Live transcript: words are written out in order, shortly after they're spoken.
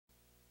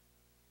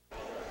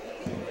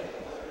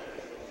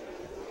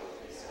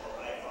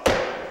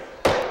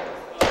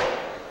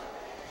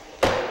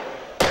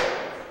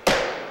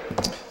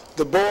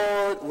The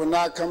board will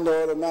not come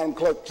to order. Madam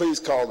Clerk, please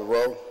call the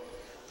roll.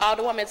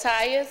 Alderwoman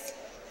Tyus.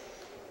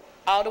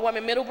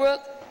 Alderwoman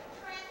Middlebrook.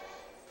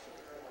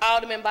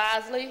 Alderman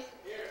Bosley.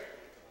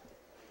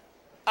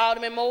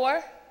 Alderman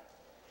Moore.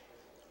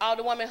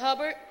 Alderwoman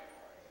Hubbard.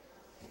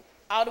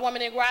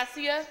 Alderwoman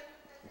Ingrassia.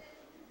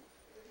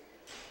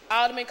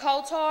 Alderman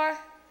Kotar.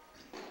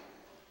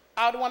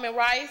 Alderwoman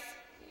Rice.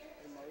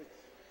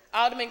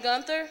 Alderman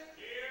Gunther.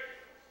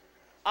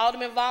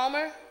 Alderman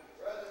Vollmer.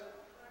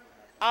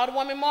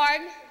 Alderwoman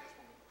Martin.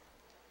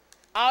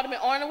 Alderman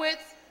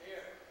Ornowitz.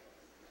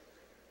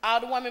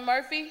 Alderwoman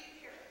Murphy.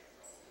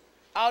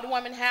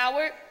 Alderwoman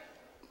Howard.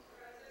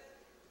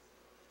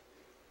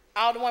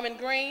 Alderwoman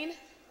Green.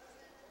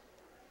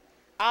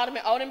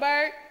 Alderman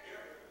Odenberg.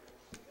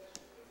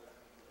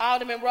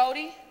 Alderman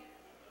Roddy.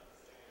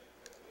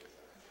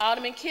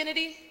 Alderman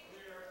Kennedy.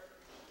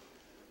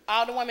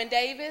 Alderwoman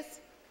Davis.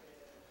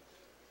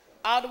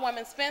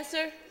 Alderwoman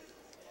Spencer.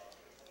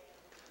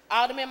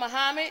 Alderman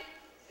Muhammad.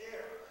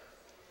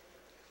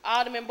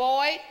 Alderman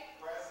Boyd.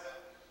 Present.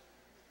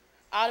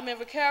 Alderman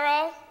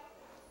Vaquero.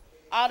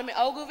 Alderman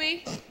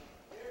Ogilvie.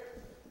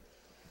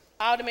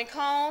 Alderman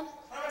Cone.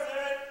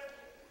 Present.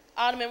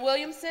 Alderman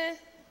Williamson.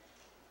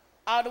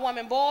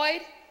 Alderwoman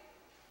Boyd.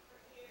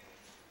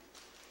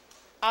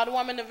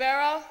 Alderwoman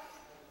Navarro.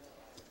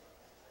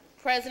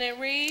 President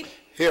Reed.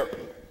 Here.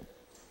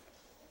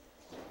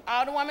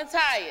 Alderwoman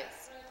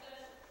Tyus.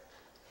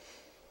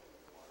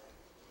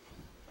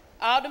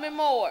 Alderman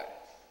Moore.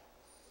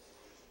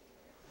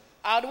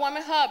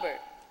 Alderwoman Hubbard.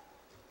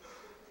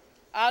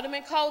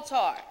 Alderman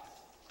Kotar.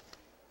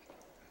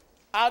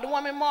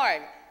 Alderwoman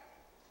Martin.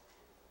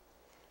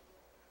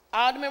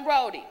 Alderman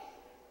Roddy.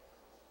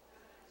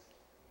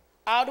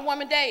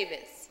 Alderwoman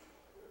Davis.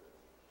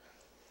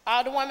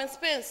 Alderwoman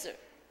Spencer.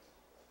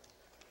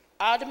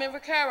 Alderman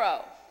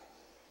Vaquero.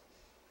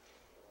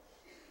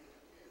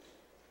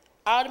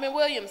 Alderman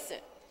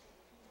Williamson.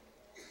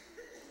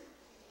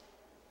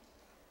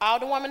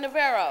 Alderwoman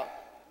Navarro.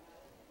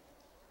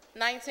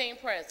 19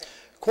 present.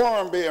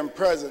 Quorum being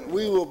present,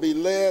 we will be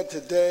led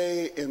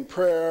today in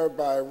prayer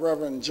by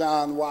Reverend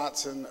John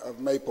Watson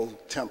of Maple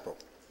Temple.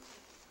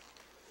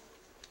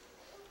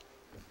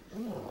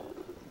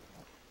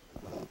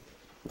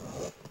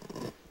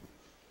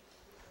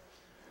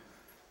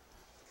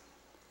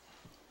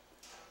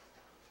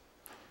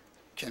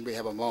 Can we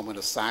have a moment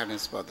of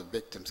silence for the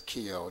victims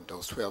killed,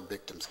 those 12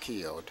 victims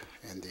killed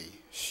in the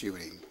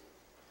shooting?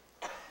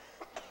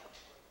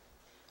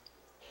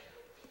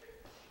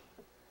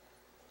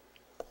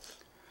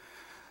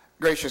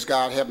 Gracious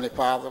God, Heavenly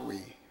Father,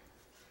 we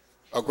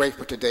are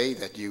grateful today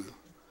that you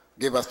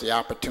give us the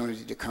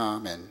opportunity to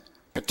come and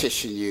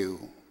petition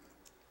you.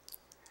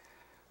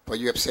 For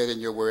you have said in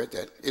your word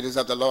that it is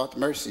of the Lord's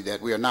mercy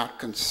that we are not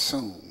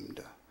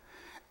consumed.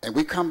 And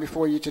we come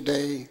before you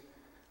today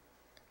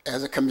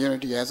as a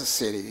community, as a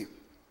city,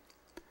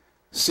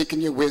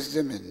 seeking your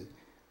wisdom and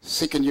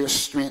seeking your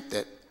strength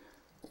that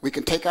we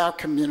can take our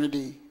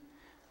community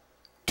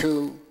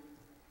to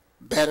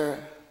better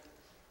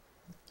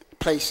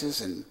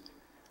places, and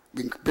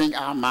we can bring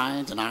our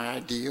minds and our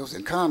ideals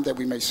and come that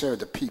we may serve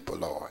the people,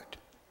 Lord.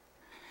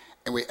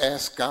 And we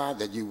ask, God,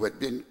 that you would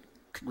then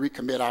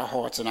recommit our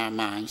hearts and our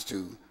minds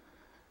to,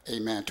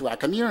 amen, to our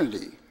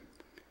community.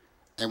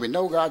 And we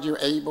know, God, you're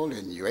able,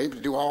 and you're able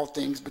to do all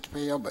things but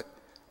fail, but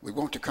we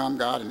want to come,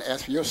 God, and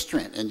ask for your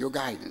strength and your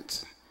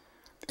guidance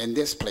in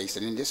this place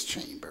and in this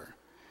chamber.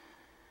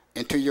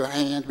 Into your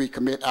hands we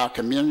commit our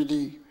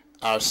community,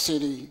 our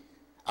city,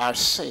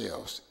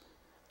 ourselves.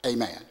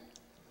 Amen.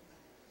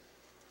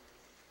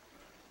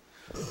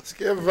 Let's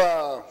give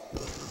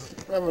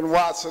Reverend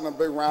Watson a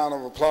big round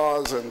of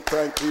applause and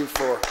thank you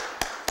for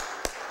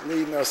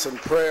leading us in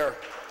prayer.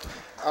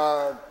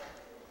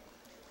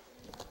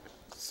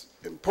 It's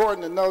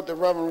important to note that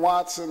Reverend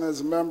Watson is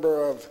a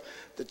member of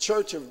the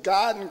Church of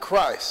God in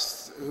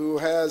Christ, who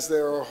has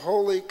their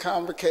holy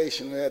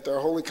convocation. They had their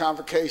holy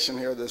convocation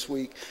here this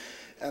week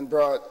and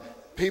brought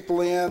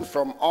people in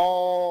from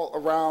all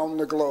around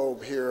the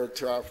globe here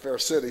to our fair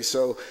city.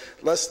 So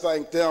let's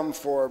thank them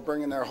for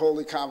bringing their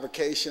holy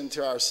convocation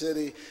to our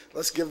city.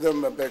 Let's give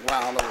them a big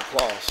round of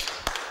applause.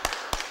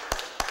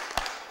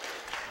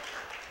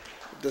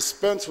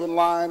 Dispense with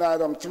line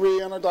item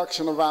 3,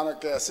 introduction of honored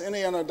guests.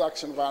 Any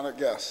introduction of honored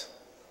guests?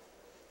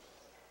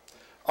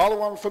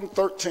 Alderman from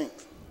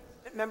 13th.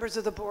 Members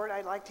of the board,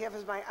 I'd like to have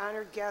as my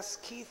honored guests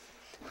Keith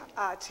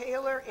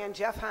Taylor and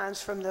Jeff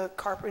Hans from the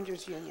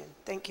Carpenters Union.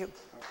 Thank you.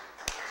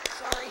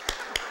 Sorry.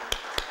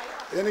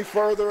 Any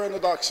further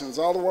introductions?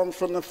 Alderman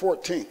from the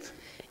 14th.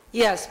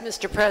 Yes,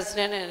 Mr.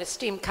 President and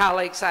esteemed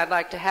colleagues, I'd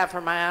like to have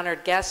for my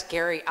honored guest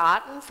Gary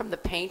Otten from the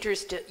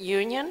Painters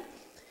Union.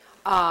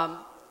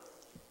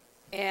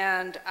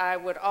 And I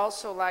would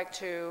also like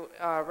to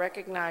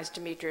recognize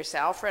Demetrius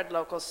Alfred,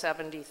 Local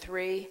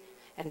 73,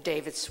 and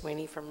David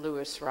Sweeney from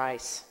Lewis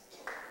Rice.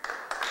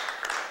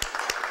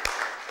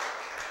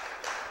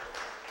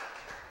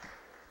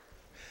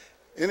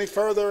 Any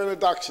further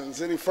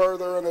introductions? Any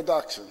further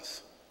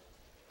introductions?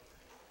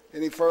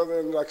 Any further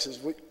introductions?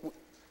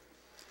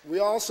 We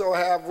also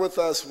have with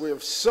us, we're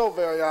so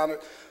very honored,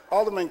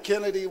 Alderman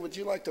Kennedy, would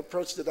you like to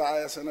approach the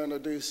dais and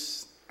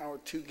introduce our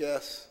two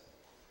guests?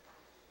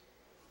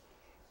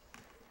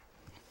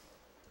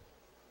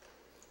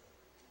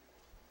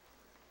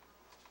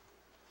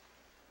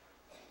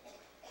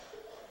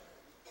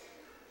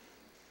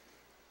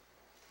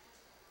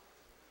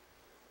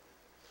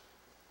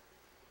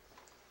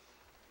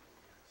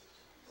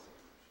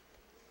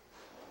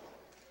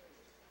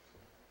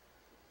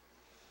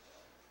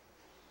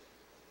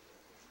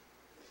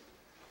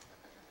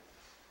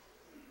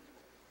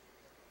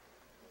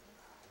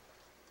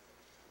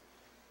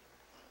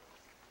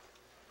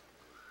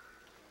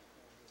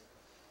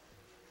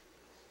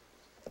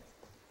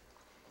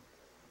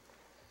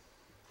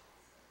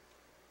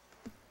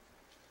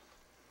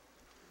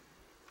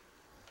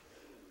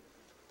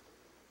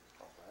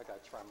 I gotta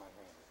try my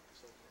hand.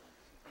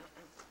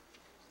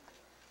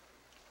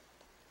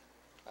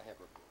 I have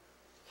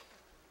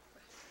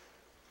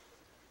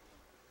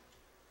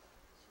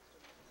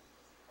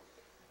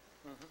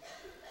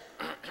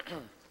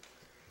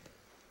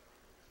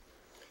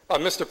a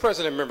Mr.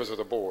 President, members of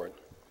the board,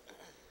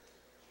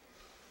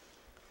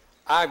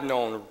 I've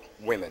known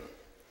women,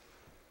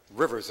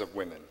 rivers of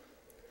women,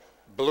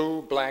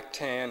 blue, black,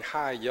 tan,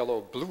 high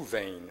yellow, blue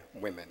vein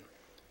women,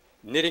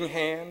 knitting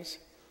hands,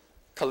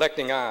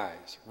 collecting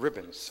eyes,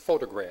 ribbons,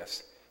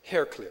 photographs,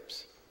 hair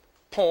clips,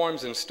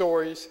 poems and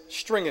stories,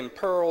 stringing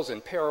pearls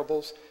and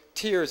parables,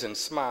 tears and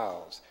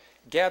smiles,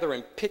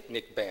 gathering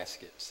picnic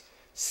baskets,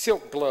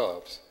 silk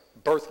gloves,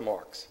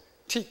 birthmarks,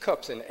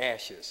 teacups and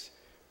ashes,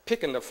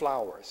 picking the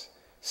flowers,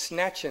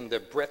 snatching the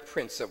breath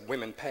prints of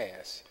women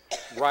past,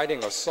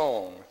 writing a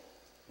song,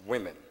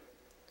 women,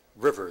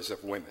 rivers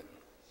of women.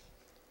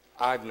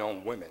 I've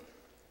known women,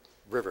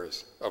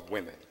 rivers of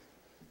women.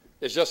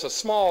 It's just a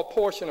small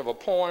portion of a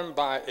poem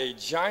by a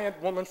giant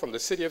woman from the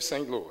city of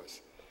St. Louis,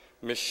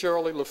 Miss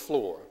Shirley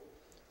LaFleur,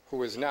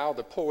 who is now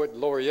the poet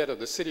laureate of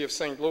the city of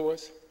St.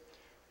 Louis,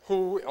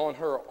 who on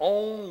her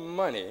own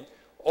money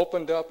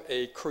opened up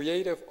a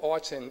creative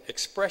arts and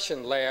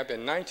expression lab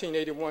in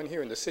 1981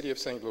 here in the city of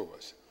St.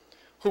 Louis,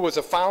 who was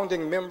a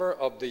founding member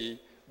of the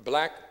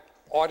Black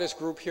artist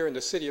group here in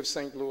the city of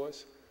St.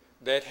 Louis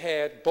that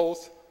had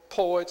both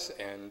poets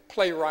and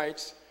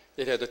playwrights.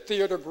 It had a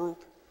theater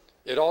group.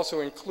 It also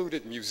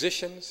included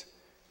musicians.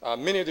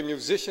 Many of the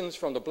musicians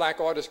from the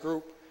Black artist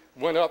group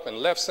went up and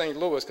left St.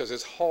 Louis because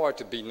it's hard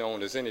to be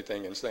known as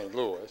anything in St.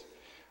 Louis,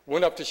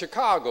 went up to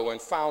Chicago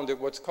and founded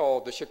what's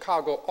called the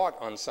Chicago Art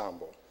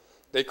Ensemble.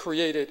 They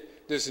created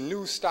this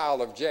new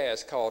style of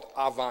jazz called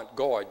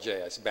avant-garde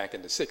jazz back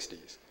in the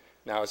 60s.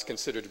 Now it's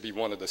considered to be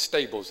one of the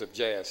staples of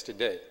jazz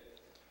today.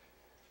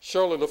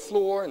 Shirley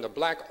LaFleur and the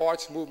Black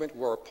arts movement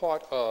were a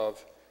part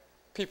of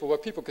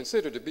what people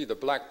consider to be the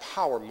Black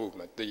Power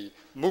movement, the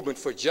movement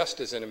for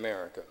justice in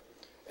America.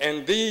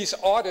 And these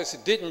artists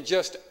didn't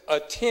just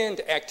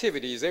attend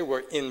activities, they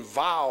were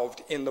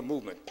involved in the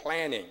movement,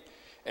 planning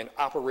and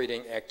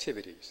operating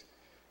activities.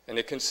 And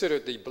they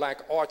considered the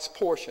Black arts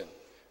portion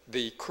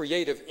the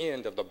creative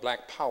end of the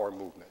Black Power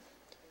movement.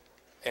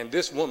 And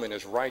this woman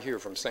is right here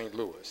from St.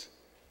 Louis,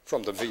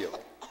 from the Ville,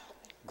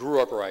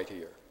 grew up right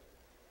here,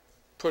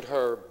 put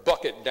her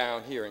bucket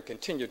down here and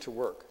continued to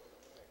work.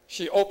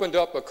 She opened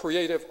up a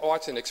creative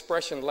arts and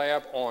expression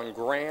lab on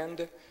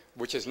Grand,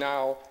 which is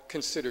now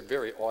considered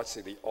very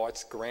artsy, the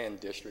Arts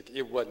Grand District.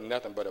 It wasn't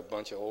nothing but a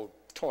bunch of old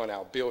torn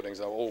out buildings,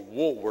 of old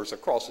Woolworths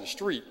across the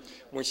street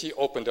when she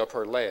opened up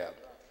her lab.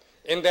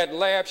 In that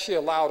lab, she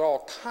allowed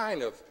all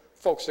kind of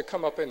folks to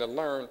come up in and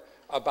learn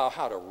about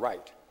how to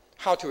write,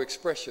 how to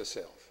express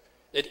yourself.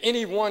 At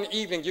any one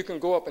evening, you can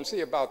go up and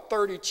see about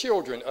 30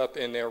 children up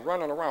in there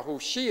running around who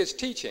she is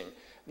teaching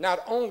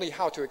not only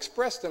how to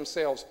express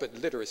themselves, but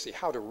literacy,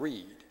 how to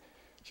read.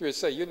 She would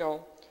say, you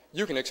know,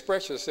 you can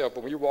express yourself,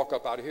 but when you walk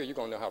up out of here, you're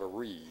going to know how to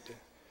read.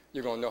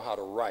 You're going to know how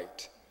to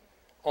write.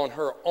 On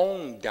her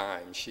own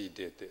dime, she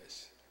did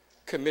this,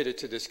 committed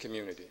to this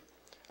community.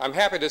 I'm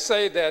happy to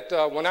say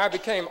that when I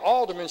became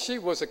alderman, she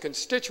was a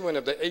constituent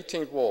of the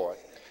 18th Ward,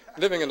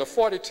 living in the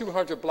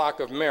 4200 block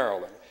of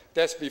Maryland.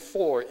 That's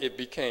before it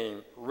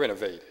became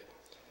renovated.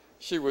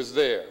 She was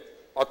there.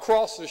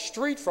 Across the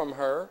street from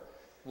her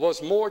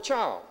was Moore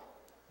Chom,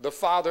 the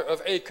father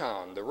of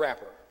Akon, the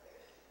rapper.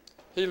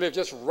 He lived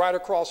just right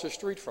across the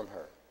street from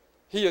her.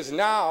 He is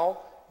now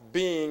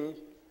being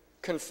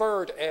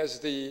conferred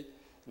as the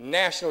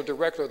National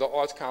Director of the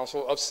Arts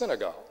Council of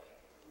Senegal,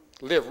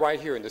 lived right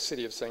here in the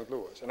city of St.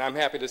 Louis. And I'm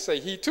happy to say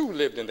he too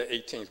lived in the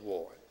 18th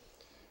Ward.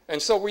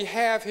 And so we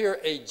have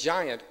here a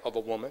giant of a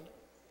woman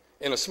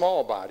in a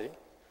small body,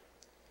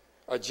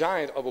 a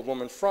giant of a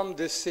woman from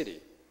this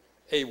city,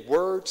 a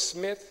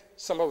wordsmith,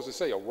 some of us would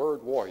say a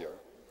word warrior,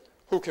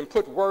 who can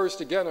put words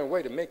together in a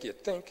way to make you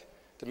think,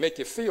 to make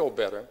you feel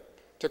better,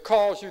 to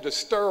cause you to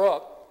stir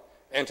up,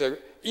 and to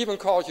even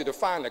cause you to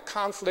find the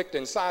conflict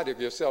inside of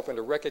yourself and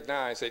to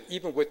recognize that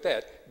even with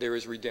that, there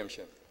is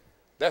redemption.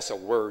 That's a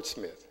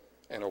wordsmith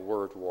and a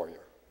word warrior.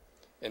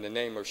 in the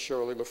name of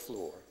Shirley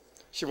LaFleur.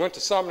 She went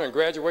to Sumner and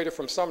graduated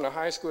from Sumner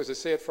High School, as I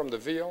said, from the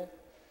Ville,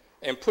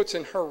 and puts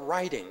in her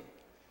writing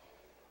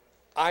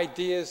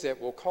ideas that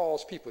will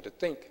cause people to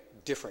think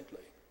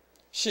differently.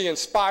 She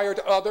inspired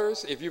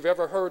others. If you've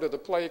ever heard of the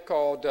play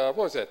called, what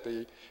was that,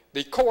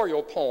 the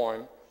chorale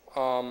poem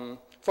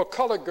for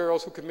colored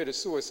girls who committed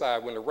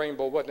suicide when the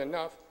rainbow wasn't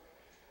enough,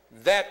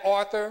 that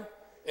author,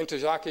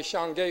 Ntozake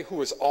Shange,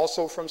 who is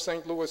also from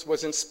St. Louis,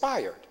 was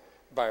inspired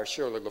by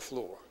Shirley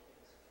LaFleur.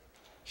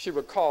 She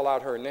would call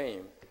out her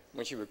name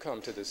when she would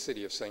come to the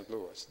city of St.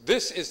 Louis.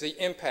 This is the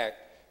impact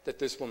that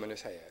this woman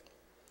has had.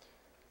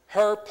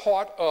 Her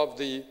part of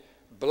the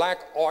Black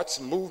arts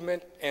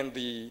movement and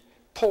the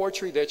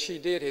poetry that she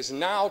did is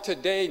now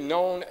today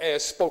known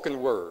as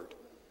spoken word.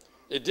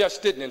 It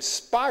just didn't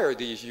inspire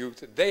these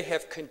youth. They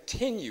have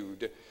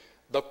continued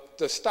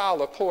the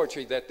style of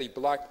poetry that the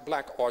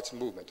Black arts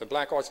movement. The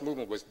Black arts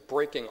movement was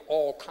breaking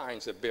all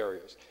kinds of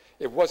barriers.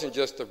 It wasn't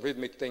just the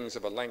rhythmic things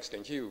of a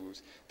Langston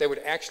Hughes. They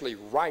would actually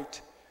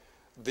write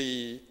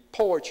the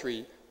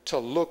poetry to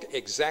look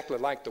exactly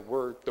like the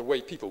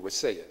way people would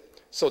say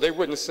it. So they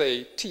wouldn't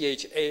say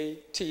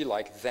T-H-A-T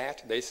like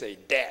that. They say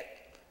dat.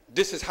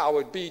 This is how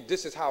it be.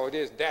 This is how it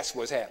is. That's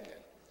what's happening.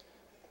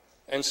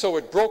 And so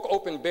it broke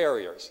open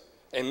barriers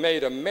and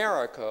made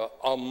America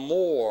a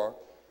more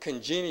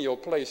congenial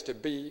place to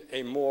be,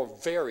 a more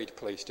varied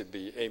place to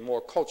be, a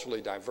more culturally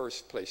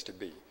diverse place to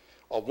be.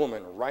 A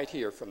woman right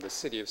here from the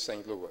city of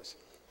St. Louis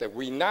that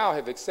we now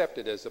have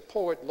accepted as the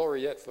poet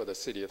laureate for the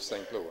city of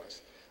St.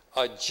 Louis,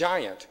 a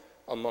giant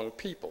among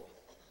people,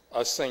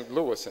 a St.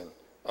 Louisan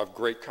of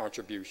great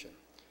contribution.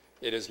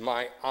 It is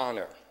my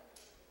honor,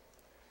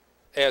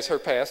 as her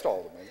past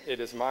alderman, it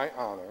is my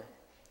honor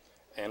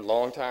and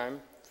longtime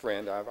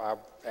friend, I've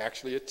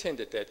actually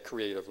attended that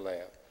creative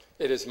lab.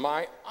 It is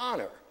my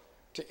honor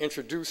to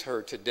introduce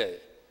her today.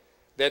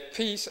 That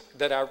piece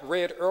that I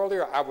read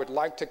earlier, I would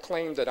like to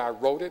claim that I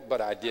wrote it,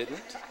 but I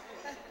didn't.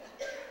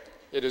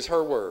 It is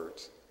her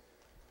words,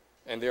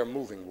 and they're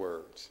moving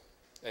words.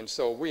 And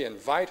so we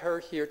invite her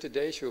here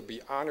today. She'll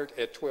be honored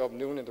at 12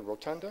 noon in the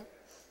Rotunda.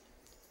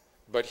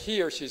 But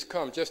here she's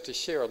come just to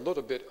share a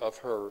little bit of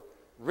her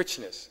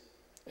richness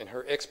and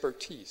her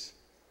expertise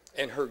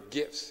and her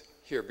gifts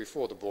here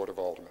before the Board of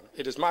Aldermen.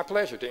 It is my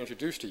pleasure to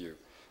introduce to you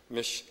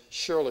Ms.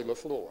 Shirley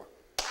LaFleur.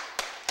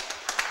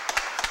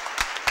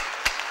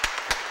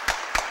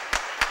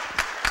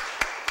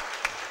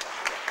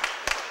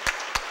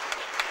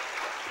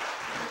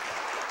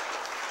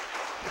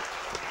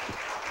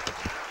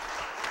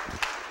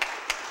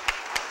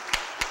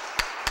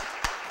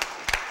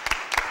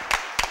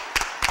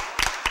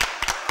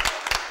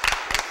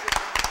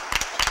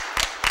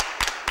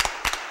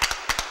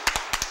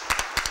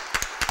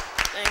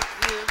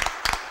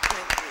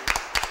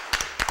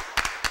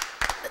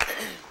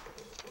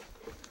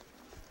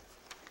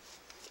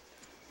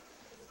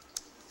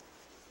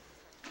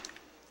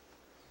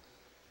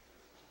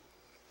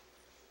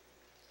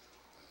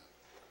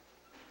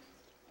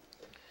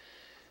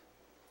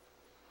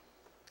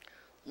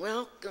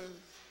 Welcome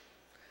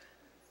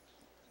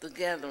the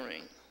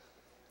gathering.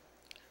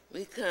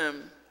 We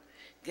come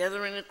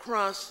gathering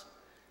across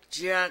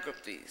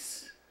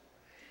geographies,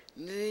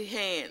 knitting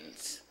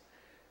hands,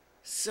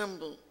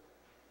 symbol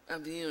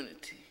of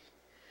unity,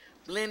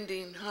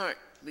 blending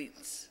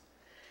heartbeats,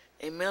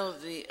 a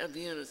melody of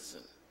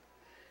unison,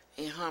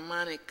 a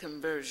harmonic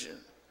conversion,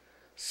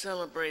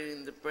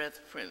 celebrating the breath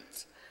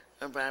prints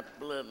of our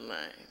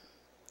bloodline,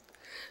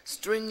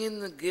 stringing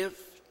the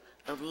gift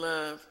of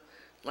love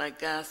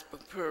like gospel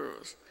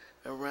pearls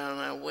around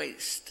our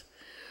waist.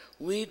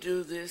 We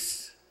do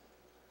this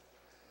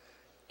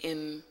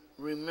in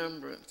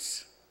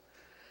remembrance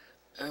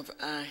of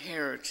our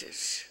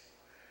heritage.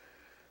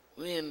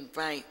 We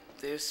invite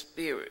their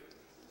spirit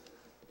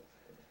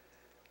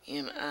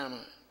in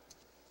honor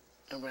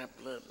of our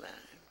bloodline.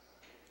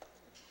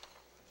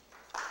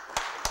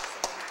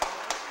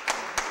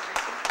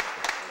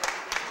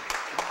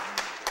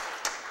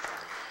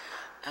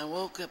 I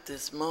woke up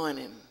this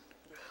morning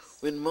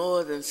with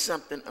more than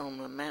something on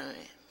my mind.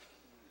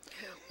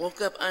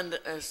 Woke up under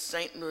a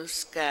St. Louis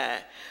sky,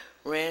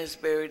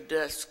 raspberry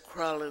dust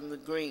crawling the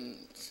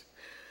greens,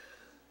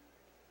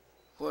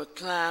 where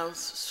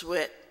clouds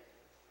sweat,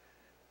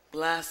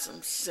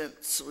 blossoms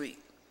scent sweet,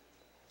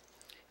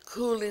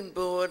 cooling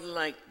board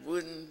like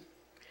wooden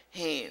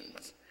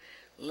hands,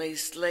 lay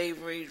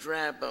slavery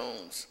dry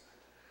bones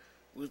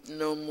with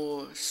no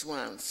more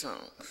swan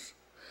songs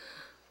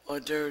or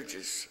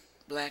dirges,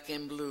 black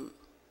and blue.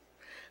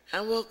 I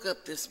woke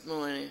up this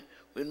morning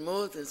with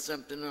more than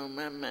something on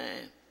my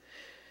mind.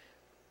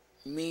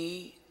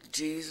 Me,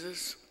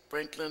 Jesus,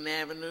 Franklin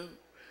Avenue,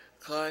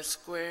 Carr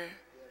Square,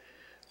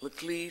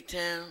 Laclede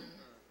Town,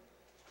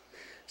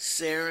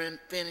 Sarah and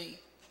Finney.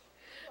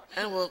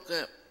 I woke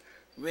up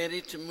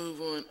ready to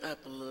move on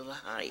up a little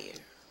higher.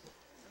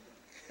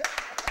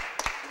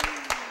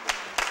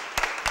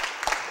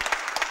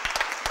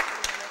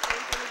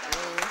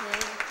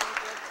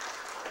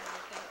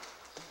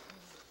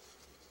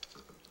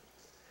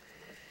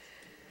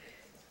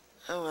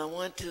 Oh, I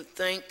want to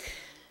thank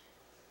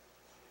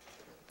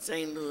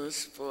St.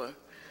 Louis for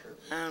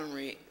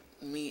honoring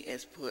me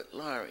as Poet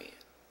Laureate.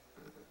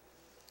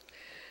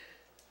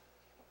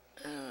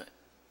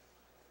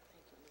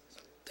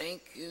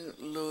 Thank you,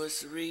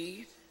 Louis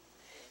Reed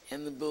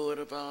and the Board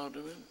of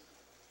Aldermen,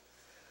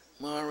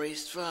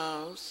 Maurice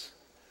Falls.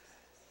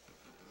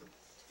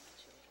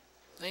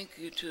 Thank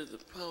you to the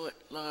Poet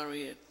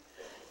Laureate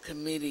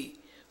Committee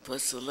for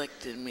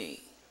selecting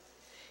me.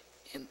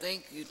 And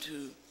thank you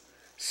to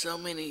so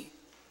many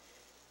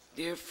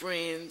dear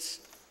friends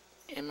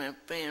and my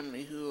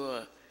family who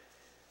are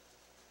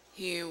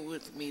here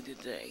with me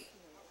today.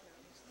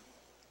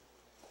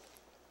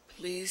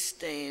 Please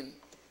stand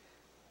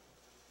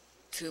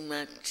to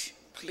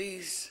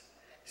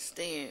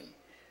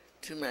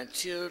my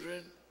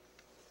children,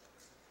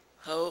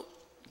 Hope,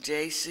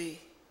 JC,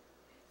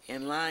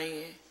 and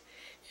Lyon,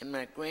 and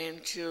my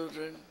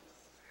grandchildren,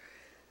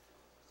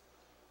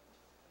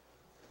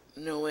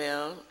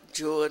 Noel,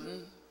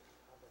 Jordan,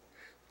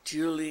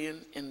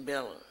 Julian, and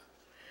Bella.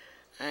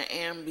 I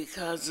am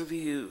because of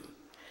you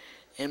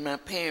and my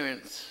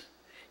parents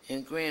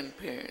and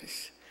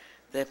grandparents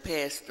that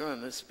passed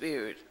on the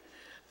spirit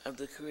of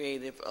the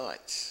creative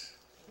arts.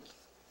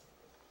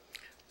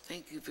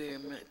 Thank you very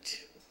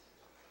much.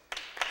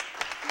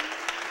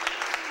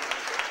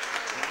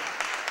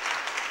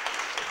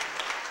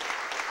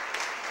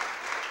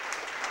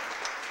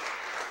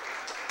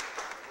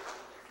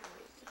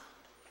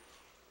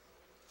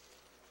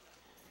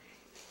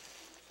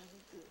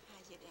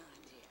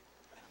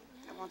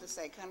 I want to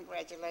say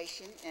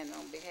congratulations, and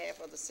on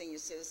behalf of the senior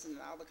citizens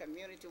and all the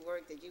community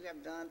work that you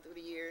have done through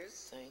the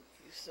years. Thank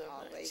you so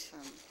all the way much.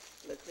 from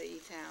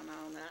Laclede Town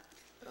on up.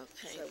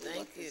 Okay, so we thank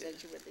want to you.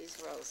 present you with these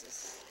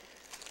roses.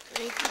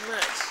 Thank you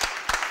much.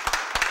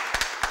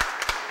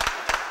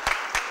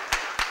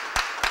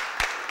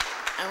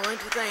 I want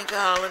to thank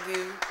all of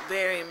you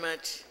very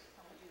much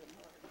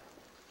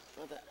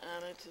for the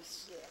honor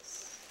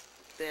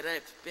that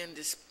I've been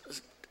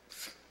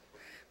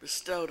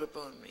bestowed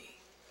upon me.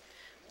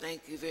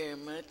 Thank you very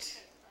much.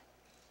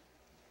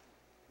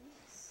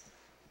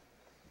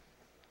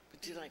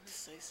 Would you like to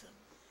say something?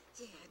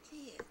 Yeah, I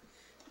did.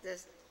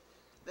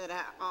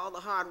 All the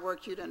hard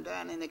work you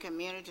done in the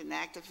community and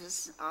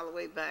activists all the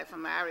way back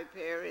from eye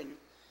repair and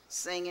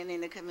singing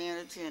in the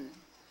community, and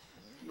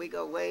we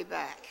go way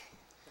back.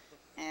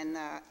 And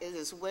it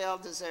is well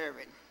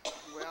deserving,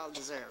 well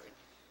deserving.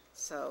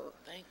 So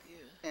thank you.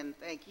 And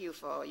thank you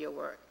for all your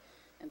work.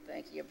 And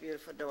thank you, your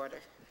beautiful daughter.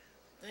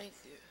 Thank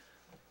you.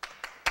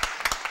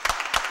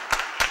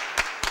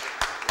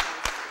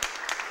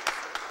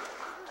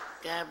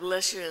 God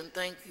bless you and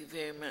thank you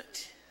very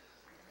much.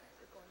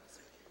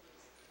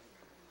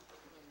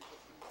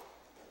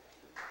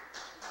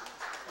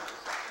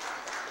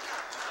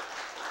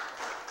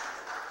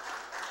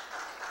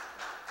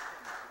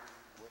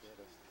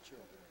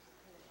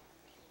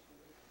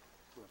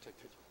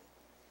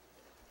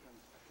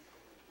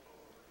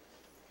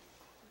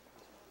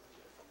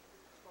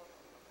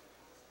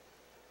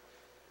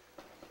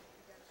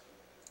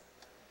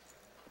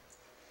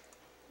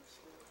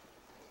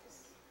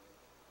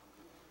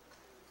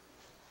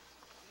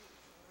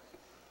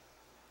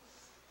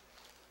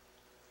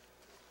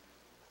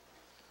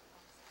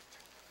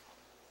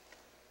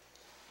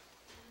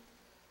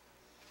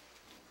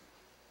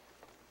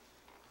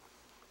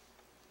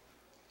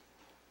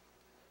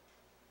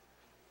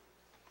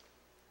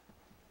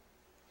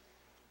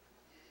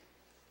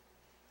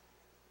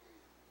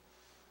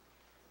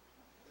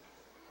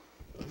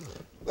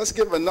 Let's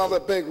give another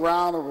big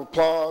round of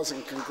applause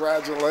and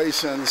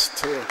congratulations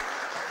to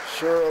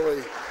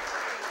Shirley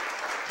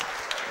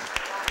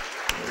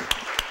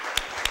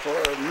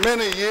for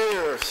many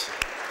years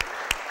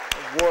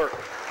of work.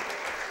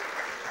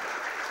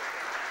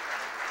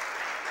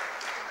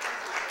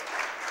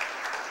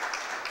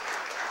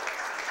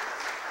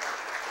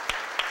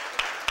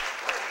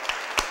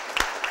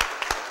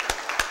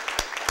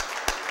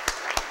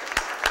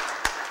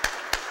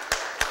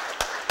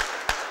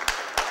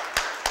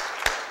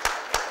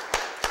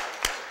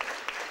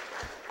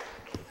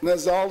 And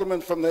as the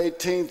Alderman from the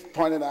 18th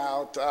pointed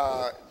out,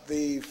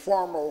 the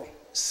formal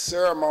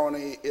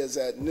ceremony is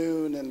at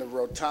noon in the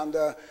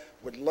Rotunda.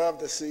 Would love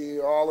to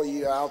see all of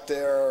you out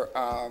there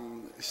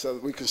so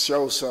that we can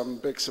show some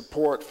big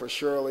support for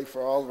Shirley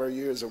for all of her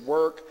years of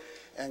work,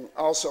 and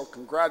also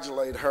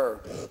congratulate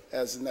her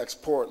as the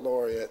next Poet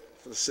Laureate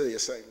for the city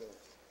of St.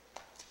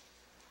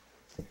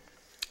 Louis.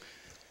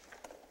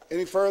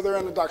 Any further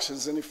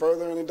introductions? Any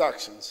further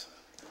introductions?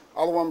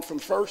 Alderwoman from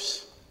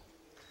First.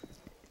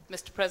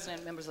 Mr.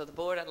 President, members of the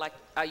board,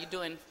 are you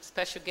doing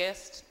special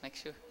guests? Make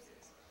sure.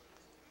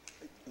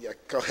 Yeah,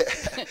 go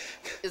ahead.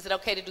 Is it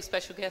okay to do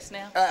special guests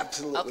now?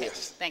 Absolutely, okay,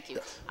 yes. Thank you.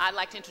 Yes. I'd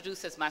like to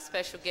introduce as my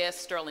special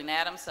guest Sterling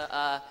Adams,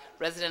 a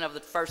resident of the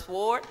First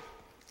Ward.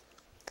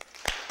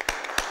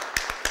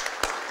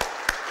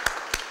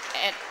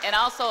 And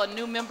also a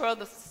new member of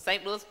the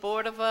St. Louis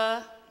Board of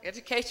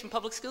Education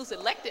Public Schools,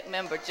 elected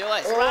member,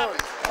 Joyce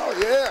Roberts. Oh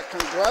yeah,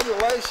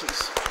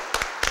 congratulations.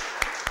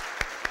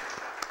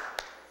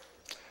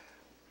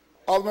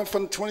 Alderman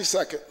from the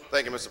 22nd.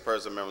 Thank you, Mr.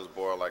 President, members of the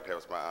board. I'd like to have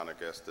as my honor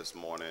guest this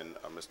morning,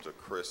 Mr.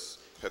 Chris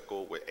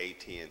Pickle with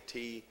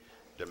AT&T,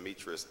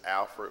 Demetrius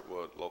Alfred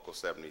with Local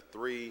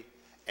 73,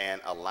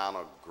 and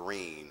Alana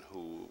Green,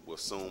 who will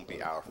soon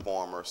be our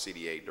former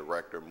CDA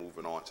director,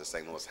 moving on to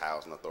St. Louis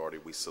Housing Authority.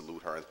 We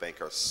salute her and thank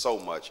her so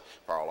much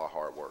for all our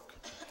hard work.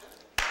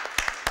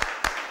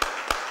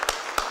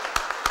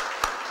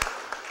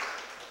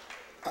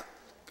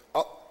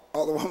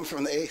 Alderwoman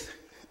from the 8th.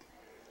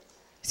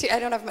 See, I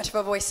don't have much of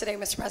a voice today,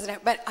 Mr.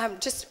 President, but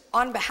just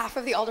on behalf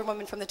of the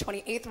Alderwoman from the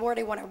 28th Ward,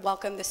 I want to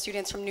welcome the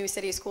students from New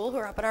City School who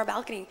are up on our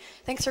balcony.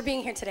 Thanks for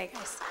being here today,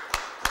 guys.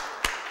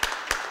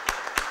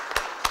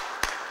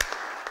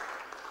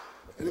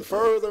 Any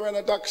further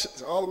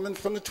introductions? Alderman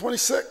from the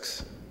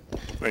 26th.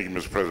 Thank you,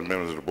 Mr. President,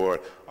 members of the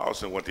board. I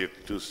also want to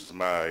introduce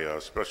my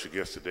special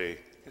guest today.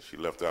 She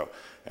left out,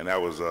 and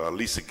that was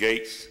Lisa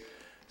Gates.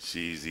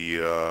 She's the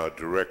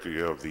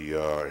director of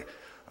the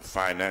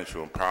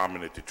Financial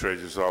Empowerment at the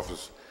Treasurer's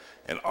Office,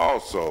 and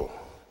also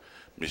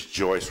Ms.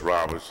 Joyce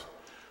Roberts,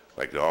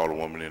 like the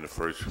Alderwoman in the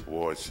 1st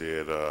Ward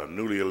said,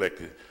 newly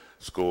elected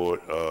school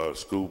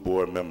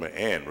board member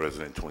and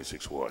resident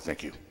 26th Ward.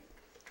 Thank you.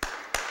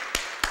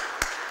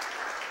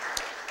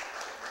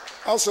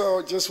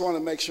 Also, just want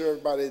to make sure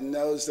everybody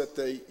knows that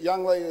the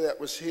young lady that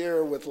was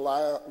here with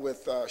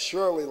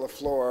Shirley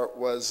LaFleur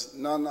was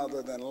none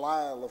other than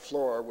Lyle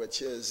LaFleur,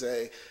 which is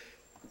a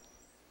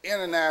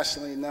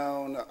internationally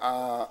known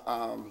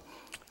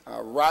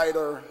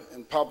writer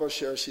and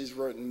publisher. She's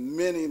written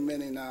many,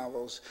 many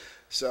novels.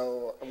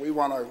 So we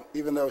want to,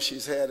 even though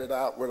she's had it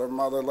out with her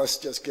mother, let's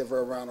just give her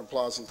a round of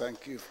applause and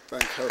thank her for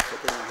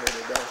being here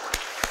today.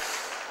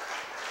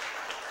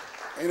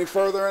 Any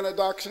further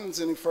introductions?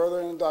 Any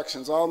further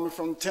introductions? Alderman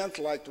from the 10th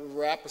would like to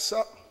wrap us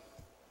up.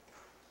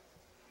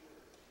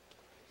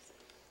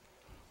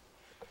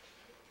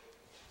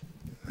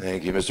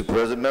 Thank you, Mr.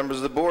 President. Members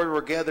of the board,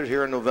 we're gathered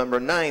here on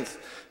November 9th.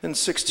 In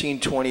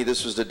 1620,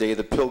 this was the day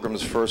the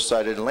Pilgrims first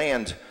sighted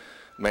land.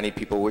 Many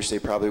people wish they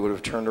probably would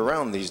have turned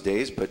around these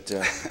days, but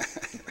in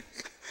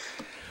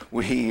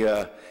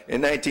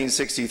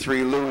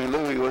 1963,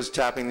 Louis was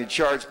topping the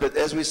charts. But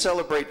as we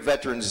celebrate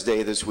Veterans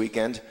Day this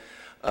weekend,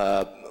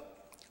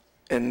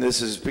 and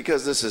this is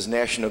because this is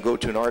National Go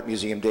to an Art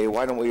Museum Day,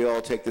 why don't we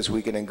all take this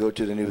weekend and go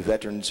to the new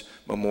Veterans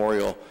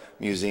Memorial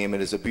Museum?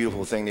 It is a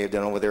beautiful thing they've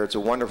done over there. It's a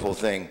wonderful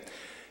thing.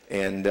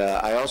 And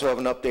I also have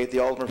an update. The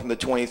Alderman from the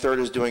 23rd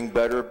is doing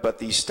better, but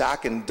the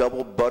stock and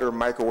double butter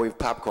microwave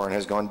popcorn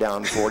has gone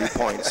down 40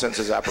 points since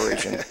his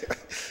operation.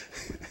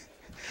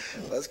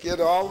 Let's get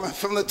Alderman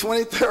from the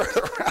 23rd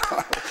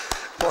around.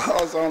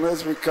 Applause on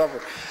his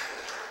recovery.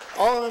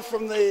 Alderman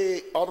from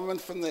the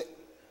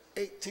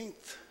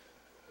 18th.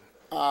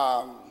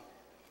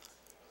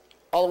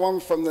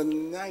 Alderwoman from the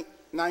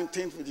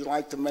 19th, would you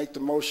like to make the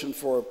motion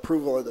for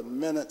approval of the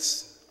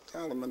minutes?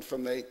 Alderman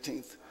from the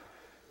 18th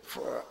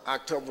for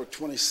October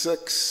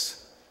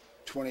 26,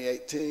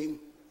 2018.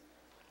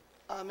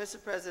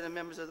 Mr. President,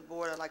 members of the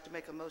board, I'd like to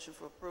make a motion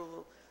for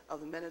approval of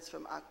the minutes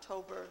from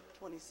October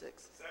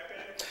 26th.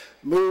 Second.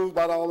 Moved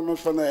by the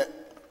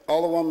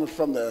Alderwoman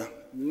from the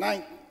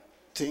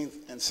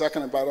 19th and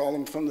seconded by the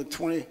Alderman from the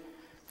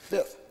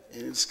 25th.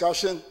 Any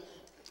discussion?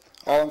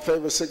 All in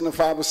favor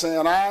signify by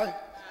saying aye.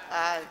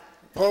 Aye.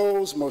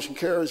 Opposed? Motion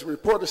carries.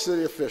 Report of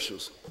city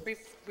officials.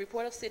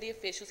 Report of city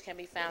officials can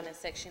be found in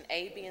section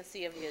A, B, and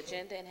C of the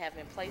agenda and have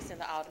been placed in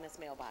the alderman's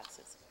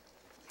mailboxes.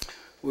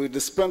 We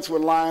dispense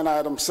with line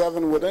item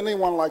 7. Would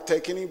anyone like to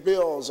take any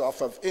bills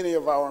off of any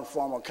of our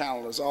informal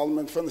calendars?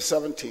 Alderman from the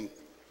 17th.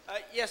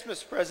 Yes,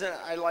 Mr. President.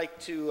 I'd like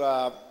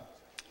to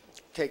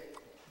take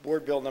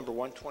Board Bill number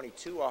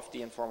 122 off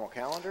the informal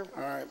calendar.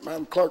 All right.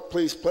 Madam Clerk,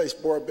 please place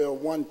Board Bill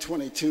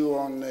 122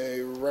 on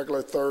the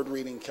regular third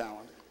reading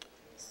calendar.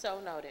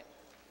 So noted.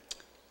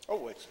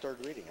 Oh, it's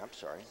third reading. I'm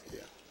sorry.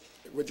 Yeah.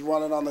 Would you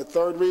want it on the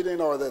third reading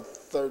or the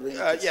third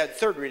reading? Yeah,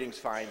 third reading's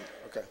fine.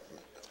 Okay.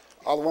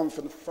 Alderwoman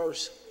from the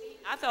 1st.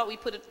 I thought we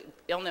put it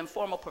on the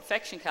informal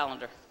perfection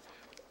calendar.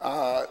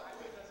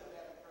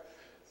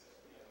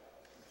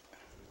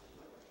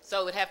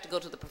 So it would have to go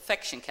to the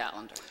perfection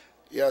calendar.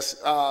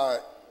 Yes,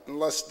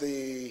 unless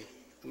the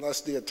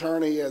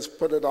attorney has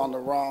put it on the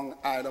wrong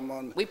item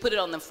on. We put it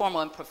on the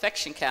formal and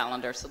perfection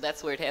calendar, so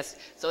that's where it has.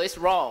 So it's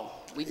wrong.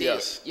 We did.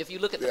 Yes. If you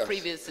look at the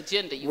previous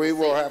agenda, you we will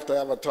will see. have to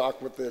have a talk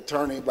with the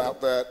attorney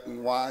about that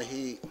and why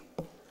he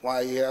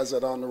has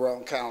it on the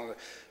wrong calendar.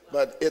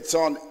 But it's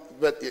on.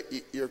 But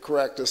you're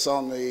correct. It's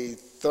on the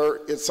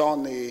third. It's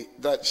on the.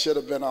 That should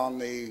have been on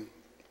the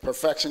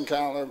perfection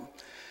calendar.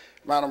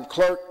 Madam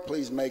Clerk,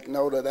 please make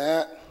note of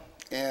that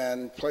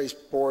and place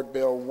Board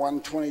Bill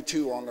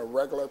 122 on the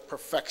regular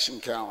perfection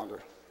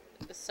calendar.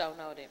 So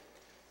noted.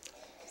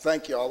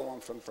 Thank you, Alderman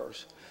from the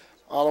 1st.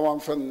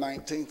 Alderman from the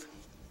 19th.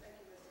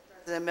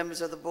 President,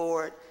 members of the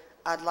board,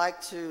 I'd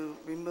like to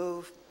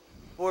remove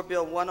Board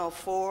Bill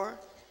 104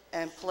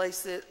 and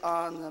place it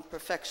on the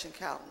perfection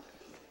calendar.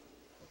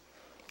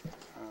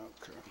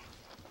 Okay.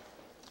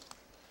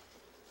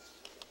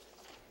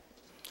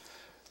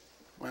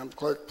 Madam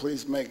Clerk,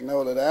 please make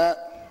note of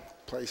that.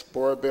 Place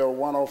Board Bill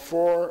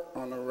 104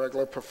 on the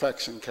regular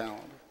perfection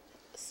calendar.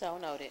 So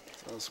noted.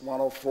 So it's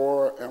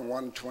 104 and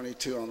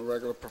 122 on the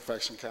regular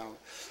perfection calendar.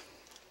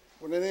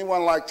 Would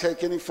anyone like to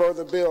take any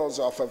further bills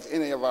off of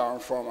any of our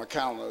informal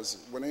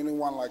calendars? Would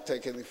anyone like to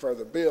take any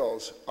further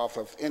bills off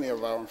of any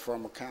of our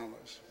informal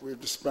calendars?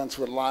 We've dispensed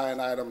with line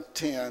item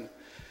 10,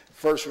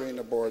 first reading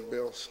of board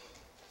bills.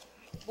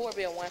 Board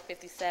Bill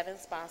 157,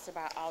 sponsored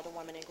by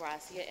Alderwoman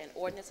Ingrassia, an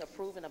ordinance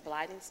approving a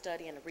blighting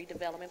study and a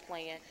redevelopment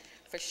plan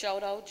for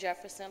Chouteau,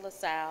 Jefferson,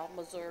 LaSalle,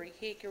 Missouri,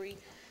 Hickory,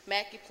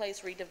 Mackay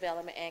Place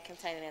redevelopment and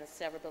containing an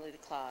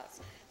severability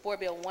clause. Board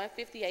Bill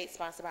 158,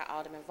 sponsored by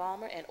Alderman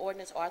Vollmer, an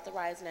ordinance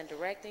authorizing and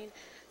directing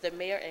the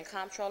mayor and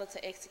comptroller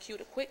to execute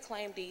a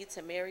quitclaim deed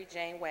to Mary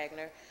Jane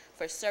Wagner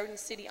for certain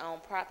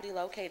city-owned property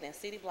located in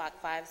City Block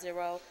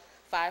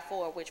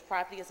 5054, which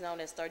property is known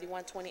as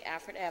 3120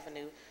 Alfred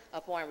Avenue,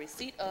 upon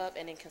receipt of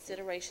and in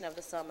consideration of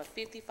the sum of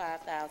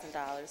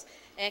 $55,000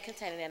 and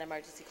containing an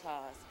emergency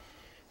clause.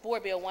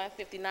 Board Bill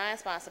 159,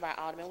 sponsored by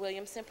Alderman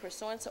Williamson,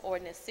 pursuant to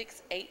Ordinance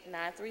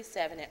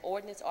 68937, an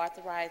ordinance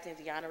authorizing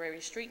the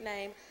honorary street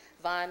name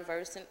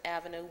Verson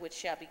Avenue, which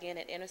shall begin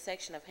at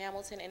intersection of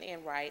Hamilton and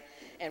Enright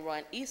and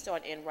run east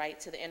on Enright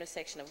to the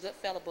intersection of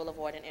Goodfellow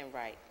Boulevard and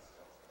Enright.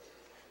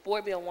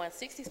 Board Bill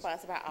 160,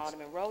 sponsored by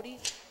Alderman Roddy,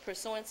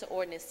 pursuant to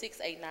Ordinance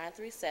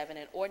 68937,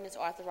 an ordinance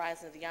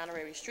authorizing the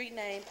honorary street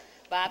name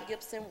Bob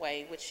Gibson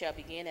Way, which shall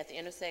begin at the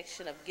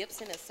intersection of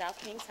Gibson and South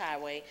Kings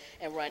Highway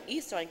and run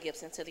east on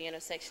Gibson to the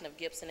intersection of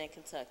Gibson and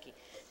Kentucky.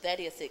 That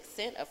is the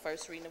extent of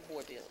first reading of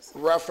board bills.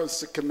 Reference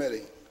to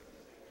committee.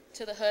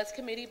 To the HUD's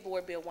Committee,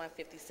 Board Bill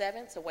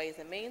 157. To Ways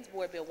and Means,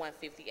 Board Bill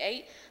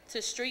 158.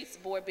 To Streets,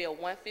 Board Bill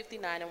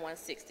 159 and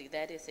 160.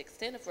 That is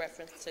extent of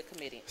reference to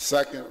committee.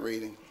 Second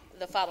reading.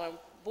 The following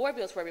board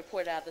bills were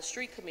reported out of the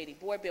Street Committee.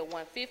 Board Bill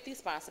 150,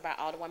 sponsored by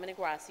Alderwoman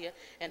Ingrassia,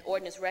 an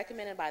ordinance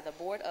recommended by the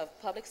Board of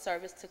Public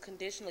Service to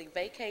conditionally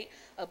vacate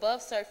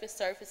above surface,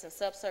 surface, and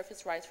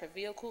subsurface rights for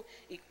vehicle,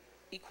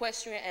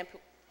 equestrian, and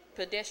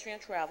pedestrian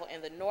travel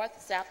in the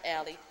north-south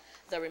alley,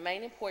 the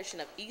remaining portion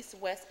of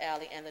east-west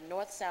alley, and the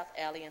north-south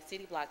alley in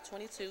City Block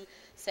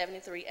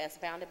 2273 as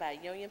bounded by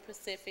Union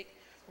Pacific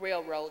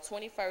Railroad,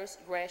 21st,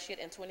 Gratiot,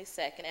 and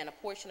 22nd, and a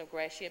portion of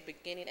Gratiot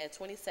beginning at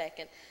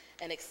 22nd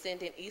and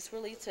extending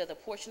eastwardly to the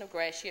portion of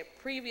Gratiot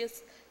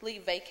previously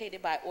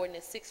vacated by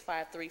Ordinance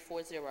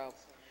 65340.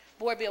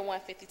 Board Bill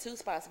 152,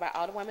 sponsored by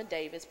Alderwoman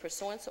Davis,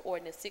 pursuant to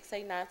Ordinance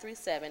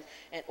 68937,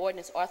 an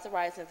ordinance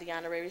authorizing the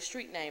honorary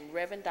street name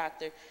Reverend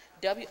Dr.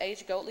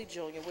 W.H. Goatley,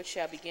 Jr., which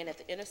shall begin at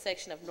the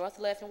intersection of North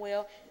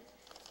Leffenwell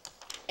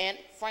and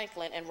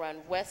Franklin and run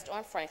west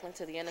on Franklin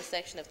to the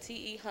intersection of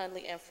T.E.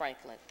 Hundley and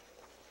Franklin.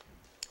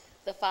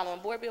 The following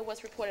board bill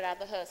was reported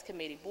out of the HUD's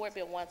Committee. Board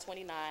Bill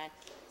 129,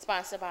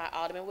 sponsored by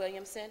Alderman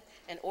Williamson,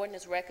 an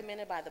ordinance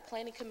recommended by the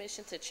Planning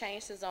Commission to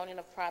change the zoning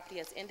of property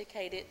as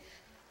indicated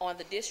on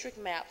the district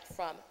map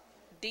from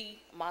D,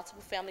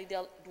 multiple family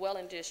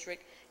dwelling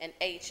district, and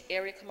H,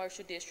 area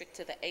commercial district,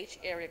 to the H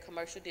area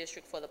commercial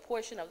district for the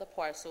portion of the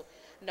parcel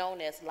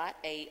known as Lot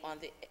A on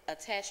the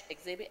attached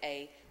Exhibit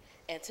A,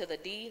 and to the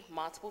D,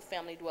 multiple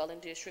family dwelling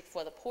district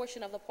for the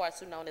portion of the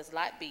parcel known as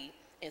Lot B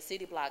in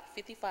City Block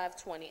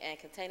 5520 and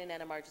containing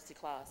an emergency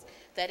clause.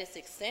 That is the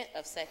extent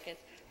of second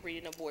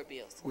reading of board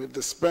bills. We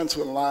dispense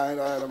with line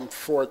item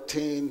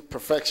 14,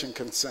 perfection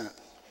consent.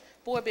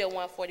 Board Bill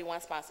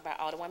 141, sponsored by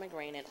Alderwoman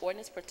Green, an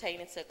ordinance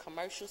pertaining to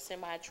commercial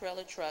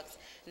semi-trailer trucks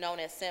known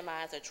as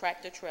semis or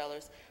tractor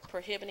trailers,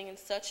 prohibiting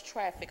such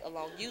traffic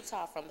along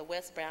Utah from the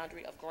west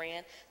boundary of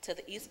Grand to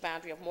the east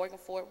boundary of Morgan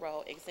Ford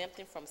Road,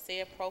 exempting from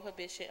said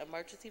prohibition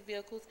emergency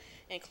vehicles,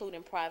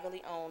 including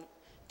privately owned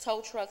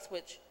tow trucks,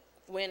 which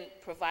when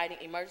providing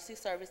emergency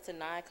service to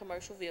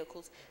non-commercial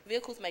vehicles,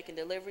 vehicles making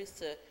deliveries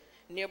to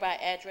nearby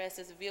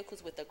addresses,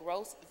 vehicles with a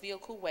gross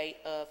vehicle weight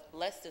of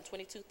less than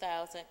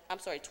 26,000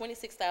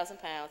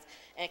 pounds,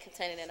 and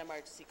containing an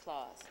emergency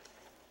clause.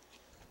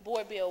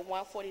 Board Bill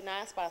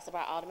 149, sponsored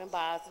by Alderman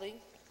Bosley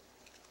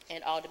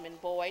and Alderman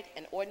Boyd,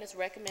 an ordinance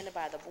recommended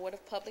by the Board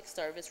of Public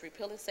Service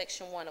repealing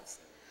Section 1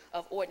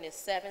 of Ordinance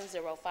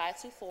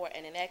 70524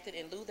 and enacted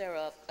in lieu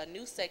thereof a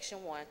new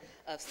Section 1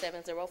 of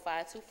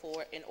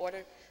 70524 in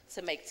order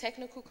to make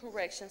technical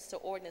corrections to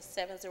Ordinance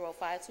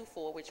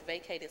 70524, which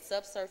vacated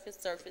subsurface,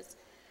 surface,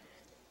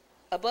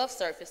 above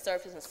surface,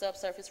 surface, and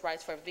subsurface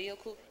rights for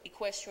vehicle,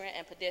 equestrian,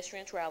 and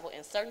pedestrian travel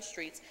in certain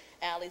streets,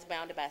 alleys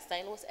bounded by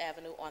St. Louis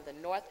Avenue on the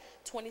north,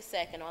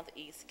 22nd on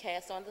the east,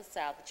 Cass on the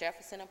south,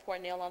 Jefferson and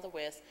Portnell on the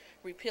west,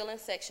 repealing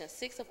Section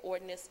 6 of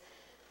Ordinance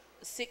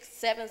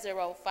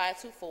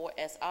 70524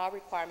 as all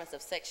requirements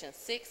of Section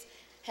 6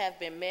 have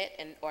been met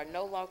and are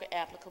no longer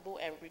applicable,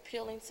 and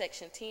repealing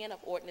Section 10 of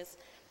Ordinance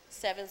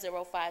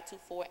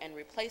 70524 and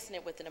replacing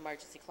it with an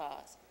emergency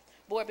clause.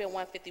 Board Bill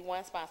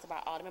 151, sponsored by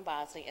Alderman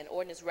Bosley, an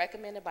ordinance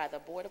recommended by the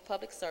Board of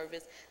Public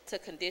Service to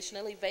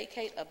conditionally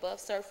vacate above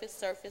surface,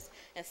 surface,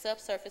 and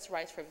subsurface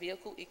rights for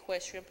vehicle,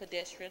 equestrian,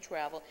 pedestrian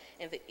travel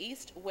in the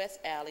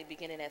east-west alley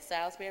beginning at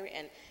Salisbury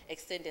and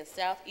extending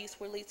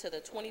southeastwardly to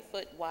the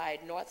 20-foot wide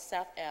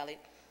north-south alley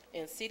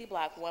in City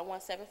Block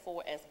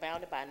 1174 as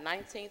bounded by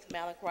 19th,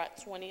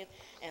 Mallinckrodt, 20th,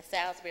 and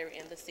Salisbury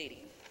in the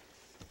city.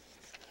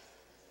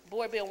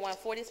 Board Bill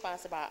 140,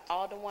 sponsored by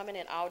Alderwoman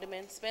and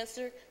Aldermen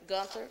Spencer,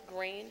 Gunther,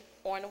 Green,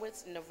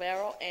 Ornowitz,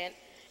 Navarro, and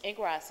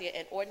Ingrassia,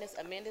 and ordinance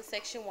amended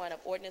Section 1 of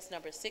Ordinance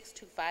Number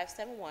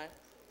 62571,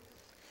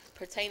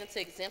 pertaining to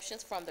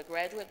exemptions from the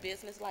graduate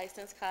business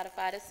license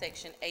codified as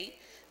Section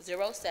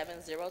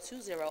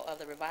 807020 of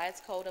the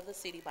Revised Code of the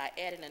City by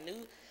adding a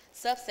new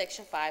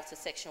subsection 5 to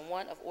Section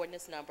 1 of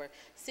Ordinance Number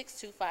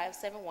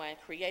 62571,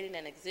 creating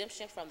an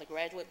exemption from the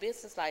graduate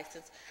business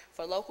license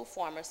for local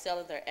farmers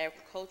selling their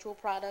agricultural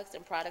products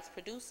and products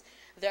produced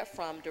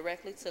therefrom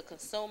directly to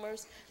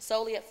consumers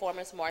solely at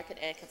farmers market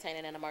and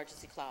containing an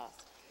emergency clause.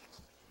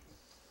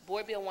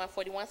 Board Bill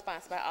 141,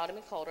 sponsored by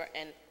Alderman Coulter,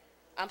 and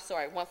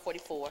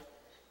 144,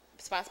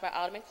 sponsored by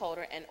Alderman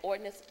Coulter, and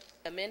ordinance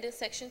amended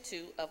Section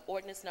 2 of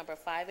Ordinance Number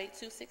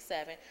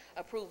 58267,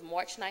 approved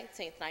March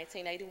 19,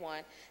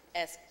 1981,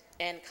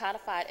 and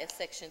codified as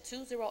Section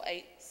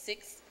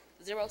 208660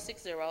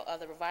 of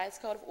the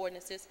Revised Code of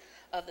Ordinances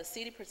of the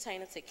City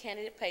pertaining to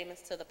candidate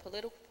payments to the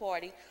political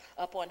party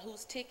upon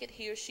whose ticket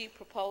he or she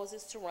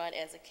proposes to run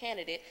as a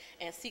candidate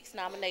and seeks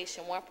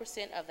nomination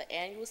 1% of the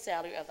annual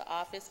salary of the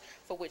office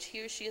for which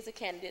he or she is a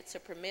candidate, to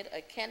permit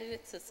a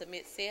candidate to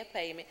submit said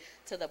payment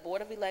to the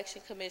Board of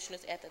Election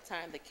Commissioners at the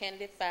time the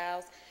candidate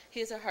files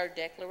his or her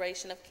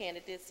declaration of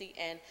candidacy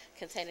and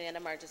containing an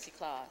emergency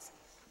clause.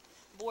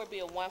 Board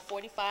Bill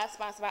 145,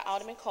 sponsored by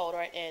Alderman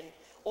Coulter, and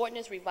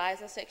ordinance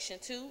revising Section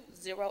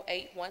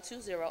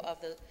 208120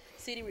 of the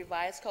City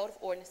Revised Code of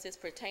Ordinances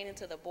pertaining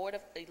to the Board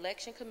of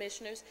Election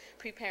Commissioners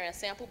preparing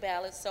sample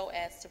ballots so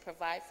as to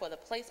provide for the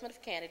placement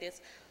of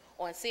candidates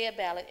on said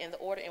ballot in the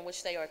order in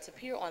which they are to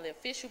appear on the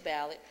official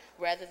ballot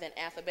rather than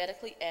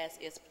alphabetically as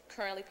is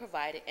currently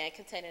provided, and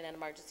containing an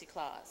emergency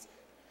clause.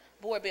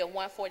 Board Bill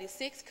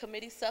 146,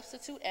 Committee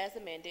Substitute as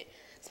amended,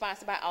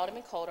 sponsored by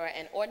Alderman Coulter,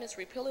 and ordinance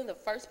repealing the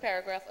first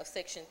paragraph of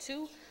Section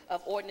 2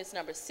 of Ordinance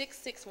Number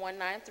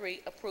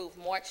 66193, approved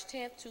March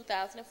 10,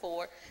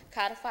 2004,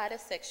 codified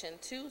as Section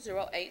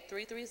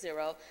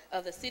 208330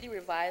 of the City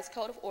Revised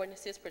Code of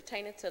Ordinances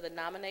pertaining to the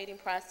nominating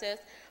process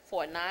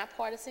for a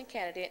nonpartisan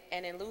candidate,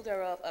 and in lieu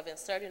thereof of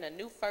inserting a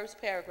new first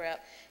paragraph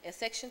in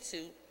Section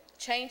 2,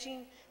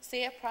 changing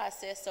said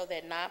process so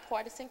that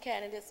nonpartisan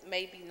candidates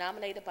may be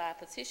nominated by a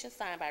petition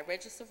signed by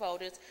registered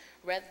voters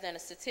rather than a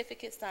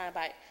certificate signed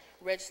by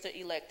registered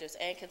electors,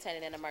 and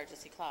containing an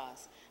emergency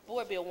clause.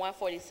 Board Bill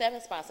 147,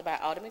 sponsored by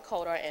Alderman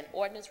Coulter, and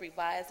ordinance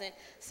revising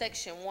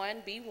Section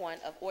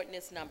 1B1 of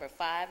Ordinance Number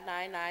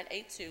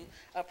 59982,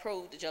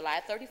 approved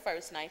July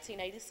 31st,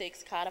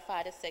 1986,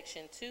 codified as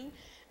Section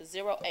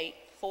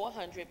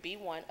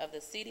 208400B1 of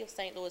the City of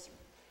St. Louis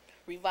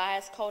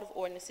Revised Code of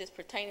Ordinances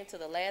pertaining to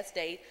the last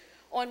date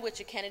on which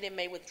a candidate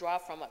may withdraw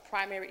from a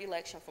primary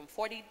election from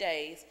 40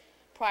 days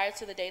prior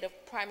to the date of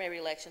primary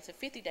election to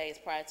 50 days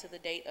prior to the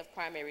date of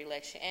primary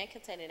election, and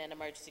containing an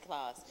emergency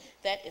clause.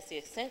 That is the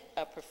extent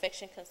of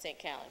perfection consent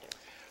calendar.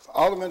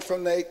 Alderman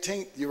from the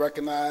 18th, you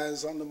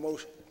recognize on the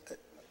motion.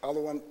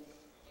 Alderman?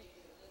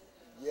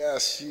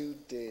 Yes, you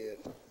did.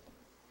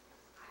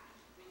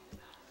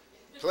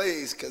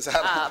 Please, because I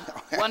don't know.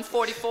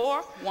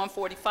 144,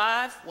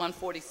 145,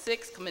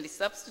 146, Committee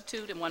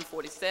Substitute, and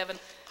 147.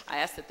 I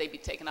ask that they be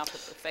taken off the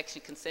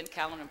perfection consent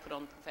calendar and put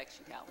on the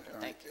perfection calendar.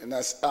 Thank you. And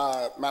that's,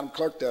 Madam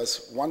Clerk,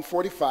 that's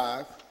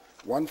 145,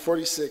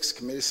 146,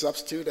 Committee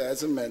Substitute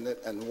as amended,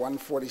 and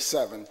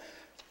 147.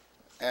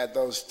 Add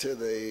those to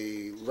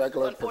the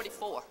regular.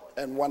 144.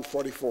 And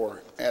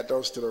 144. Add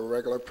those to the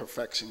regular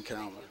perfection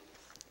calendar.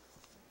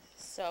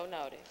 So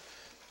noted.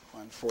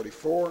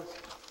 144,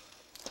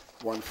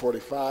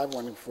 145,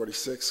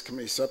 146,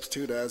 Committee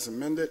Substitute as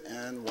amended,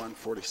 and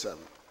 147.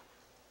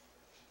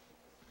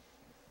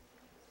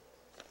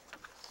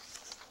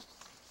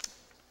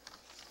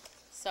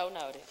 So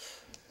noted.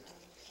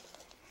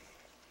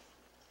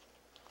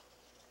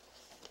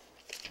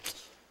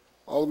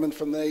 Alderman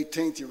from the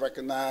 18th, you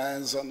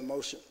recognize on the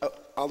motion.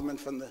 Alderman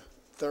from the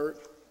 3rd.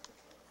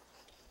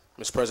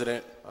 Mr.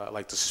 President, I'd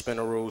like to suspend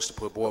the rules to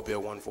put Board Bill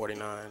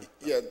 149.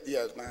 Yeah,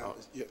 now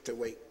you have to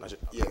wait.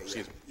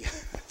 Excuse me. Yeah.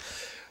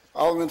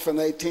 Alderman from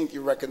the 18th,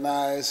 you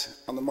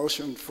recognize on the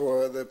motion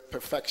for the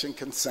perfection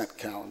consent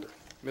calendar.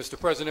 Mr.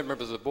 President,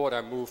 members of the board,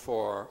 I move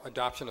for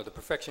adoption of the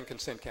perfection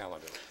consent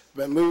calendar.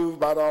 Been moved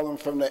by the Alderman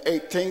from the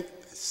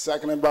 18th,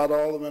 seconded by the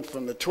Alderman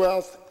from the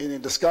 12th. Any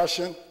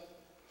discussion?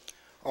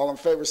 All in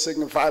favor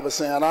signify by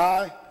saying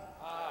aye.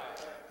 Aye.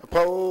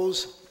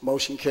 Opposed?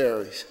 Motion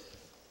carries.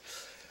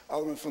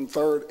 Alderman from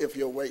 3rd, if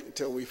you'll wait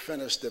until we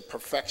finish the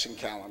perfection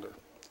calendar,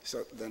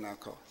 so then I'll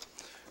call.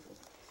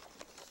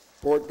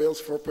 Board bills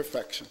for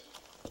perfection.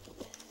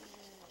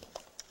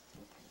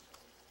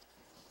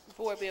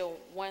 Board Bill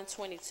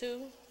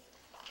 122,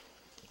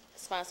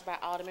 sponsored by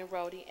Alderman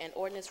Roddy, and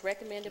ordinance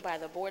recommended by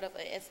the Board of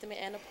Estimate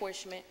and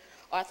Apportionment,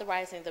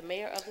 authorizing the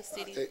mayor of the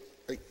city.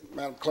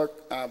 Madam Clerk,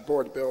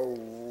 Board Bill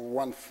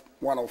 104.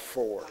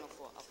 104, okay.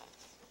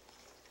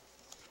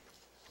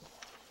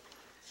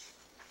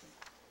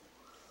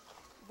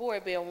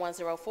 Board Bill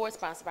 104,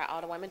 sponsored by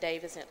Alderwoman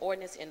Davis, an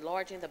ordinance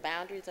enlarging the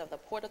boundaries of the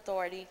Port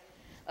Authority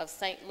of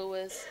St.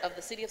 Louis, of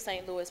the City of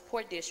St. Louis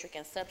Port District,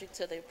 and subject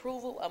to the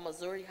approval of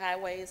Missouri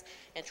Highways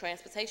and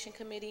Transportation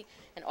Committee,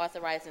 and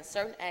authorizing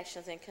certain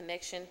actions in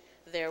connection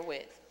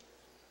therewith.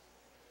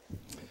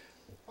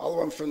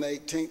 Alderman from the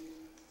 18th.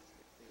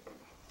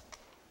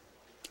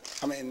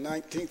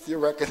 19th, you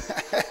reckon?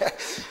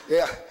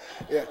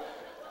 yeah.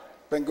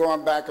 Been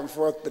going back and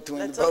forth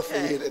between both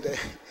of you today.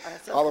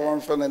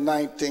 Alderman from the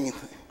 19th.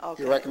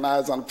 Okay. You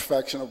recognize on the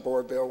perfection of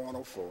Board Bill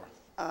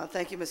 104.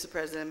 Thank you, Mr.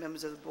 President,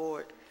 members of the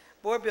board.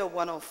 Board Bill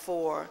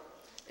 104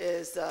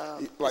 is...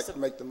 You'd like to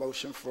make the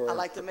motion for... I'd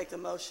like to make the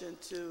motion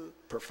to...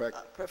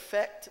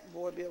 perfect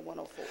Board Bill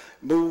 104.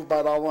 Moved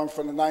by the Alderman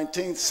from the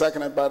 19th,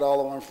 seconded by the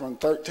Alderman from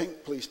the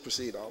 13th. Please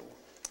proceed, Alderman.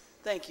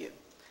 Thank you.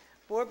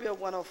 Board Bill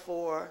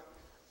 104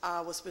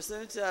 was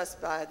presented to us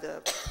by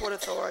the Port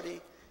Authority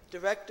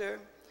Director,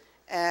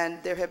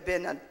 and there have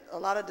been a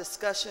lot of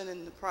discussion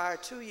in the prior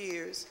 2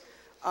 years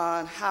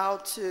on how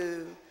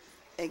to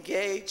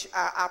engage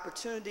our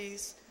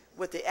opportunities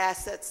with the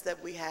assets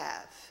that we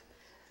have.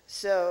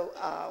 So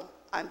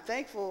I'm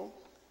thankful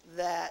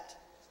that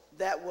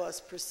that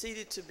was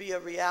proceeded to be a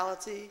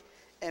reality,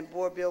 and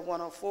Board Bill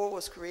 104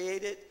 was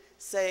created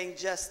saying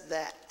just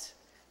that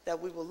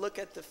we will look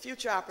at the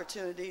future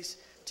opportunities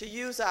to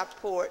use our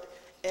port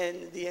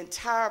and the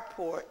entire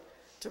port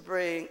to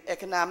bring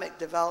economic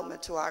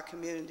development to our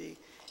community,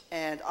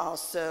 and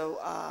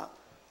also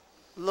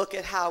look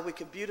at how we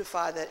could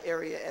beautify that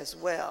area as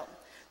well.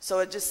 So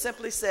it just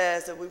simply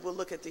says that we will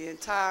look at the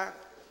entire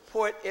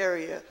port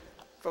area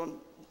from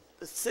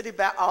the city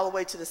all the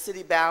way to the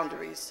city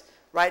boundaries.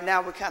 Right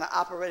now we're kind of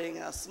operating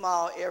in a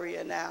small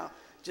area now,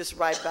 just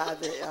right by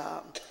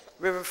the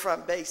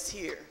riverfront base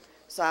here.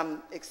 So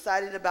I'm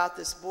excited about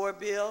this board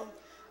bill.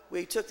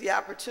 We took the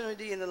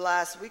opportunity in the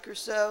last week or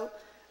so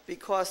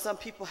because some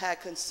people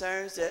had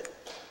concerns that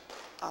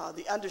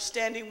the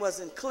understanding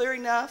wasn't clear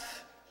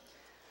enough.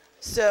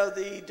 So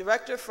the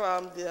director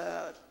from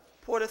the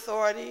Port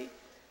Authority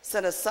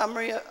sent a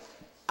summary,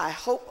 I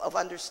hope, of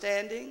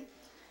understanding,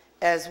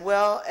 as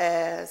well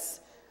as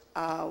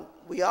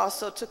we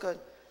also took a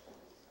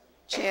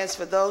chance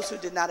for those who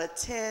did not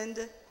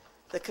attend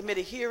the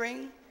committee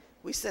hearing.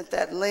 We sent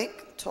that link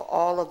to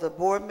all of the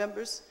board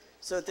members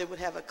so that they would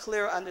have a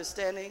clear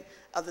understanding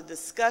of the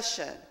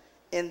discussion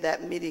in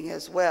that meeting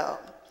as well.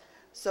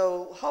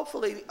 So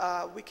hopefully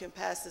we can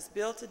pass this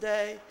bill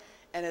today,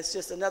 and it's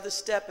just another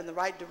step in the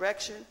right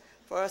direction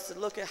for us to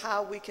look at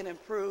how we can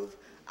improve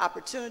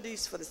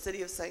opportunities for the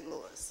city of St.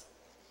 Louis.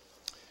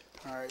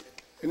 All right.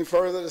 Any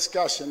further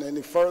discussion?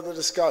 Any further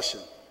discussion?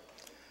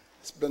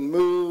 It's been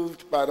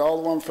moved by the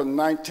Alderman from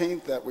the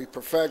 19th that we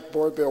perfect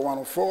Board Bill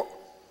 104.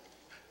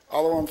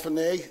 Alderman from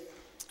the 8th.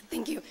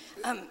 Thank you.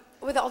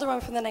 Would the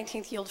Alderman from the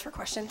 19th yield for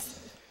questions?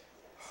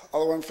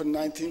 Alderman from the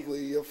 19th, will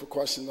you yield for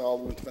questions to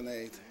Alderman from the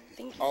 8th?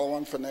 Thank you.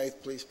 Alderman from the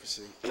 8th, please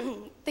proceed.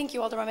 Thank you,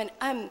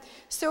 Alderwoman.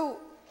 So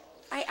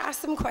I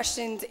asked some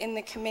questions in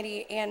the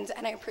committee, and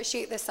I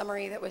appreciate the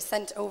summary that was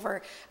sent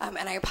over, and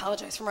I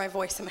apologize for my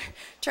voice. I'm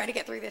trying to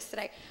get through this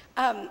today.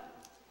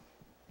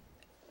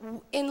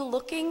 In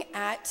looking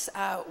at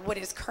what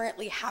is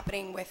currently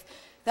happening with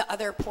the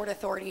other port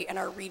authority in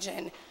our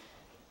region,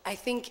 I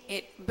think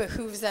it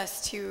behooves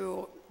us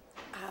to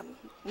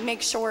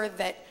make sure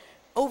that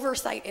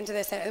oversight into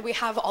this, and we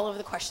have all of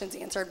the questions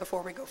answered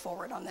before we go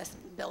forward on this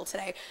bill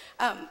today.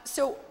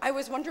 So I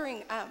was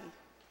wondering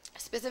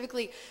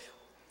specifically,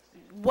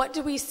 what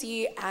do we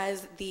see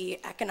as the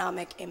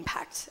economic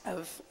impact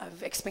of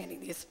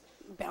expanding these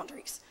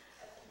boundaries?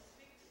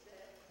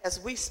 As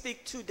we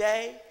speak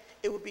today,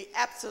 it would be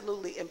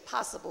absolutely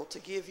impossible to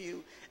give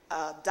you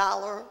a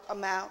dollar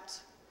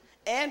amount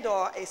and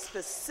or a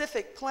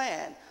specific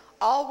plan.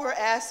 All we're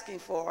asking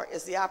for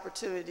is the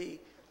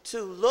opportunity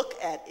to look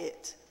at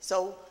it.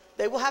 So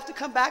they will have to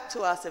come back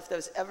to us if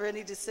there's ever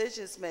any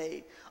decisions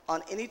made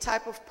on any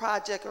type of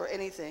project or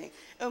anything.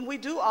 And we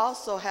do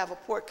also have a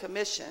port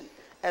commission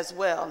as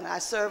well, and I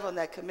serve on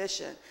that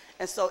commission.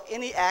 And so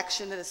any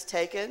action that is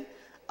taken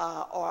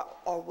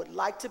or would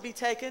like to be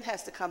taken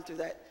has to come through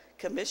that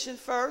commission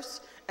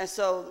first. And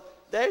so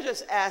they're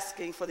just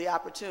asking for the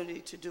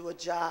opportunity to do a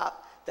job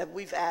that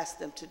we've asked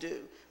them to do,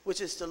 which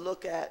is to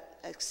look at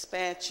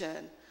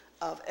expansion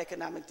of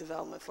economic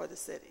development for the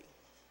city.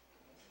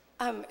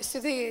 So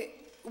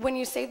when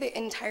you say the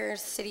entire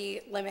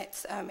city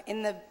limits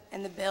in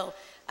the bill,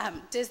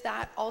 does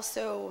that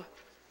also,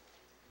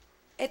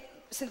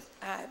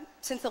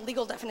 since the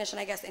legal definition,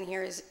 I guess, in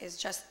here is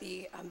just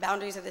the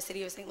boundaries of the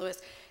city of St. Louis,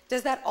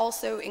 does that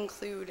also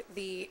include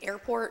the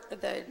airport,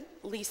 the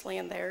lease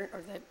land there,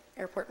 or the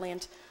airport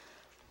land?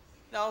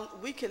 No,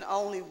 we can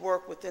only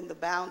work within the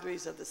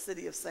boundaries of the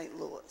city of St.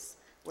 Louis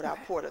with our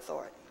port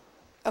authority.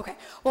 Okay.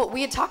 Well,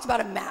 we had talked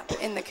about a map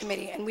in the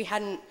committee, and we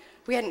hadn't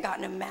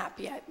gotten a map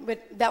yet.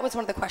 But that was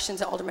one of the questions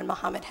that Alderman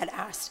Mohammed had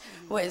asked,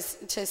 was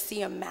to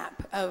see a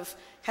map of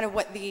kind of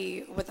what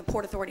the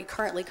Port Authority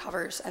currently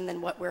covers, and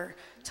then what we're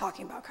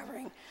talking about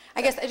covering.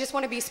 I guess I just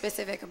want to be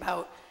specific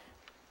about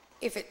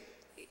if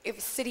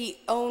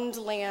city-owned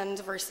land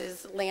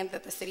versus land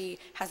that the city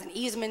has an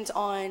easement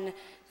on,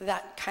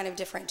 that kind of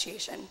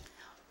differentiation.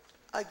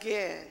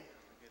 Again,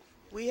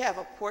 we have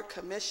a port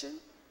commission.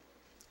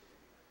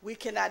 We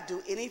cannot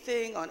do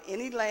anything on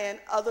any land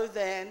other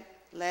than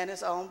land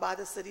is owned by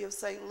the city of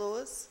St.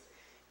 Louis.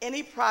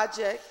 Any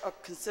project or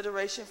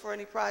consideration for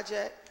any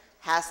project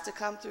has to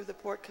come through the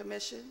port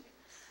commission.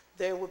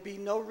 There would be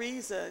no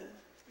reason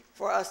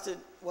for us to,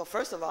 well,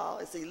 first of all,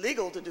 it's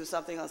illegal to do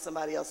something on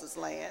somebody else's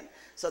land,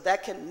 so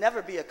that can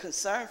never be a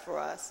concern for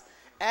us.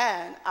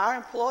 And our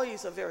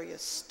employees are very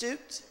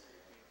astute.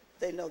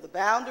 They know the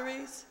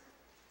boundaries.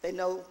 They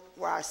know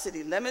where our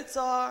city limits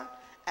are,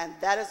 and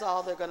that is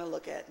all they're going to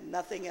look at,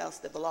 nothing else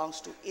that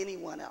belongs to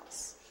anyone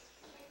else.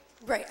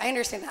 Right, I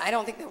understand that. I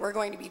don't think that we're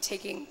going to be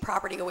taking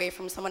property away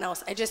from someone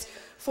else. I just,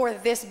 for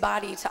this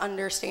body to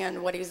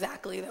understand what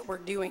exactly that we're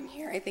doing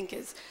here, I think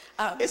is...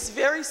 It's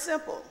very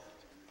simple.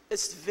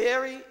 It's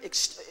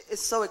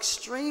so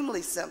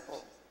extremely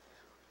simple.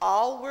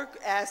 All we're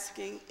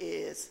asking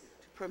is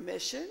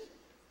permission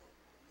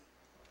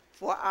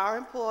for our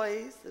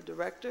employees, the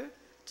director,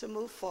 to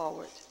move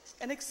forward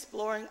and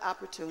exploring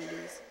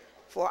opportunities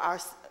for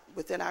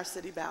within our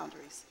city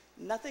boundaries.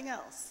 Nothing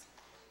else.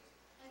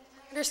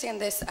 I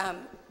understand this.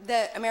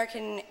 The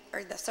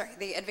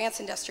Advanced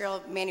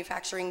Industrial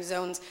Manufacturing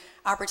Zones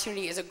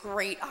opportunity is a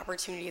great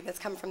opportunity that's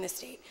come from the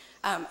state.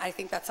 I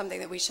think that's something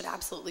that we should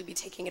absolutely be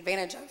taking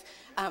advantage of.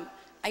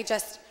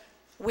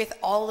 With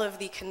all of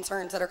the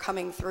concerns that are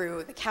coming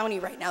through the county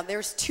right now,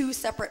 there's 2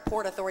 separate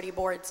Port Authority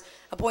boards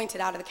appointed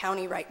out of the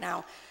county right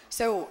now.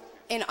 So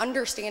in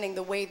understanding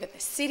the way that the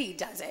city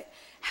does it,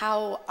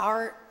 how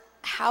are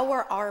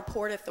our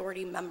Port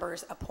Authority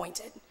members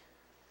appointed?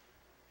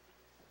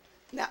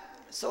 Now,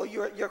 so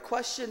your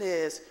question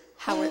is,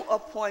 who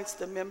appoints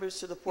the members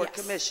to the Port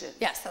Commission?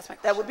 Yes, that's my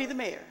question. That would be the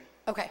mayor.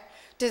 Okay.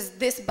 Does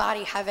this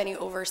body have any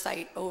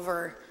oversight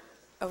over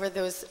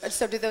those?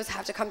 So do those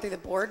have to come through the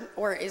board,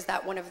 or is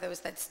that one of those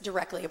that's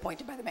directly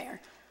appointed by the mayor?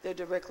 They're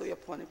directly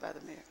appointed by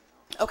the mayor.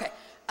 Okay.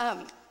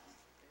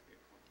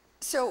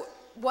 So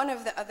one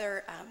of the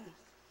other,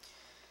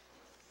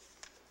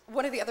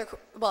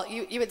 well,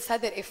 you had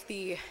said that if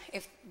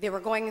they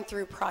were going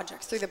through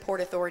projects through the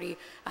Port Authority,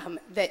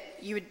 that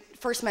you would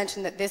first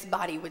mention that this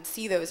body would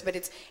see those, but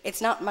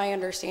it's not my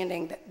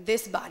understanding that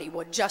this body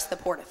would, just the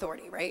Port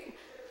Authority, right?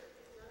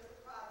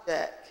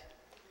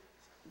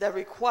 That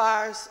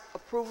requires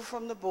approval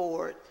from the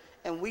board,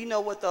 and we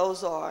know what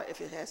those are, if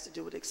it has to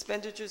do with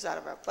expenditures out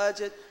of our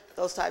budget,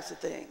 those types of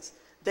things.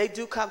 They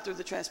do come through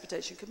the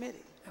Transportation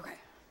Committee. Okay.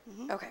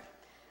 Mm-hmm. Okay.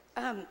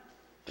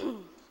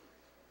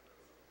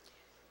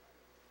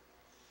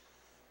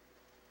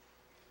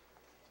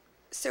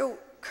 So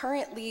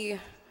currently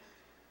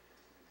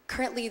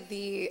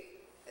the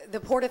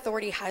Port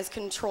Authority has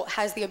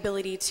the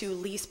ability to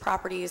lease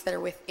properties that are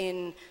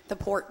within the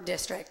Port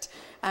District.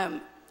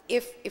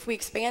 If we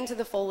expand to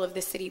the full of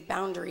the city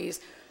boundaries,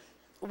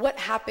 what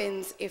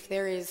happens if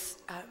there is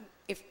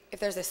if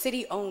there's a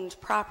city-owned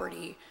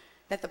property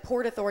that the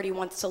Port Authority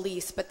wants to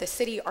lease, but the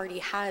city already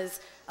has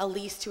a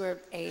lease to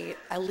a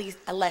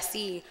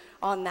lessee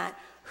on that?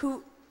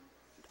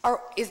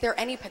 Is there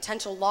any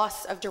potential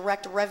loss of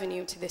direct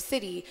revenue to the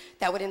city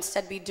that would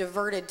instead be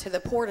diverted to the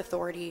Port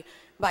Authority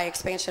by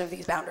expansion of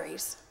these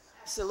boundaries?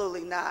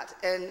 Absolutely not.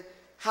 And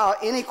how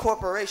any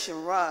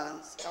corporation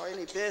runs, or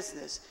any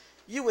business,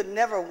 you would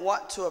never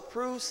want to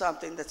approve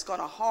something that's going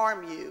to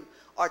harm you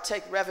or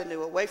take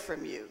revenue away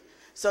from you.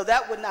 So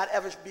that would not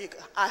ever be,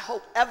 I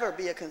hope, ever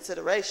be a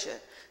consideration.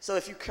 So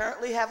if you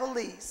currently have a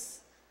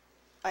lease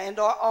and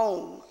or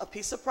own a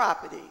piece of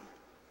property,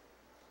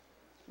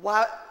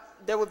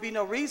 there would be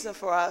no reason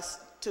for us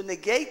to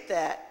negate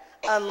that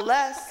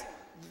unless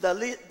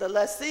the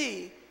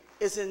lessee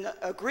is in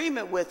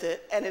agreement with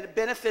it and it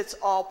benefits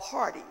all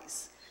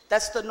parties.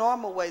 That's the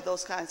normal way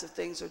those kinds of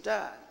things are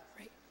done.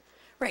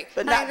 Right.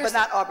 But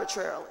not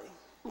arbitrarily.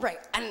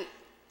 Right. And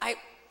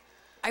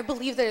I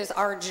believe that it is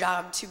our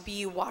job to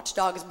be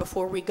watchdogs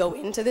before we go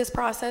into this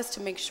process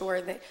to make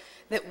sure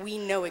that we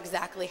know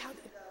exactly how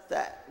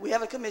that. We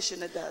have a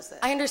commission that does that.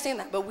 I understand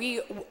that, but we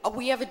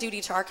have a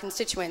duty to our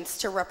constituents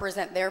to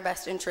represent their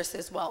best interests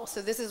as well. So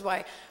this is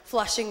why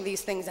flushing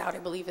these things out, I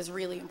believe, is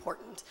really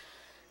important.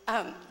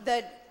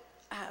 The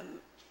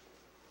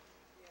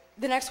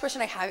next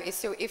question I have is,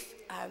 so if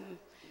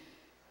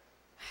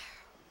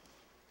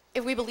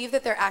we believe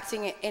that they're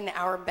acting in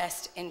our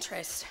best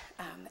interest,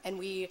 and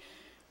we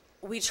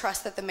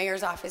trust that the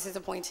mayor's office is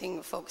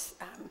appointing folks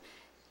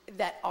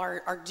that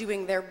are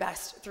doing their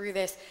best through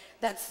this,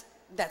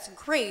 that's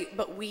great,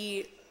 but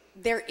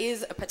there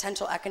is a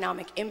potential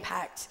economic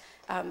impact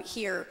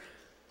here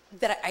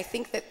that I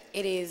think that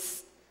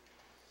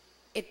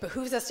it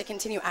behooves us to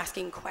continue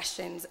asking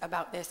questions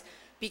about this,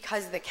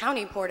 because the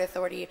County Port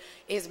Authority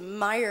is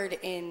mired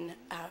in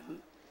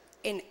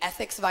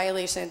ethics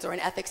violations or in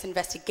ethics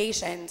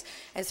investigations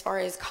as far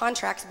as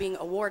contracts being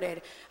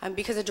awarded,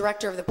 because the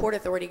director of the Port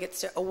Authority gets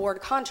to award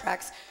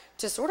contracts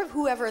to sort of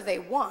whoever they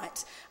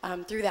want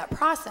through that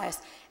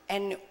process.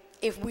 And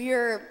if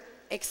we're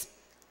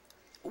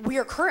we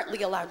are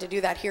currently allowed to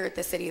do that here at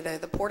the city.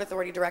 The Port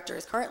Authority Director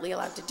is currently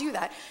allowed to do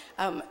that.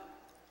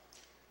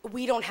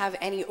 We don't have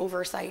any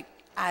oversight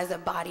as a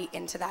body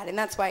into that. And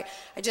that's why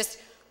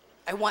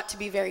I want to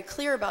be very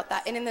clear about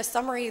that. And in the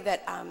summary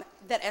that,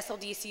 that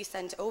SLDC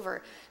sent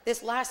over,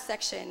 this last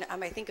section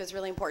I think is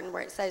really important,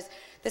 where it says,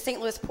 the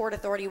St. Louis Port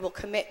Authority will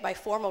commit by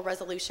formal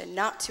resolution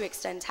not to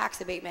extend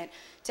tax abatement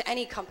to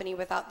any company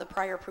without the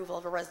prior approval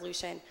of a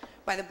resolution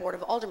by the Board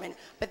of Aldermen.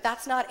 But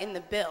that's not in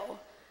the bill.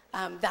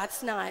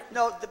 That's not.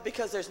 No,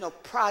 because there's no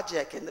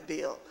project in the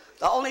bill.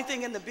 The only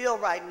thing in the bill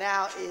right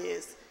now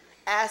is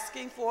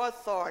asking for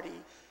authority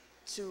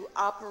to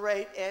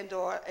operate and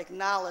or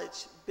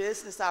acknowledge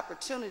business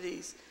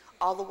opportunities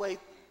all the way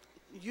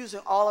using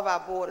all of our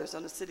borders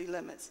on the city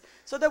limits.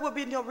 So there would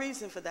be no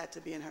reason for that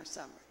to be in her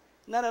summary.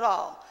 None at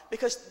all.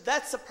 Because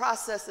that's a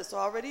process that's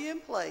already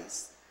in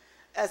place.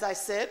 As I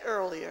said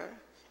earlier,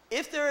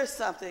 if there is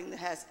something that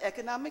has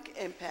economic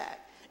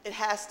impact, it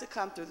has to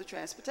come through the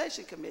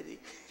Transportation Committee,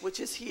 which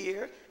is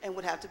here and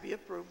would have to be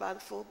approved by the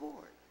full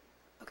board.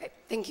 Okay,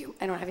 thank you.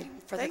 I don't have any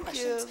further Thank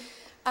questions.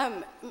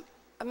 you.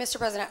 Mr.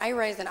 President, I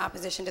rise in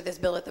opposition to this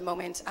bill at the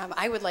moment.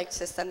 I would like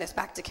to send this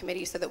back to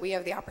committee so that we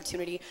have the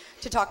opportunity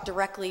to talk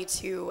directly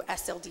to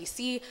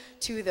SLDC,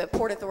 to the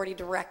Port Authority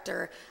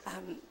Director,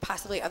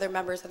 possibly other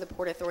members of the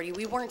Port Authority.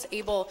 We weren't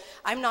able,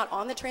 I'm not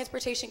on the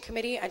Transportation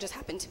Committee, I just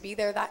happened to be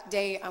there that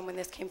day when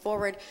this came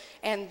forward,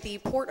 and the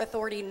Port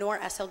Authority nor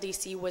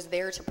SLDC was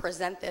there to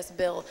present this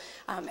bill,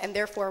 and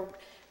therefore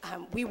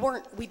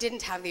we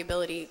didn't have the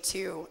ability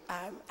to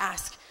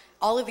ask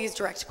all of these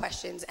direct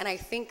questions, and I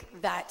think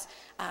that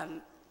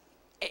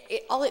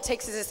all it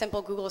takes is a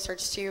simple Google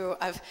search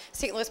of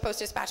St. Louis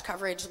Post-Dispatch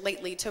coverage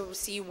lately to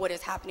see what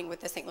is happening with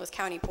the St. Louis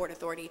County Port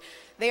Authority.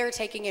 They are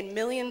taking in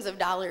millions of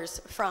dollars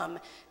from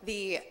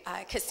the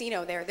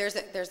casino there. There's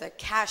a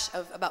cash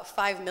of about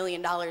 $5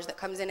 million that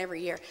comes in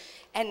every year.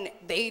 And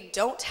they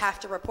don't have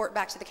to report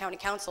back to the county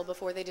council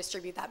before they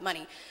distribute that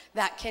money.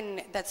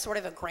 That's sort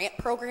of a grant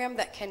program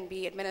that can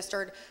be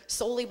administered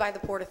solely by the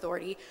Port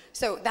Authority.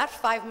 So that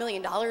 $5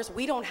 million,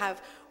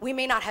 we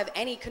may not have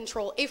any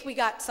control if we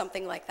got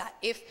something like that.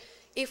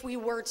 If we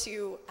were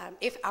to,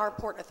 if our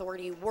Port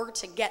Authority were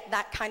to get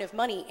that kind of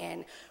money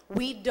in,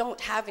 we don't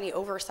have any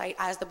oversight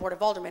as the Board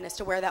of Aldermen as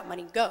to where that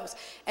money goes.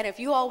 And if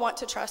you all want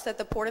to trust that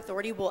the Port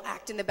Authority will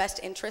act in the best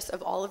interest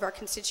of all of our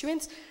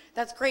constituents,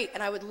 that's great.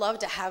 And I would love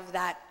to have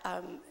that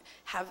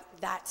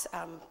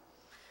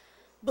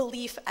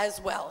belief as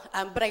well.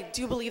 But I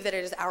do believe that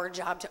it is our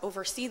job to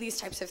oversee these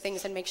types of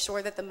things and make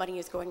sure that the money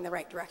is going in the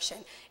right direction.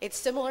 It's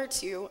similar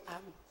to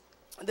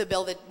the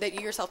bill that you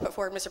yourself put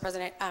forward, Mr.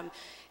 President,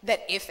 that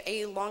if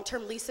a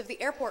long-term lease of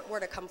the airport were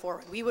to come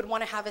forward, we would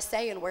want to have a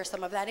say in where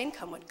some of that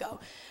income would go.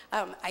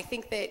 I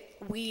think that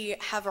we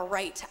have a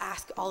right to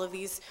ask all of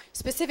these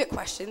specific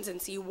questions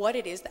and see what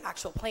it is, the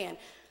actual plan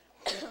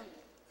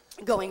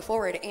going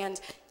forward,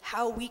 and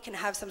how we can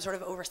have some sort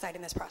of oversight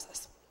in this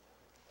process.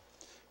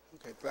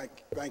 Okay,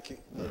 thank you.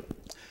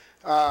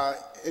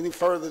 Any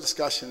further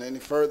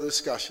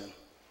discussion?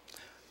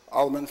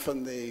 Alderman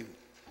from the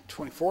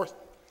 24th.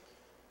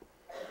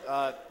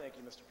 Thank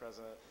you, Mr.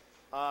 President.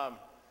 I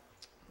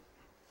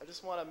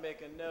just want to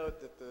make a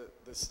note that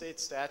the state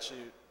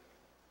statute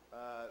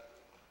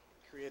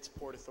creates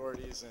port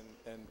authorities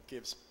and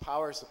gives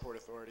powers to port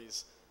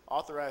authorities,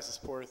 authorizes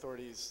port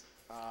authorities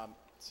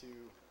to,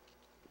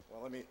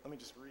 well, let me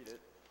just read it.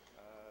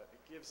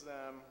 It gives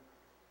them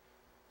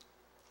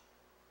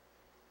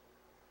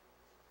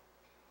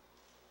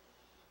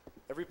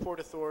every port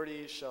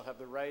authority shall have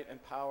the right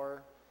and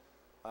power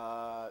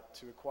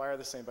to acquire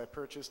the same by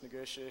purchase,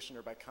 negotiation,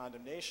 or by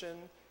condemnation,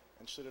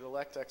 and should it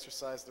elect to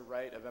exercise the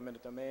right of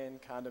eminent domain,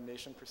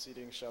 condemnation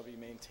proceedings shall be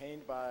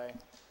maintained by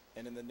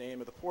and in the name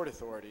of the Port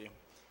Authority,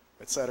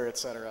 et cetera, et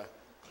cetera.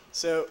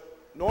 So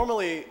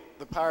normally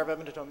the power of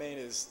eminent domain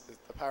is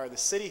the power the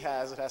city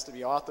has. It has to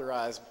be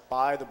authorized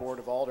by the Board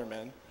of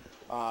Aldermen.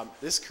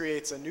 This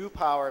creates a new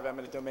power of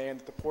eminent domain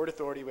that the Port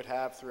Authority would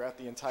have throughout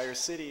the entire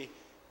city.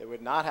 It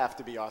would not have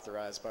to be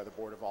authorized by the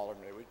Board of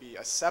Aldermen. It would be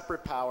a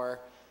separate power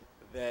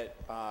that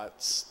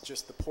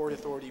just the Port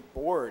Authority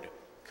Board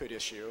could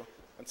issue.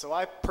 And so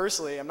I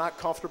personally am not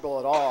comfortable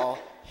at all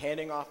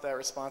handing off that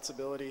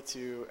responsibility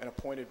to an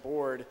appointed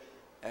board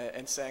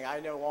and saying I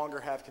no longer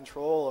have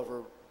control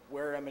over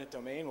where eminent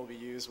domain will be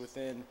used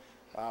within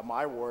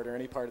my ward or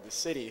any part of the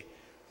city.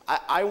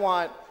 I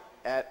want,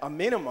 at a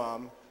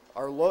minimum,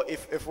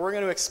 if we're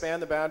going to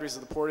expand the boundaries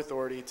of the Port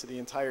Authority to the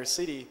entire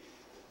city,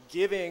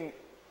 giving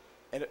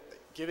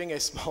a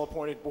small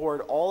appointed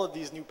board all of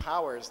these new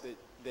powers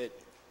that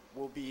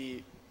will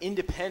be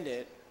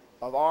independent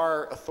of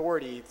our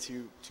authority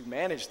to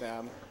manage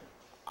them.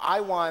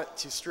 I want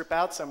to strip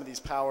out some of these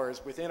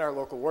powers within our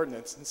local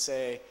ordinance and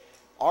say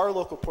our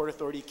local Port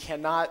Authority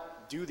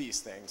cannot do these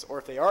things, or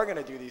if they are going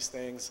to do these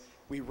things,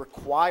 we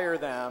require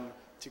them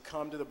to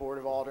come to the Board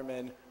of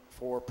Aldermen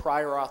for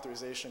prior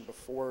authorization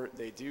before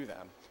they do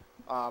them.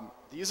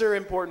 These are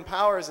important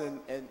powers, and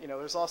you know,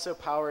 there's also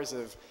powers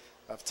of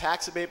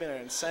tax abatement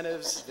and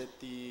incentives that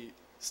the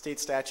state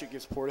statute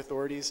gives port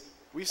authorities.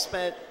 We've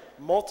spent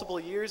multiple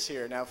years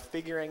here now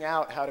figuring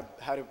out how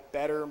to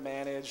better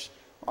manage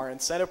our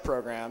incentive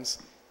programs.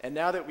 And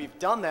now that we've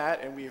done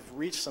that and we've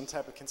reached some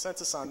type of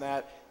consensus on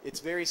that, it's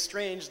very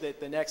strange that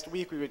the next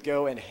week we would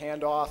go and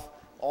hand off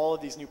all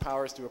of these new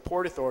powers to a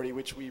port authority,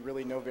 which we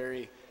really know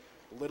very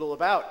little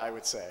about, I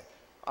would say.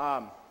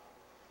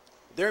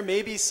 There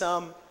may be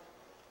some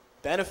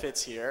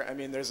benefits here. I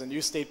mean, there's a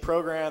new state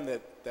program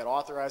that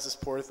authorizes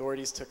port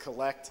authorities to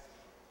collect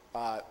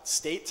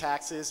state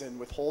taxes and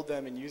withhold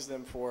them and use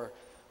them for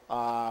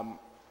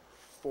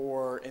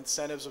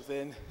incentives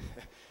within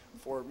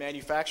for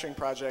manufacturing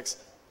projects.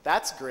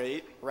 That's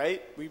great,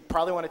 right? We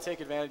probably want to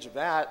take advantage of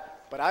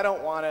that, but I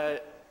don't want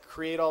to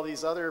create all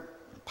these other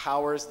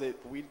powers that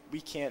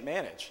we can't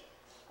manage.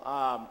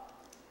 I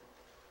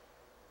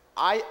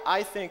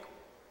think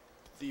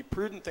the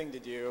prudent thing to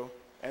do,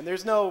 and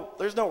there's no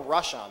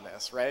rush on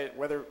this, right?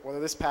 Whether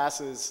this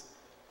passes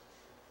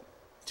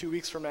 2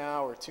 weeks from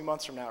now or 2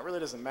 months from now, it really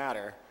doesn't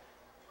matter.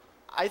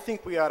 I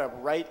think we ought to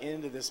write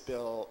into this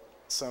bill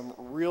some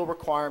real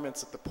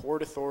requirements that the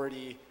Port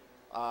Authority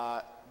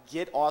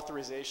get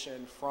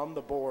authorization from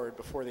the board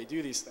before they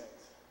do these things.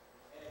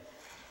 And,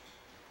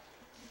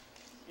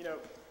 you know,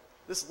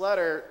 this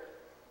letter,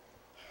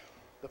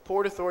 the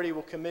Port Authority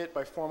will commit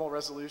by formal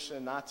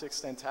resolution not to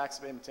extend tax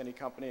abatement to any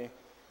company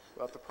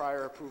without the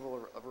prior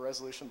approval of a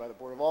resolution by the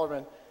Board of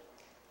Aldermen.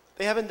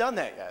 They haven't done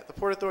that yet. The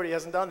Port Authority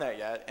hasn't done that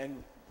yet,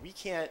 and we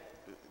can't,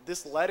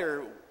 this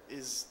letter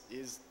is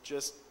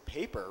just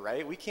paper,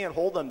 right? We can't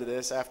hold them to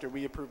this after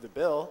we approve the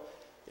bill.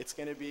 It's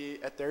going to be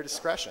at their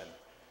discretion.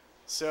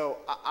 So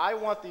I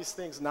want these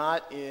things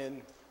not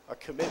in a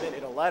commitment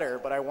in a letter,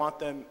 but I want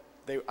them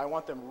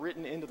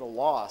written into the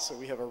law so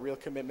we have a real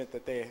commitment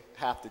that they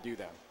have to do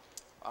them.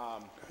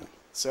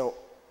 So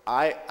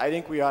I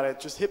think we ought to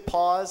just hit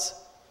pause,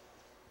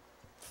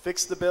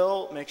 fix the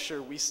bill, make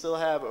sure we still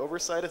have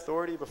oversight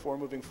authority before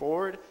moving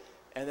forward,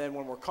 and then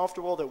when we're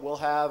comfortable that we'll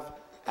have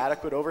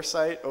adequate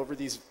oversight over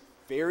these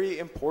very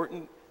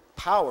important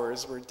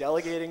powers we're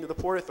delegating to the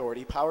Port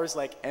Authority, powers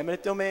like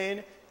eminent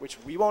domain, which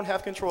we won't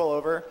have control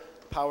over,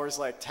 powers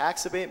like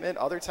tax abatement,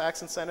 other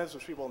tax incentives,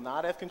 which we will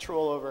not have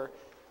control over.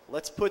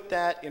 Let's put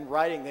that in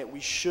writing that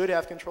we should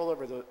have control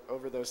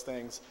over those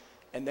things,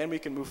 and then we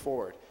can move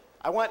forward.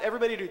 I want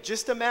everybody to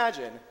just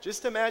imagine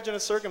a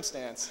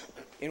circumstance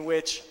in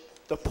which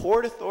the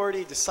Port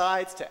Authority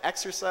decides to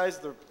exercise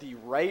the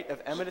right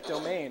of eminent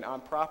domain on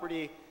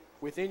property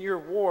within your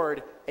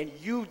ward, and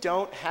you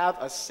don't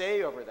have a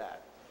say over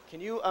that.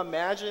 Can you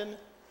imagine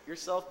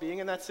yourself being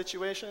in that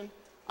situation?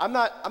 I'm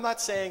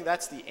not saying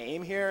that's the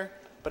aim here,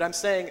 but I'm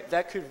saying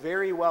that could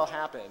very well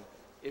happen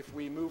if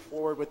we move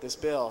forward with this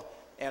bill.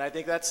 And I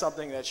think that's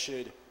something that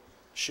should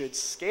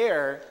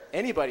scare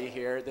anybody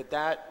here,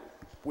 that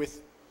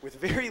with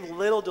very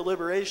little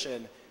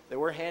deliberation, that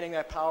we're handing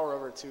that power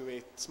over to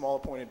a small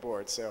appointed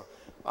board. So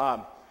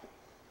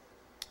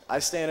I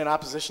stand in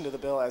opposition to the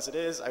bill as it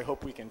is. I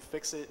hope we can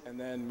fix it and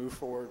then move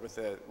forward with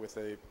a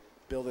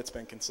bill that's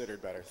been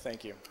considered better.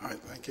 Thank you. All right,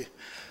 thank you.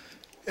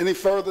 Any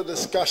further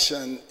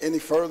discussion? Any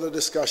further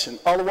discussion?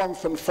 Alderman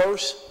from the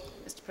first.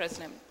 Mr.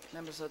 President,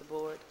 members of the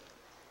board,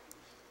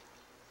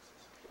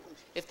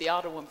 if the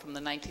Alderman from the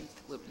 19th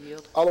would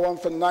yield. Alderman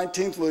from the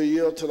 19th will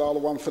yield to the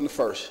Alderman from the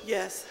first.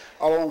 Yes.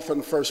 Alderman from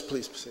the first,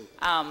 please proceed.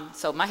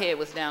 So my head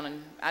was down,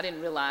 and I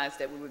didn't realize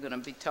that we were going to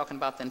be talking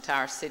about the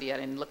entire city. I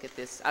didn't look at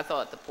this. I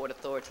thought the Port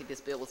Authority, this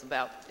bill was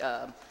about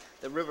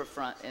the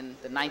riverfront and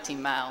the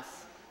 19 miles.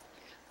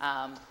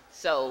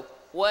 So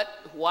what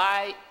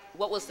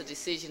was the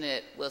decision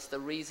that was the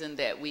reason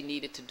that we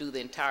needed to do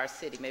the entire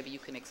city? Maybe you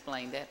can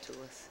explain that to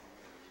us.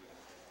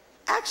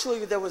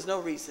 Actually, there was no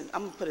reason.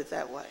 I'm going to put it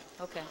that way.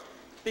 Okay.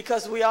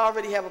 Because we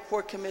already have a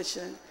port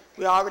commission.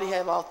 We already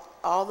have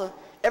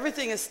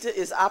everything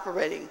is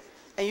operating.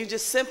 And you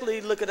just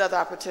simply look at other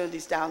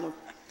opportunities down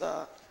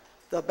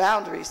the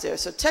boundaries there.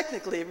 So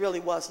technically, it really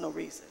was no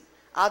reason.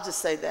 I'll just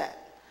say that.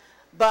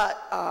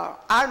 But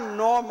our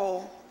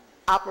normal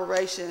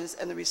operations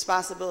and the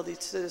responsibility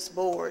to this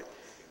board,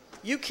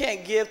 you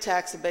can't give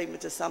tax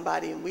abatement to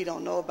somebody and we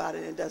don't know about it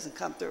and it doesn't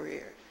come through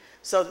here.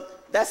 So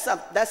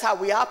that's how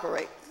we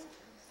operate.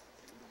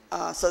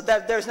 So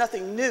there's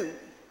nothing new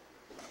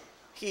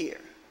here.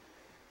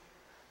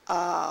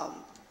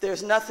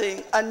 There's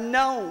nothing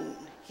unknown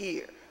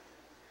here.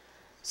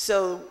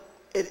 So,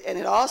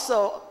 it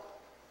also,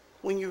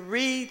 when you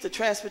read the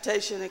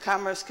Transportation and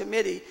Commerce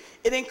Committee,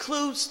 it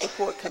includes the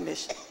Port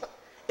Commission.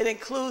 It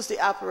includes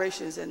the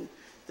operations and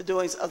the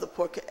doings of the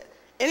Port.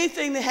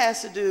 Anything that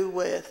has to do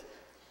with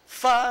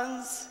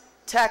funds,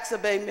 tax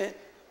abatement,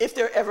 if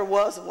there ever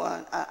was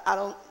one,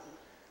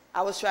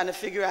 I was trying to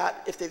figure out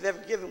if they've ever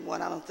given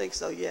one. I don't think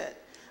so yet.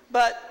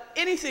 But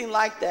anything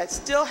like that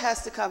still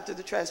has to come through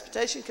the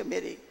Transportation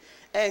Committee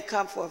and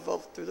come for a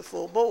vote through the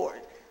full board.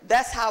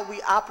 That's how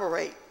we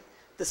operate.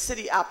 The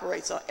city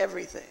operates on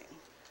everything.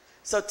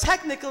 So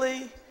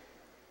technically,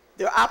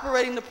 they're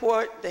operating the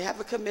port. They have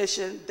a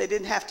commission. They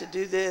didn't have to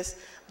do this.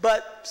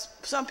 But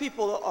some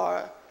people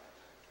are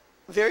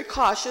very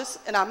cautious,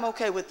 and I'm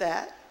okay with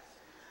that.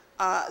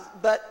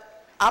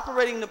 But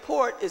operating the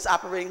port is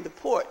operating the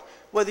port,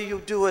 whether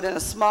you do it in a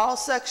small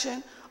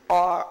section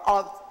or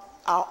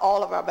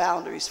all of our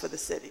boundaries for the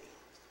city.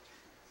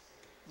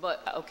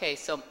 But, okay,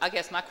 so I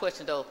guess my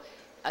question though,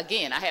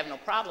 again, I have no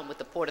problem with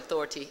the Port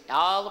Authority,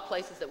 all the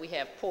places that we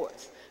have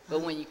ports.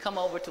 But when you come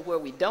over to where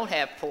we don't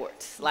have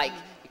ports, like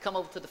you come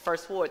over to the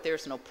First Ward,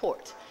 there's no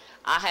port.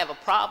 I have a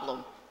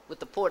problem with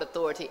the Port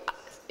Authority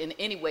in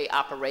any way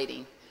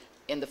operating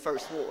in the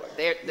First Ward.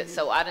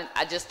 So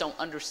I just don't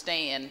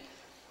understand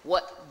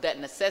what that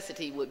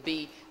necessity would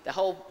be. The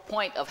whole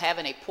point of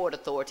having a Port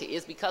Authority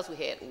is because we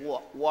had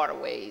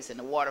waterways and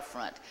the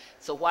waterfront.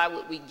 So why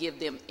would we give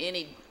them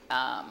any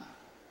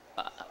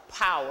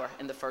power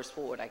in the First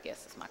Ward, I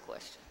guess is my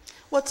question.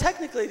 Well,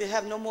 technically, they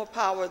have no more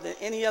power than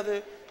any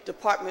other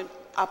department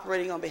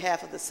operating on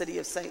behalf of the city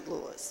of St.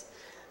 Louis.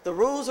 The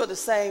rules are the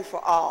same for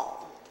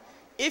all.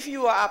 If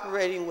you are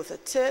operating with a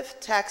TIF,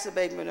 tax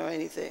abatement, or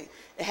anything,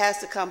 it has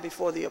to come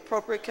before the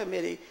appropriate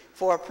committee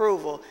for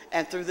approval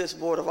and through this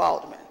Board of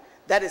Aldermen.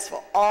 That is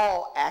for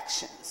all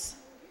actions.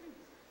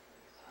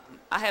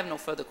 I have no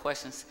further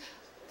questions.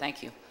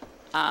 Thank you.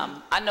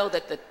 I know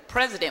that the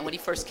president, when he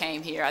first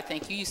came here, I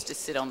think you used to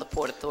sit on the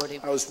Port Authority.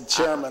 I was the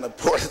chairman of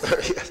Port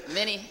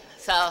Authority.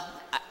 So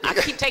I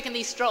keep taking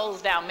these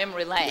strolls down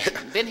memory lane.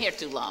 Been here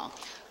too long.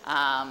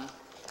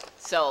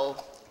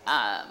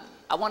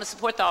 I want to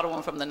support the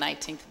Alderman from the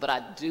 19th, but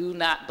I do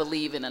not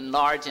believe in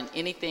enlarging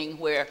anything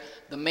where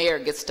the mayor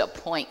gets to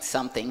appoint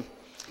something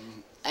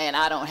and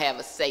I don't have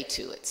a say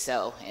to it.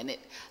 So,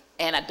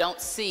 and I don't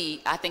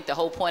see, I think the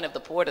whole point of the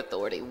Port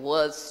Authority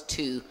was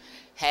to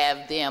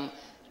have them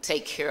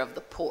take care of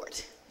the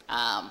port.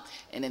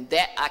 And in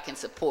that I can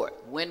support.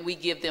 When we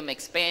give them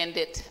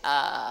expanded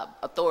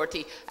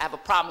authority, I have a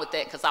problem with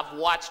that because I've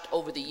watched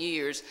over the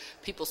years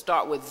people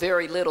start with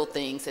very little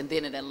things and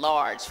then it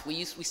enlarged.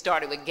 We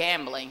started with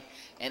gambling,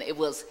 and it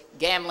was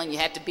gambling, you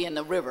had to be in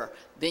the river,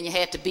 then you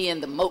had to be in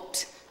the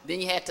moat,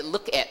 then you had to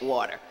look at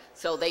water.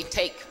 So they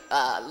take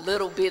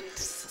little bitty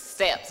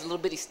steps,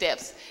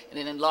 and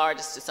it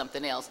enlarges to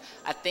something else.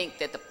 I think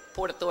that the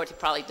Port Authority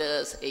probably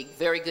does a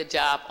very good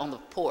job on the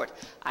port.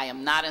 I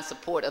am not in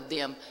support of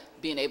them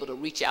being able to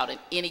reach out in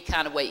any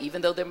kind of way,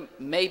 even though there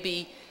may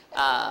be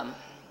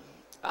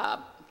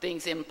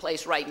things in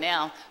place right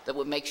now that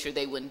would make sure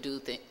they wouldn't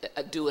do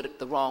it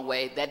the wrong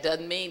way. That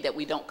doesn't mean that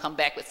we don't come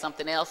back with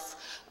something else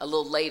a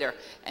little later.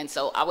 And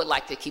so I would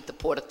like to keep the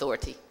Port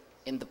Authority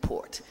in the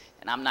port.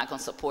 And I'm not going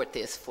to support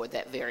this for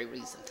that very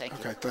reason. Thank you.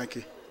 Okay, thank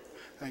you.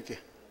 Thank you.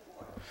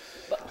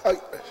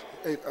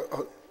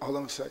 Hold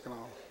on a second.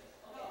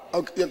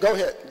 Oh, yeah, go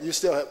ahead. You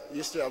still have.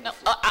 No,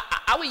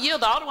 I would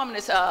yield. The Alderwoman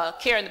is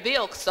carrying the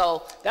bill,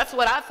 so that's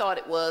what I thought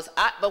it was.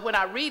 But when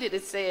I read it,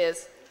 it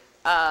says,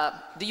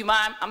 "Do you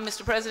mind,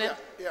 Mr. President?"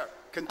 Yeah.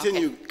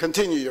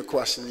 Continue your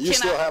question. You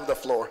still have the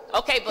floor.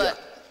 Okay, but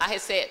I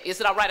had said,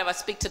 is it all right if I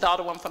speak to the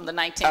Alderwoman from the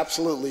 19th?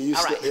 Absolutely.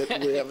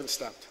 We haven't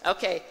stopped.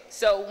 Okay.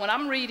 So when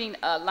I'm reading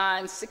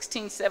lines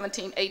 16,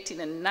 17,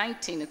 18, and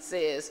 19, it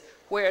says,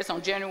 whereas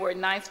on January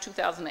 9th,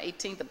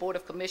 2018, the Board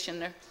of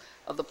Commissioners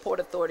of the Port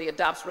Authority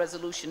adopts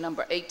resolution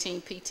number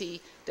 18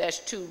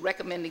 PT-2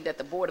 recommending that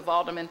the Board of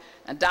Aldermen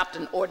adopt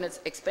an ordinance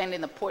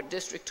expanding the Port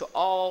District to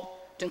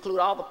include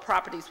all the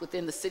properties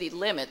within the city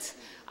limits.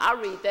 I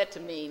read that to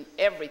mean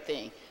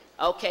everything.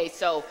 Okay,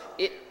 so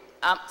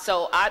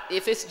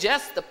if it's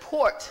just the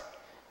port,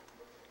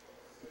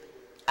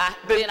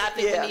 then I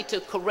think we need to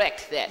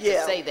correct that,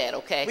 to say that,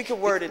 okay? We could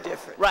word it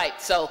different. Right,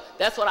 so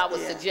that's what I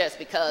would suggest,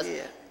 because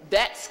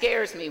that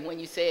scares me when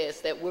you say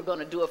that we're going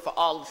to do it for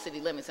all of the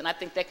city limits, and I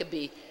think that could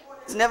be...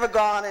 It's never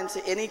gone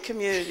into any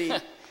community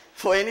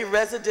for any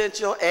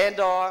residential and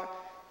or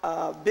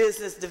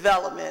business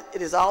development.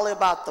 It is all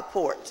about the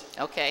port.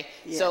 Okay,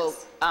 so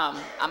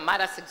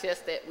might I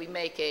suggest that we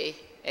make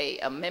a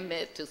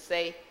amendment to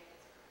say...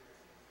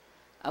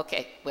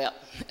 Okay, well,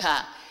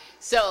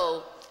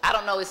 so I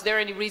don't know, is there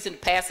any reason to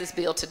pass this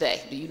bill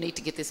today? Do you need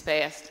to get this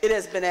passed? It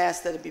has been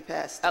asked that it be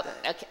passed today.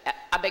 Okay.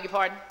 I beg your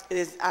pardon? It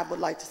is. I would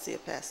like to see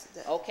it passed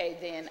today. Okay,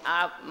 then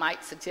I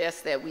might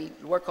suggest that we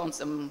work on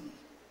some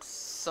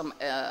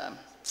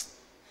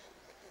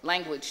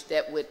language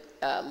that would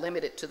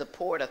limit it to the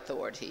Port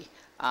Authority.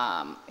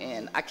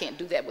 And I can't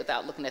do that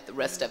without looking at the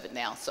rest of it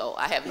now. So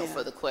I have no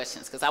further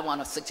questions because I want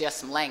to suggest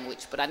some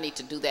language, but I need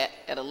to do that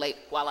at a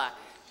while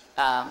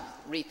I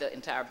read the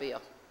entire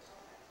bill.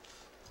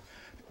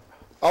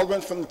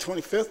 Alderman from the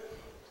 25th.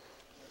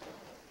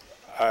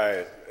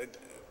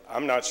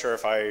 I'm not sure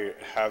if I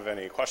have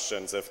any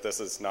questions if this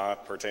is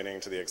not pertaining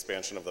to the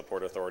expansion of the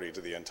Port Authority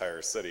to the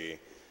entire city.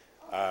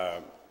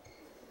 I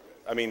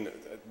mean,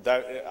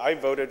 I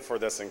voted for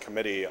this in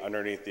committee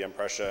underneath the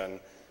impression,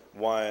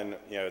 one,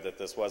 that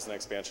this was an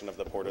expansion of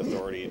the Port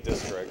Authority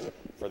district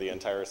for the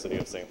entire city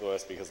of St.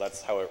 Louis because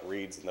that's how it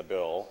reads in the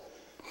bill.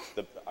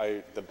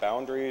 The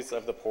boundaries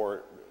of the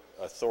Port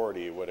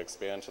Authority would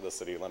expand to the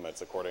city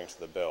limits according to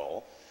the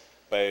bill.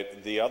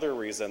 But the other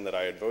reason that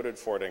I had voted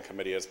for it in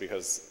committee is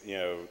because,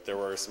 there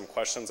were some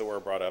questions that were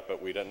brought up, but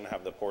we didn't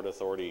have the Port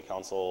Authority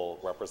Council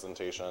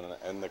representation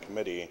in the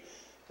committee,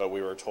 but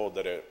we were told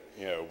that it,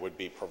 would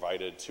be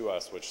provided to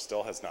us, which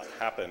still has not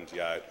happened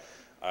yet.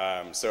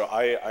 So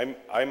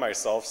I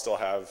myself still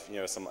have,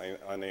 some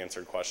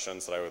unanswered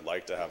questions that I would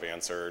like to have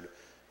answered,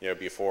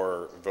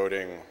 before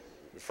voting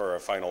for a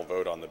final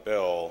vote on the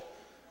bill.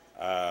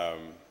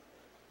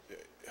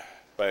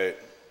 But,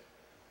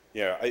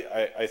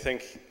 I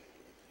think,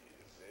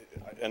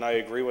 and I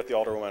agree with the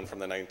Alderwoman from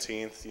the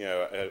 19th,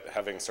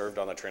 having served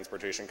on the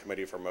Transportation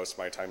Committee for most of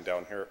my time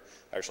down here,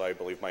 actually I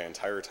believe my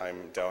entire time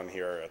down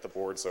here at the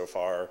board so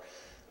far,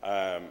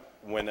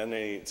 when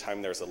any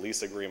time there's a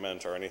lease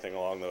agreement or anything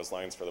along those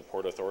lines for the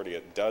Port Authority,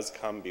 it does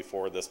come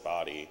before this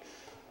body.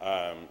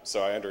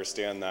 So I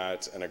understand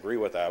that and agree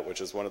with that,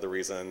 which is one of the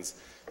reasons,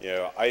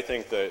 I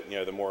think that,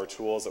 the more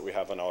tools that we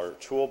have in our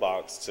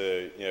toolbox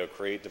to,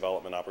 create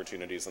development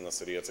opportunities in the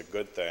city, it's a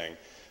good thing.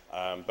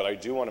 But I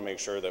do want to make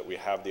sure that we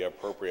have the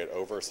appropriate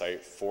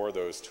oversight for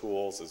those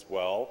tools as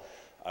well.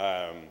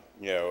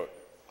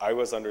 I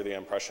was under the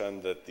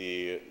impression that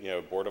the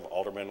Board of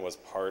Aldermen was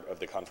part of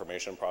the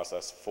confirmation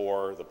process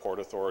for the Port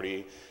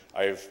Authority.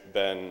 I've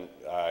been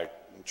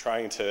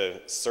trying to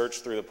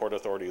search through the Port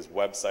Authority's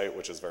website,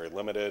 which is very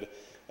limited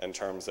in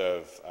terms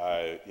of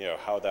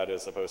how that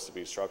is supposed to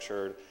be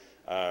structured.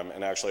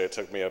 And actually it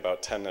took me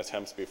about 10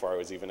 attempts before I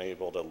was even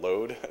able to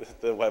load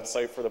the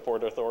website for the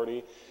Port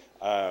Authority.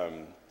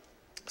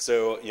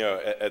 So,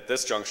 at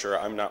this juncture,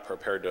 I'm not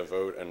prepared to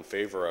vote in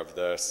favor of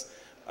this.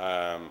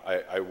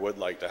 I would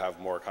like to have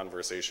more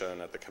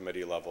conversation at the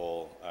committee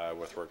level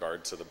with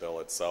regard to the bill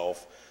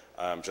itself,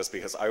 just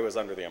because I was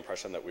under the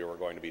impression that we were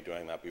going to be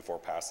doing that before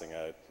passing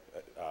it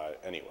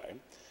anyway.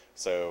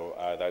 So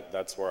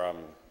that's where I'm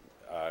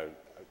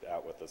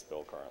at with this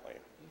bill currently.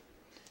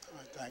 All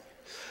right, thank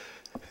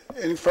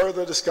you. Any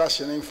further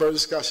discussion?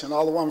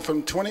 Alderwoman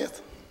from the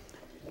 20th.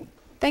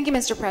 Thank you,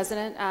 Mr.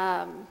 President.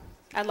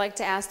 I'd like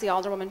to ask the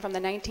Alderwoman from the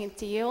 19th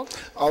to yield.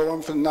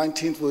 Alderwoman from the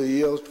 19th will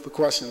yield for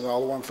questions.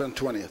 Alderwoman from the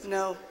 20th.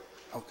 No.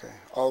 Okay.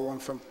 Alderwoman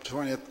from the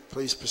 20th,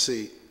 please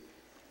proceed.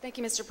 Thank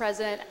you, Mr.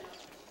 President.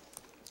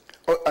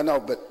 Oh, I know,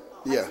 but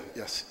yeah,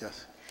 yes.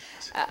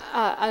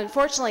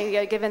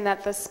 Unfortunately, given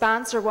that the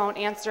sponsor won't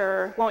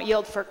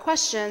yield for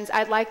questions,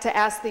 I'd like to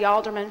ask the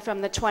Alderman from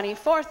the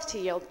 24th to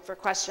yield for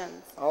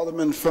questions.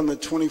 Alderman from the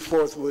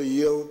 24th will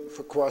yield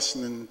for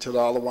questioning to the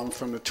Alderwoman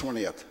from the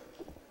 20th.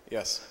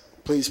 Yes.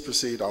 Please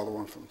proceed,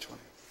 Alderwoman from the 20th.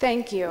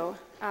 Thank you.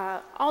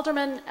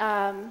 Alderman,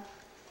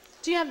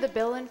 do you have the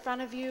bill in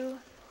front of you?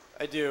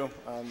 I do,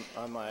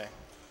 on my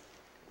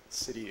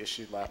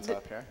city-issued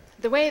laptop here.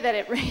 The way that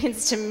it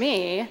reads to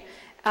me,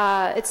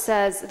 it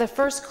says, the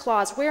first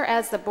clause,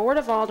 whereas the Board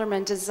of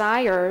Aldermen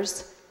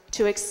desires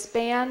to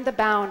expand the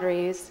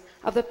boundaries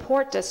of the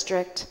Port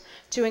District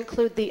to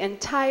include the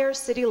entire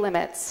city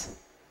limits.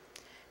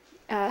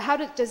 How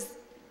does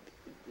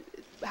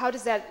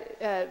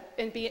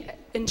that be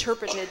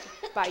interpreted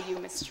by you,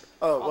 Mr.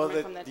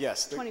 Alderman, from the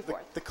 24th?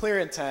 The clear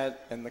intent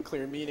and the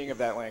clear meaning of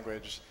that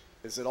language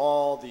is that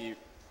all the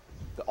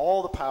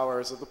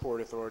powers of the Port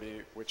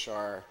Authority, which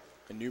are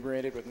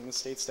enumerated within the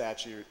state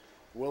statute,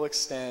 will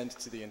extend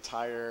to the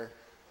entire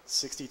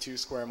 62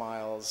 square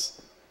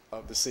miles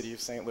of the city of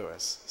St.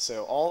 Louis.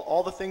 So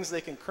all the things they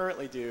can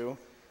currently do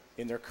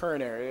in their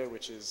current area,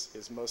 which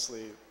is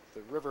mostly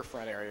the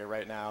riverfront area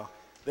right now,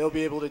 they'll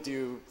be able to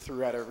do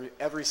throughout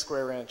every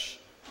square inch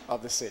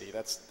of the city.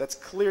 That's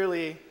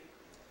clearly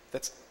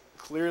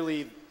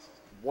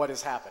what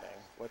is happening.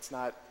 Let's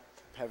not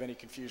have any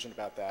confusion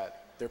about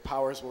that. Their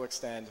powers will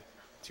extend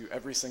to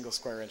every single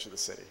square inch of the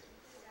city.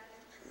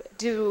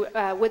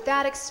 Would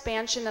that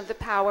expansion of the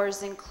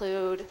powers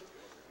include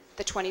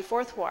the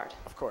 24th ward?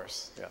 Of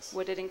course, yes.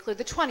 Would it include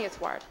the 20th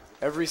ward?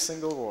 Every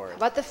single ward. What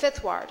about the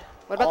 5th ward?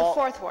 What about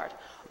the 4th ward?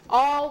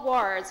 All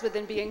wards would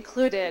then be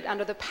included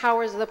under the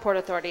powers of the Port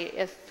Authority.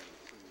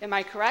 Am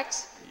I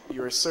correct?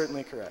 You are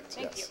certainly correct,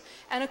 Thank yes. you.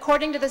 And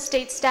according to the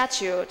state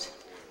statute,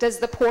 does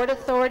the Port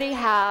Authority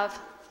have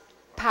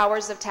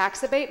powers of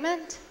tax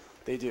abatement?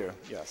 They do,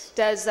 yes.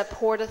 Does the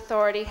Port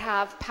Authority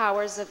have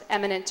powers of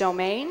eminent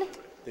domain?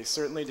 They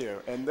certainly do.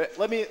 And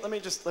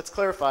let's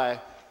clarify.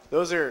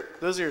 Those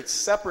are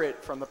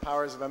separate from the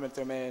powers of eminent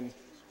domain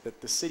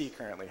that the city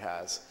currently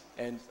has,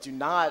 and do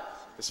not,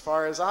 as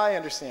far as I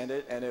understand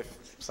it, and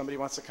if somebody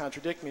wants to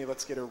contradict me,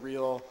 let's get a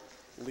real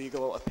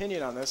legal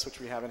opinion on this, which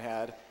we haven't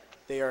had.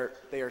 They are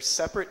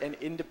separate and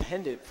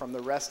independent from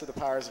the rest of the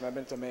powers of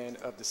eminent domain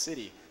of the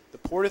city. The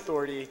Port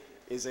Authority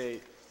is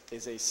a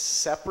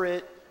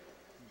separate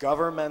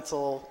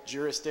governmental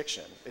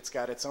jurisdiction. It's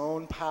got its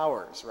own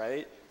powers,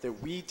 right, that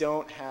we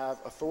don't have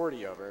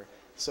authority over.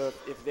 So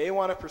if they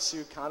want to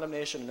pursue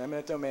condemnation in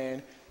eminent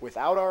domain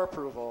without our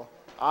approval,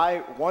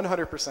 I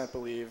 100%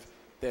 believe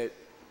that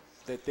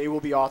they will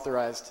be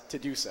authorized to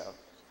do so.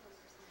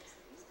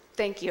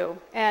 Thank you.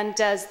 And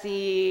does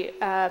the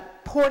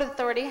Port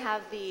Authority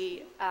have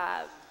the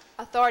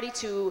authority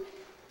to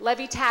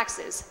levy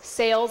taxes,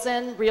 sales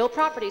and real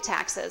property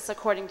taxes,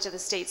 according to the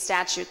state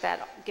statute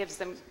that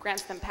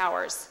grants them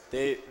powers.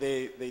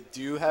 They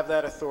do have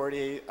that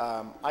authority.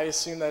 I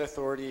assume that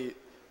authority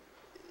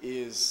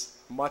is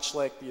much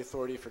like the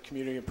authority for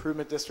community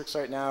improvement districts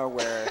right now,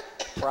 where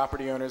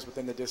property owners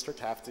within the district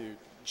have to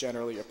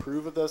generally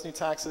approve of those new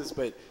taxes.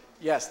 But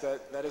yes,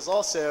 that is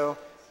also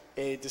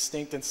a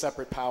distinct and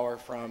separate power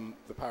from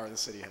the power the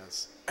city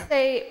has.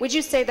 Would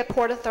you say the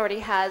Port Authority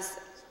has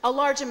a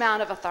large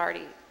amount of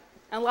authority,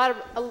 a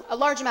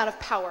large amount of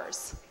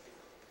powers?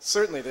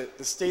 Certainly,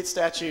 the state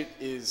statute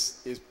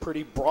is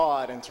pretty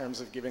broad in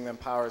terms of giving them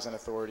powers and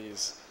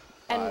authorities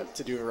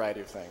to do a variety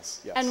of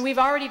things. Yes. And we've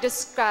already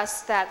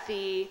discussed that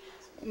the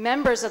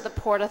members of the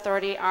Port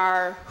Authority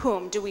are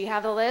whom? Do we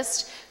have the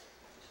list?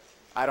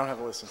 I don't have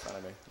a list in front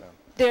of me,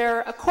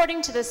 no.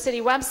 According to the city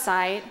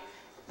website,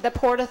 the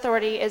Port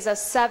Authority is a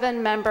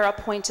 7-member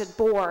appointed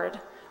board,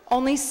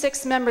 only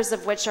 6 members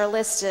of which are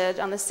listed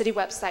on the city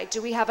website.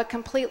 Do we have a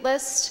complete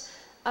list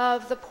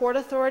of the Port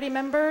Authority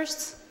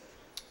members?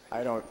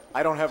 I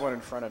don't have one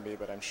in front of me,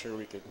 but I'm sure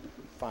we could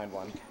find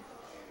one.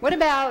 What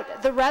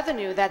about the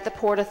revenue that the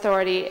Port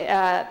Authority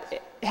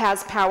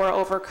has power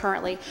over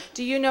currently?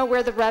 Do you know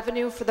where the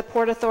revenue for the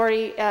Port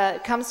Authority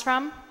comes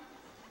from?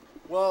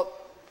 Well,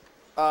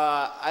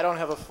 I don't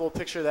have a full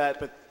picture of that,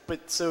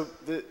 but so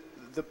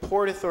the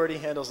Port Authority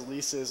handles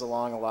leases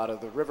along a lot of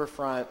the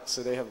riverfront,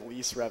 so they have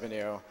lease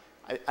revenue.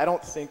 I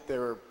don't think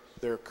their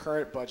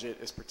current budget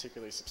is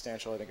particularly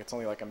substantial. I think it's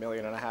only like $1.5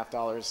 million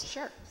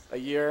a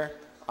year.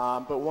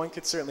 But one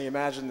could certainly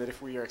imagine that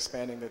if we are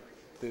expanding the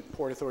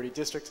Port Authority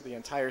district to the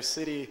entire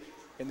city,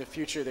 in the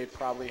future they'd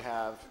probably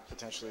have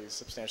potentially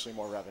substantially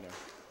more revenue.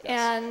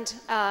 Yes.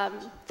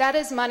 And that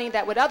is money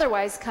that would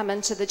otherwise come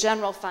into the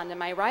general fund,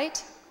 am I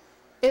right?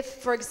 If,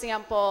 for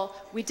example,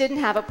 we didn't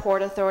have a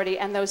Port Authority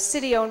and those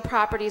city-owned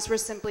properties were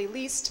simply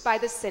leased by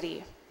the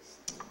city.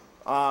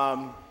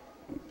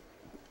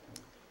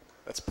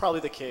 That's probably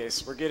the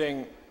case. We're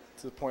getting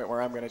to the point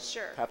where I'm going to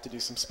have to do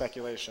some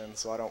speculation,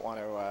 so I don't want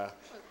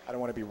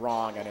to be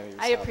wrong on any of these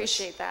topics.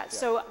 Appreciate that. Yeah.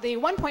 So the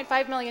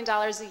 $1.5 million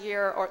a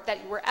year that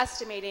we're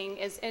estimating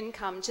is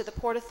income to the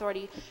Port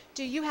Authority.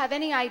 Do you have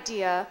any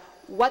idea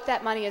what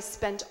that money is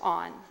spent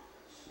on?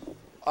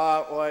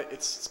 Well,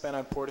 it's spent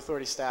on Port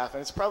Authority staff,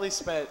 and it's probably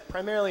spent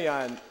primarily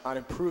on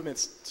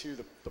improvements to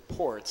the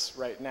ports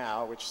right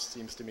now, which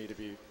seems to me to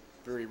be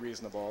very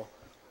reasonable.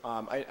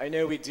 I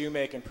know we do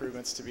make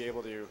improvements to be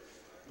able to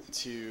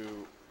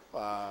do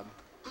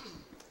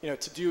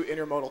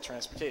intermodal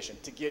transportation,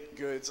 to get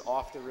goods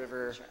off the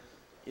river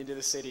into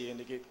the city, and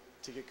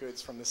to get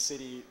goods from the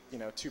city,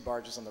 to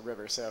barges on the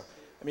river. So,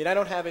 I mean, I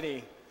don't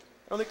think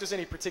there's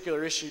any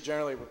particular issue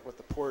generally with what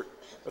the Port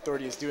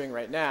Authority is doing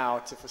right now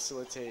to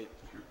facilitate,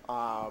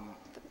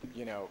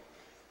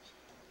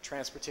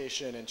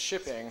 transportation and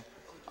shipping.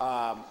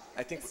 I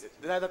think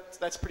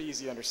that's pretty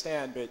easy to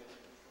understand, but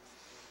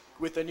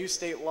with the new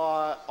state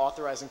law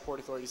authorizing Port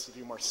Authorities to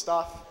do more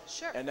stuff,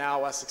 and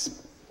now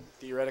us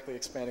theoretically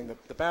expanding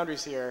the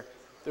boundaries here,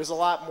 there's a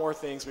lot more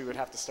things we would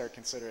have to start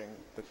considering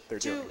that they're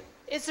doing.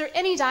 Is there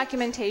any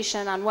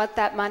documentation on what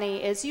that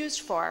money is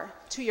used for,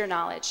 to your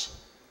knowledge?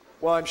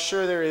 Well, I'm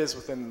sure there is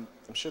I'm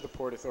sure the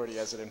Port Authority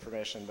has that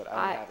information, but I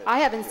don't have it. I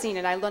haven't seen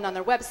it. I looked on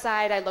their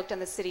website, I looked on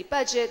the city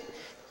budget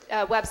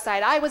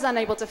website, I was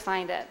unable to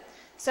find it.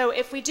 So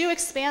if we do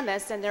expand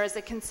this and there is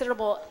a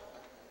considerable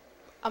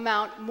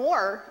amount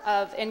more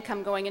of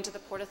income going into the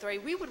Port Authority,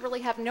 we would really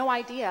have no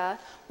idea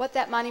what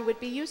that money would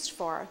be used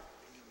for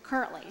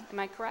currently. Am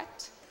I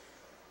correct?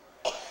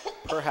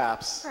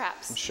 Perhaps.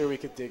 Perhaps. I'm sure we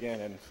could dig in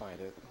and find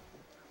it.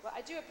 Well,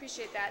 I do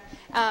appreciate that.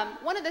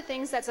 One of the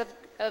things that's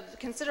of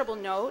considerable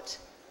note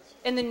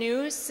in the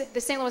news,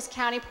 the St. Louis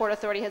County Port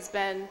Authority has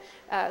been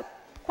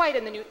quite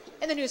in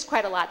the news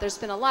quite a lot. There's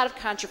been a lot of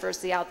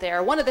controversy out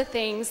there. One of the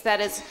things that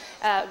has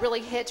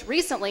really hit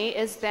recently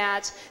is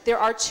that there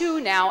are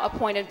 2 now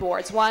appointed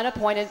boards. One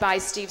appointed by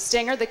Steve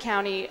Stinger, the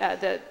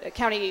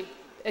county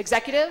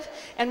executive,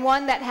 and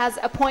one that has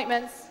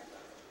appointments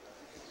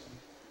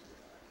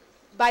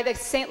by the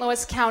St.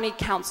 Louis County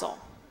Council.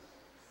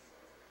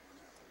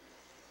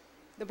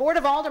 The Board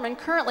of Aldermen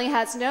currently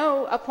has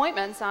no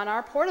appointments on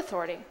our Port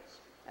Authority.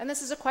 And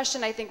this is a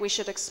question I think we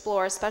should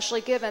explore,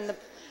 especially given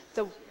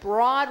the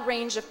broad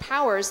range of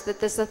powers that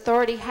this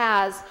authority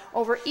has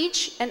over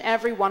each and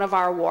every one of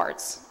our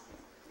wards,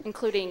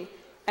 including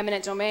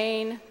eminent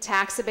domain,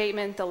 tax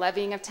abatement, the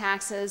levying of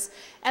taxes,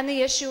 and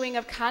the issuing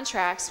of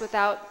contracts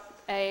without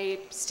a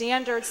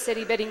standard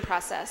city bidding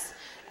process.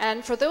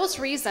 And for those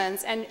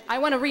reasons, and I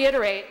want to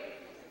reiterate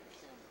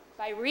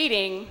by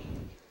reading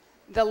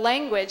the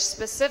language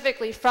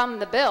specifically from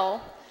the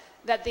bill,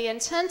 that the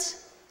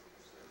intent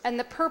and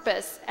the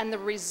purpose and the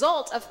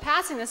result of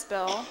passing this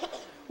bill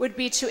would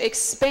be to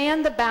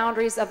expand the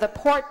boundaries of the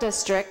Port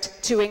District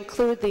to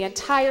include the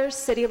entire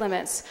city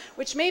limits,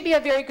 which may be a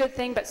very good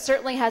thing, but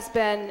certainly has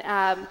been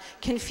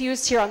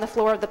confused here on the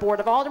floor of the Board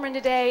of Aldermen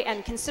today.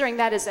 And considering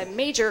that is a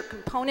major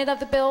component of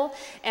the bill,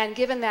 and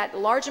given that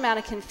large amount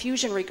of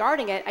confusion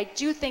regarding it, I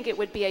do think it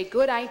would be a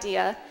good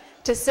idea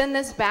to send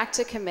this back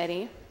to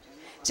committee,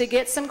 to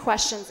get some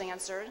questions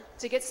answered,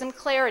 to get some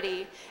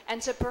clarity,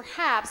 and to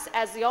perhaps,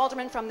 as the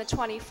alderman from the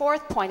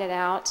 24th pointed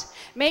out,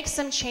 make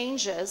some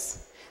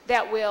changes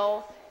that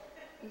will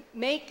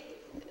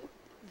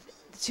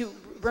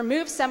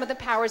remove some of the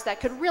powers that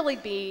could really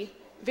be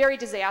very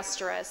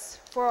disastrous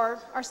for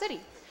our city.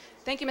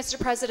 Thank you, Mr.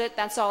 President.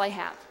 That's all I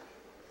have.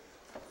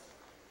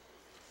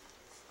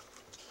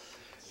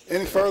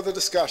 Any further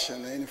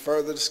discussion? Any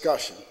further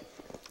discussion?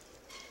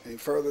 Any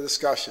further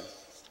discussion?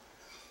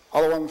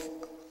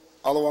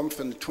 Alderwoman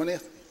from the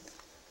 20th.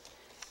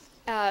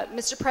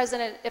 Mr.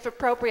 President, if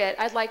appropriate,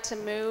 I'd like to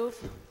move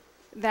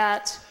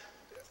that.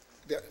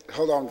 Yeah,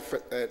 hold on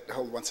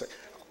one second.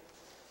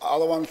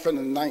 Alderwoman from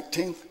the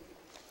 19th.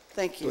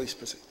 Thank you. Please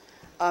proceed.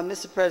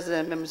 Mr.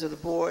 President, members of the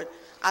board,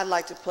 I'd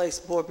like to place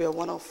Board Bill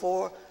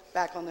 104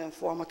 back on the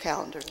informal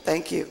calendar.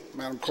 Thank you.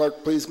 Madam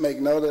Clerk, please make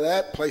note of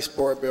that. Place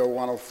Board Bill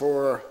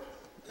 104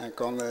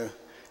 back on the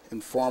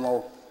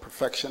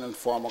perfection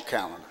informal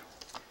calendar.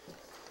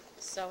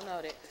 So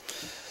noted.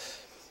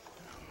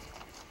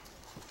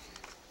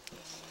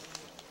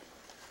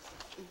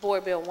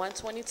 Board Bill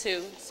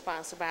 122,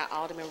 sponsored by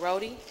Alderman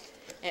Roddy,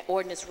 an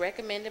ordinance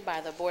recommended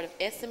by the Board of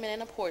Estimate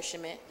and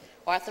Apportionment,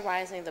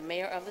 authorizing the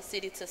mayor of the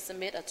city to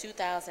submit a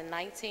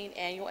 2019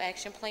 annual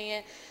action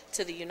plan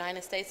to the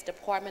United States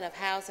Department of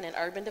Housing and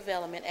Urban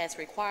Development as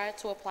required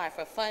to apply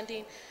for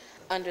funding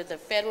under the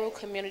Federal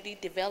Community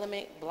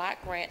Development Block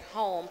Grant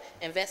Home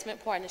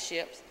Investment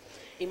Partnerships,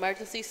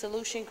 Emergency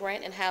Solution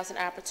Grant and Housing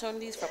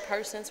Opportunities for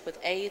Persons with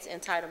AIDS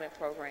Entitlement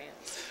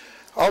Programs.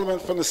 Alderman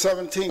from the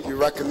 17th, you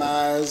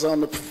recognize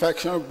on the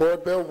perfection of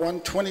Board Bill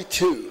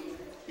 122.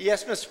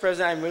 Yes, Mr.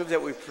 President, I move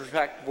that we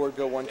perfect Board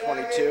Bill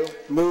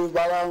 122. Moved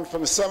by the Alderman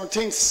from the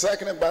 17th,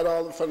 seconded by the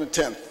Alderman from the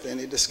 10th.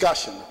 Any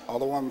discussion?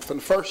 Alderwoman from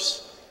the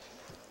 1st.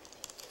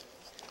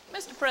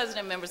 Mr.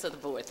 President, members of the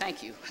board,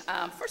 thank you.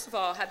 First of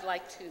all, I'd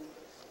like to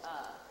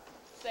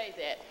say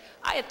that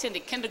I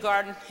attended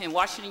kindergarten in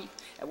Washington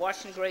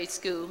Grade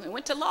School and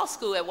went to law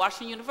school at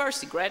Washington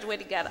University,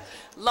 graduated, got a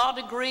law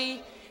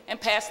degree, and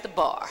passed the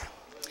bar.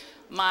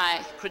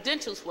 My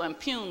credentials were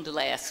impugned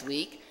last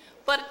week,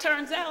 but it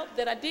turns out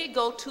that I did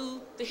go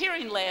to the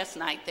hearing last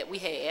night that we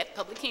had,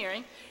 public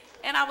hearing,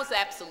 and I was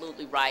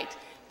absolutely right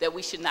that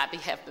we should not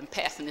have been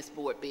passing this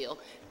board bill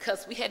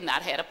because we had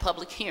not had a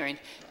public hearing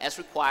as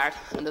required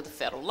under the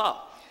federal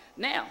law.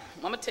 Now,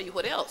 I'm going to tell you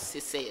what else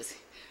it says,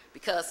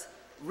 because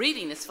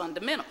reading is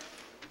fundamental.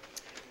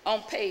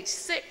 On page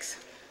 6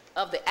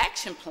 of the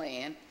action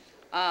plan,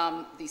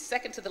 the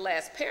second to the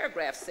last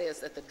paragraph says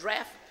that the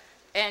draft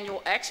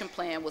annual action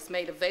plan was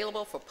made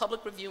available for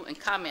public review and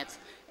comments,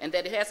 and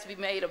that it has to be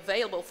made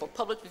available for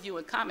public review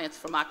and comments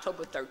from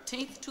October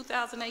 13th,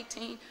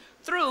 2018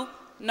 through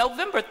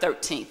November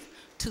 13th,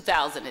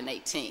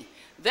 2018.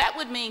 That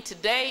would mean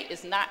today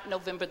is not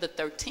November the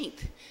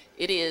 13th.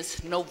 It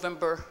is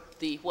November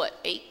the,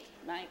 what, 8th,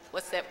 9th?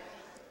 What's that?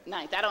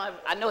 9th.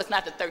 I know it's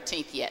not the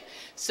 13th yet.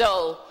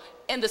 So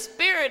in the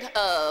spirit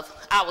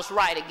of I was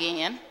right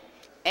again,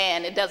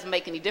 and it doesn't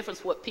make any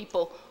difference what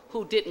people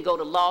who didn't go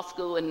to law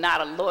school and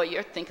not a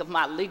lawyer think of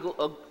my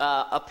legal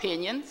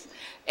opinions.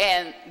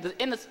 And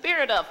in the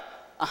spirit of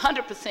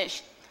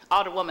 100%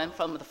 alderwoman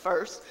from the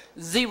 1st,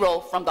 0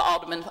 from the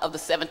alderman of the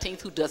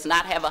 17th who does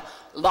not have a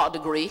law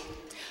degree,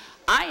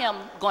 I am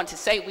going to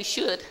say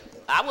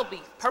I will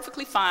be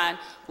perfectly fine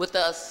with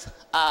us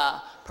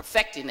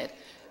perfecting it,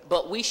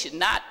 but we should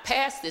not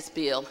pass this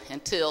bill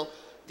until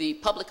the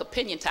public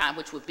opinion time,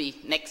 which would be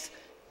next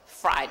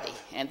Friday,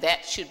 and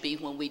that should be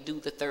when we do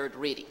the 3rd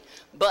reading.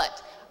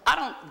 But I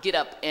don't get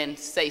up and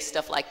say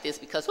stuff like this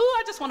because,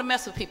 I just want to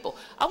mess with people.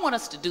 I want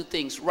us to do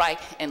things right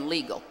and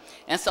legal.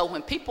 And so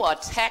when people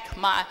attack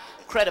my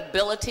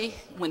credibility,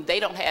 when they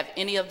don't have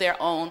any of their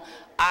own,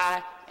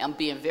 I am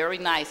being very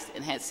nice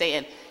and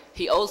saying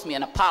he owes me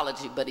an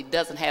apology, but he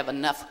doesn't have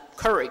enough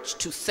courage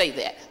to say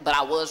that. But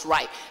I was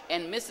right.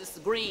 And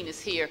Mrs. Green is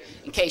here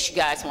in case you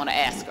guys want to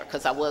ask her,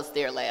 because I was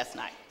there last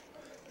night.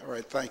 All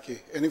right, thank you.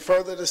 Any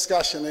further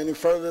discussion? Any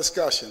further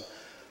discussion?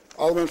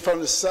 Alderman from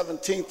the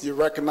 17th, you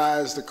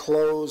recognize the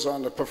close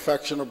on the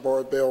perfection of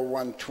Board Bill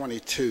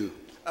 122.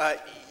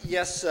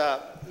 Yes,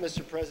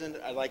 Mr.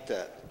 President, I'd like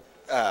to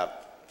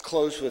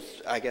close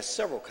with, I guess,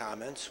 several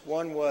comments.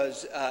 One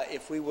was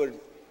if we would,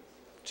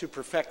 to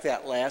perfect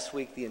that last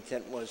week, the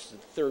intent was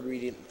the 3rd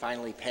reading and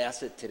finally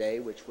pass it today,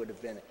 which would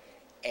have been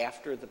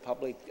after the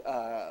public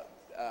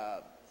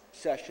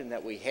session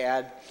that we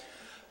had,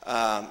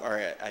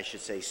 or I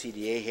should say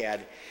CDA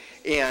had.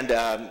 And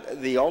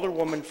the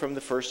alderwoman from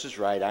the 1st is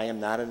right. I am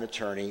not an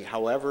attorney.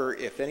 However,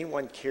 if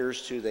anyone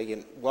cares to, they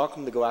can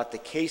welcome to go out to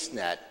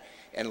CaseNet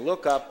and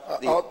look up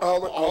the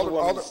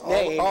alderwoman's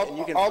name.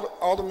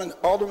 Alderman.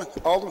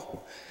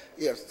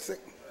 Yes.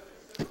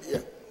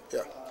 Yeah.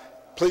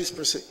 Please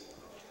proceed.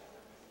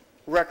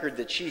 Record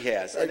that she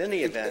has. In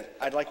any event,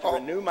 I'd like to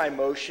renew my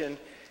motion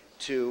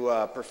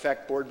to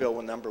perfect Board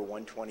Bill number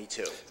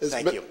 122.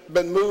 Thank you. It's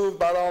been moved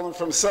by the Alderman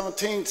from the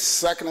 17th,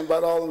 seconded by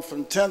the Alderman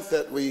from the 10th,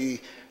 that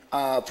we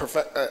I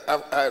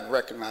had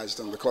recognized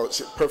them to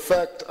close it.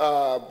 Perfect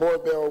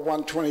Board Bill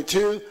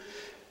 122.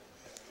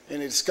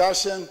 Any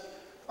discussion?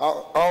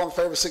 All in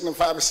favor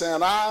signify by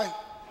saying aye.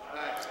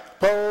 Aye.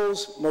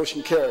 Opposed?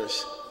 Motion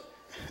carries.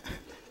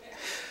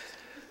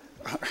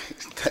 All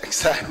right,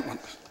 next item.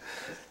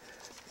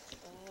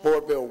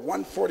 Board Bill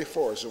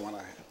 144 is the one I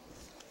have.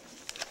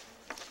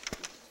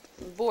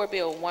 Board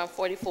Bill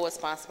 144 is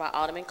sponsored by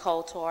Alderman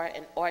Coulter,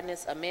 an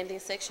ordinance amending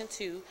Section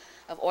 2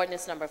 of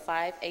Ordinance Number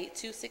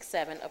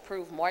 58267,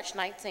 approved March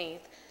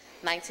 19th,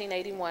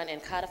 1981,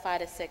 and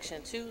codified as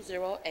Section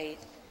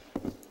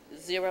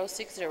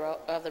 208060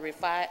 of the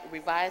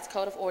revised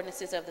Code of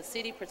Ordinances of the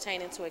City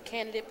pertaining to a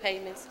candidate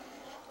payments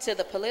to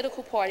the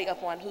political party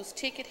upon whose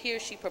ticket he or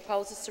she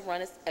proposes to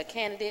run as a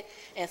candidate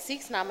and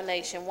seeks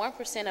nomination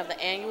 1% of the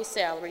annual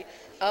salary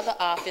of the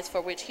office for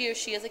which he or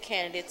she is a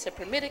candidate, to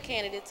permit a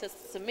candidate to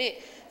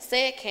submit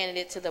said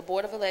candidate to the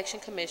Board of Election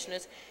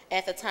Commissioners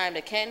at the time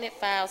the candidate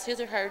files his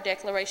or her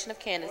declaration of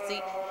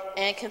candidacy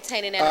and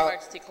containing an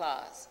emergency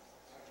clause.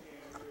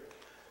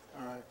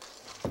 All right.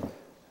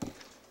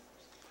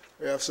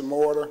 We have some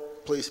order.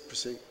 Please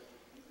proceed.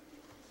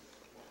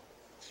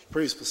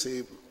 Please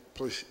proceed.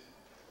 Please.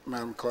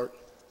 Madam Clerk.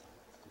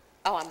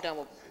 Oh, I'm done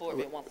with Board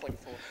Bill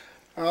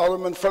 144.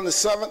 Alderman from the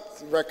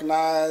 7th,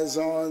 recognized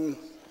on,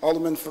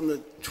 Alderman from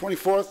the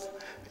 24th,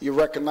 you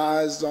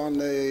recognized on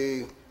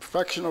the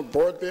perfection of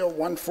Board Bill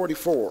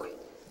 144.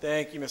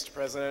 Thank you, Mr.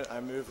 President.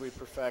 I move we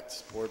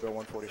perfect Board Bill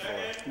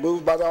 144.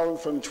 Moved by the Alderman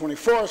from the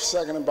 24th,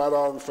 seconded by the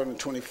Alderman from the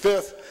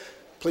 25th.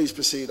 Please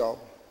proceed,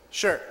 Alderman.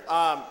 Sure.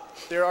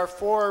 There are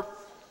 4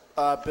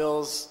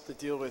 bills that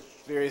deal with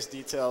various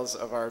details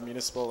of our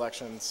municipal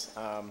elections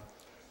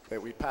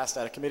that we passed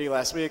out of committee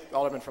last week. The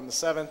Alderman from the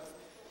 7th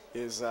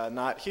is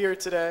not here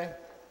today.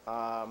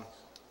 I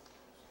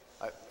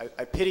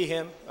pity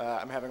him.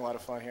 I'm having a lot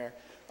of fun here.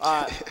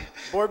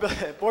 Board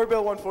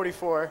Bill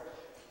 144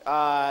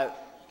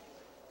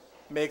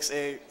 makes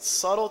a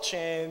subtle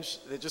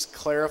change that just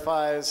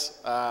clarifies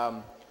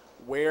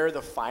where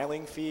the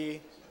filing fee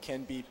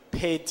can be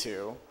paid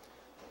to.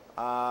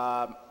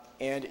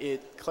 And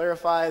it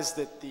clarifies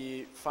that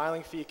the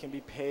filing fee can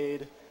be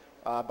paid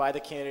by the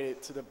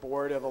candidate to the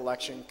Board of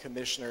Election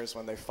Commissioners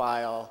when they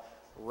file,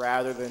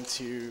 rather than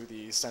to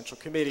the central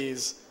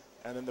committees,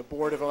 and then the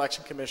Board of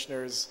Election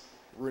Commissioners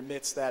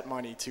remits that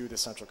money to the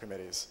central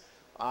committees.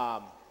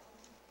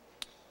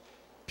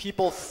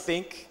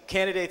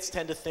 Candidates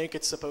tend to think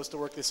it's supposed to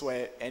work this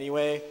way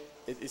anyway.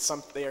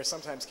 They are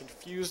sometimes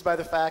confused by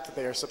the fact that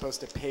they are supposed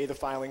to pay the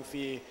filing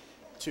fee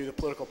to the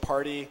political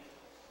party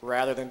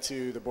rather than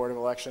to the Board of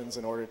Elections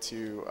in order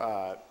to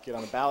get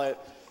on the ballot.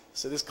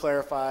 So this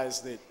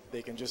clarifies that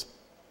they can just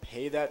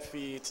pay that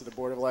fee to the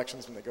Board of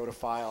Elections when they go to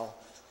file,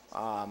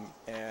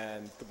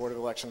 and the Board of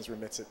Elections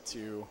remits it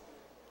to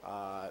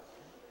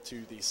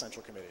the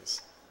central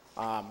committees.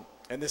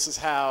 And this is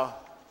how,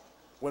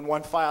 when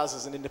one files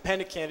as an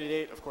independent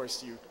candidate, of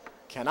course you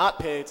cannot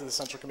pay to the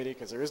central committee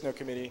because there is no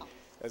committee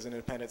as an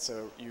independent,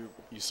 so you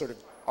sort of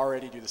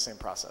already do the same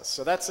process.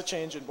 So that's the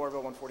change in Board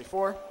Bill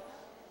 144.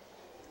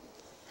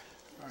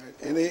 All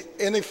right.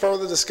 Any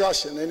further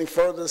discussion? Any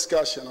further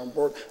discussion on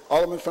board?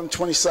 Alderman from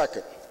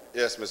 22nd.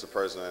 Yes, Mr.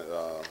 President,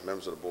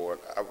 members of the board.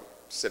 I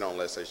sit on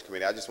legislation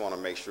committee. I just want to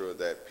make sure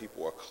that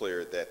people are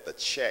clear that the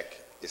check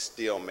is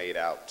still made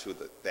out to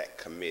that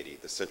committee,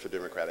 the Central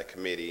Democratic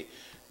Committee,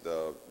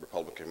 the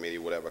Republican Committee,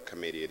 whatever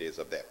committee it is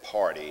of that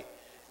party,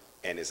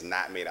 and it's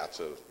not made out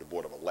to the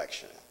Board of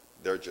Election.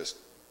 They're just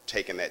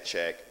taking that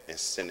check and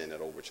sending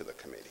it over to the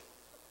committee.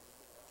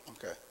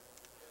 Okay.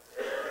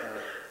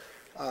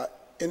 All right.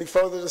 Any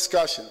further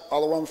discussion?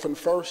 Alderman from the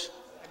 1st.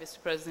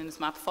 Mr. President, it's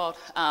my fault.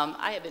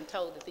 I had been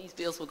told that these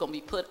bills were going to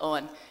be put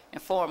on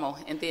informal,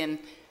 and then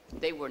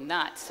they were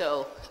not.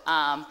 So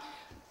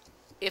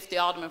if the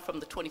Alderman from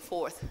the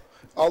 24th.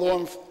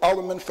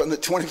 Alderman from the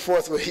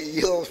 24th will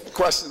yield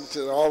questions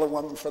to the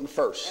Alderman from the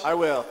 1st. I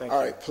will, thank you.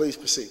 All right, please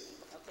proceed.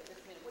 Okay,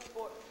 just a minute. Which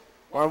board?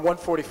 We're on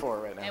 144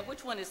 right now. And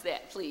which one is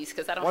that, please?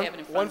 Because I don't have it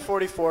in front of me.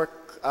 144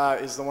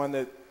 is the one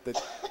that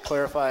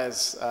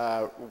clarifies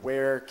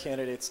where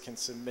candidates can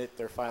submit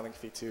their filing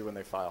fee to when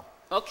they file.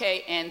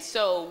 Okay, and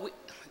so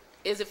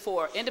is it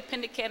for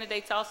independent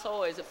candidates also,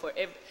 or is it for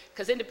every,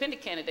 because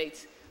independent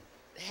candidates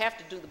have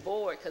to do the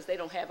board because they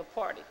don't have a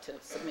party to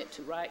submit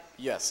to, right?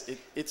 Yes,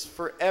 it's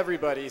for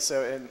everybody.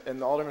 So,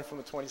 and the Alderman from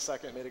the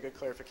 22nd made a good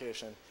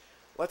clarification.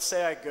 Let's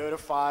say I go to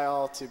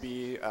file to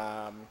be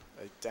a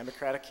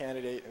Democratic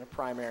candidate in a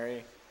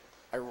primary.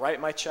 I write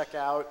my check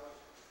out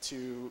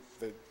to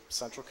the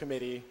Central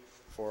Committee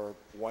for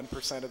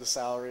 1% of the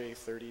salary,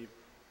 $37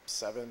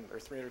 or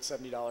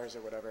 $370 or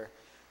whatever,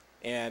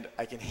 and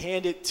I can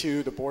hand it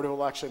to the Board of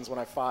Elections when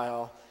I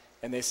file,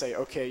 and they say,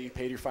 okay, you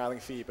paid your filing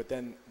fee, but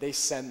then they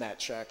send that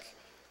check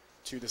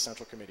to the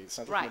Central Committee. The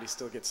Central Committee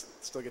still gets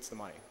the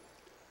money.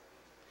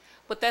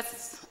 But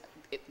that's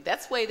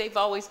the way they've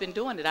always been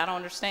doing it. I don't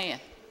understand.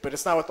 but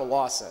it's not what the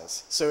law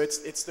says. So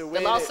it's the way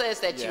The law says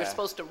that you're yeah.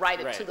 supposed to write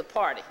it Right. to the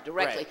party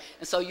directly. Right.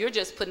 And so you're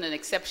just putting an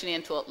exception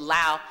in to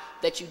allow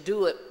that you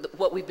do it,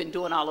 what we've been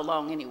doing all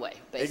along anyway,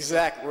 basically.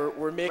 Exactly.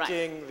 We're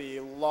making the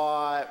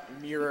law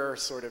mirror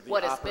sort of the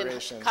What has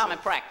operations. been common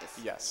of- practice.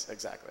 Yes,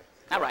 exactly.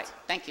 All right,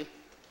 thank you.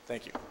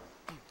 Thank you.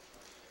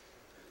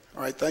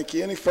 All right, thank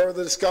you. Any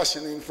further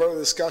discussion? Any further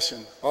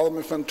discussion?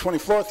 Alderman from the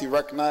 24th, you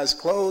recognize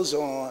close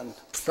on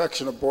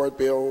perfection of Board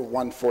Bill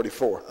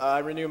 144. I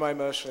renew my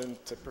motion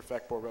to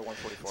perfect Board Bill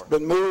 144.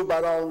 Been moved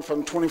by the Alderman from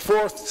the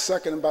 24th,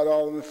 seconded by the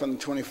Alderman from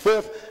the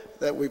 25th,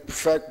 that we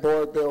perfect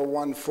Board Bill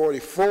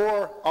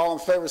 144. All in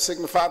favor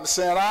signify by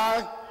saying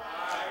aye.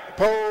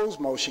 Opposed?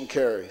 Motion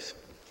carries.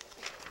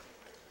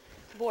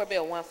 Board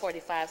Bill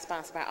 145,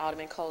 sponsored by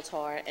Alderman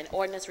Kotar, an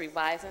ordinance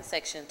revising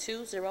Section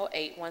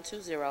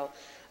 208120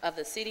 of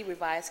the City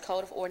Revised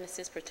Code of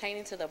Ordinances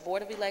pertaining to the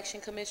Board of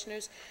Election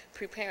Commissioners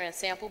preparing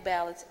sample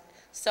ballots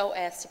so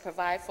as to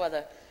provide for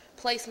the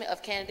placement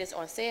of candidates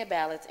on said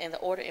ballots in the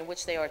order in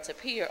which they are to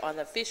appear on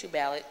the official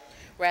ballot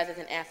rather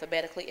than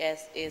alphabetically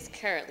as is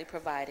currently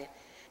provided,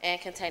 and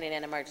containing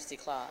an emergency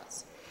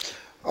clause.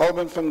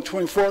 Alderman from the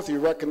 24th, you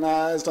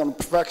recognized on the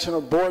perfection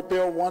of Board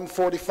Bill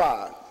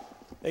 145.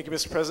 Thank you,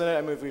 Mr. President.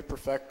 I move we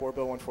perfect Board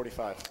Bill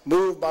 145.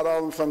 Moved by the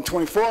Alderman from the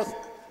 24th,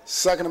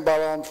 seconded by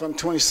the Alderman from the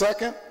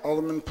 22nd.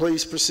 Alderman,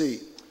 please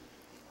proceed.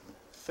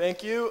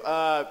 Thank you.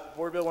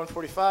 Board Bill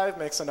 145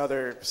 makes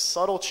another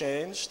subtle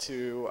change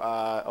to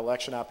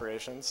election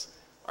operations.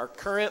 Our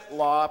current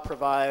law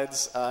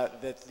provides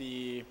that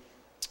the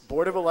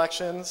Board of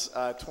Elections,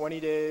 20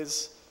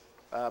 days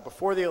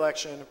before the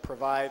election,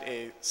 provide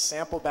a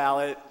sample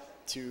ballot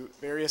to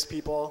various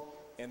people,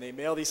 and they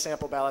mail these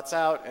sample ballots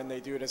out, and they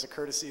do it as a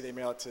courtesy. They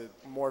mail it to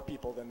more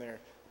people than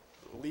they're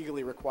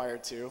legally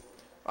required to.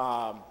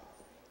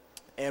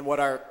 And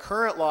what our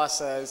current law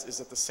says is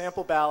that the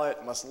sample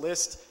ballot must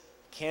list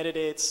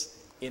candidates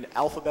in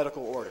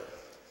alphabetical order.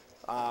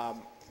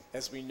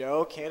 As we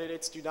know,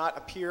 candidates do not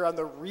appear on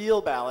the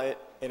real ballot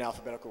in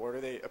alphabetical order.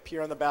 They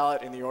appear on the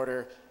ballot in the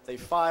order they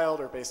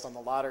filed or based on the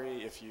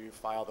lottery if you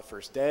file the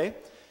first day.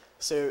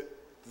 So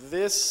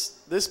this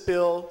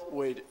bill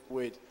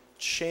would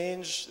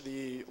change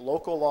the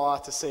local law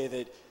to say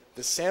that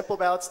the sample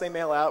ballots they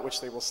mail out, which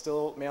they will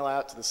still mail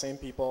out to the same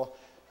people,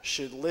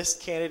 should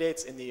list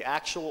candidates in the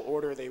actual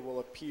order they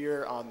will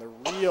appear on the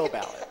real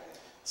ballot.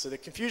 So the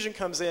confusion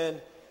comes in,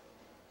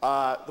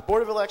 the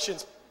Board of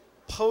Elections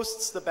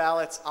posts the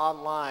ballots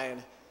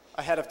online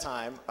ahead of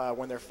time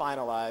when they're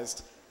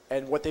finalized,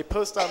 and what they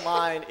post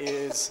online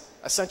is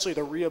essentially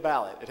the real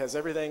ballot. It has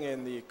everything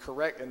in the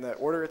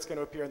order it's going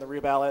to appear in the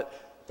real ballot,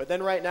 but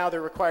then right now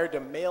they're required to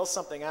mail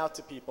something out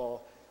to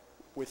people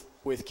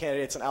with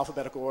candidates in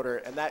alphabetical order,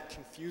 and that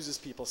confuses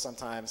people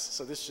sometimes.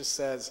 So this just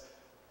says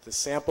the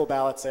sample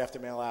ballots they have to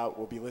mail out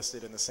will be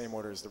listed in the same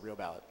order as the real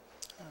ballot.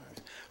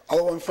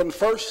 Alderman from the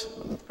first.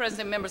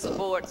 President, members of the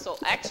board, so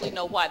I actually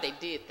know why they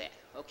did that,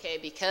 okay?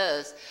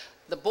 Because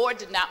the board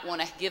did not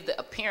want to give the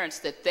appearance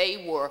that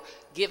they were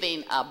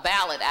giving a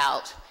ballot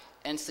out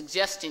and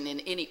suggesting in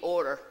any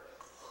order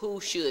who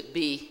should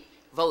be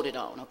voted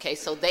on, okay?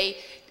 So they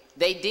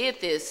did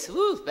this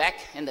back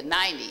in the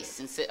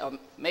 90s, or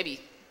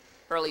maybe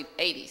early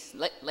 80s,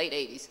 late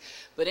 80s.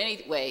 But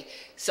anyway,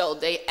 so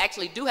they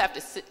actually do have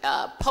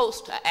to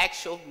post an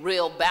actual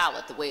real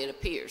ballot the way it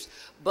appears.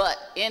 But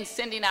in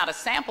sending out a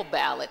sample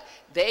ballot,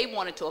 they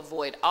wanted to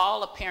avoid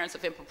all appearance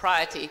of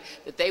impropriety,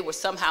 that they were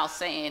somehow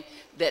saying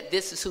that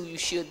this is who you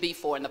should be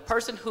for. And the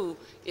person who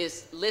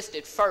is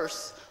listed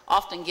first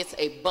often gets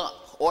a bump,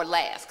 or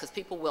last, because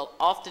people will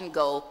often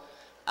go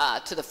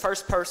to the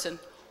first person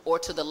or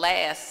to the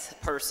last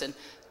person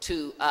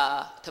to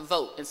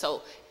vote. And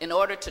so in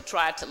order to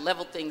try to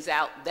level things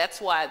out,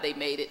 that's why they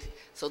made it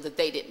so that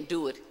they didn't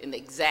do it in the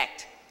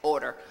exact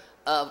order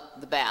of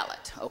the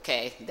ballot,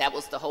 okay? That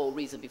was the whole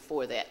reason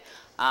before that.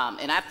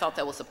 And I thought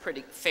that was a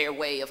pretty fair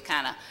way of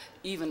kind of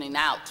evening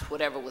out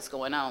whatever was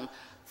going on.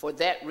 For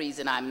that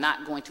reason, I'm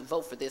not going to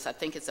vote for this. I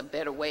think it's a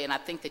better way, and I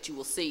think that you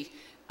will see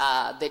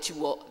that you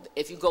will,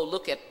 if you go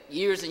look at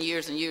years and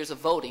years and years of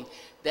voting,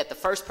 that the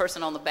first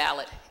person on the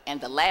ballot and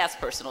the last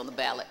person on the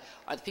ballot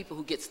are the people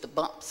who gets the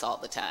bumps all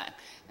the time.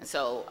 And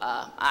so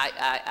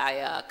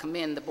I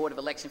commend the Board of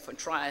Election for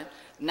trying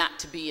not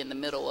to be in the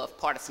middle of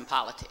partisan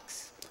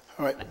politics.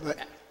 All right.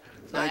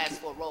 I ask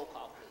for a roll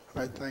call.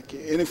 All right, thank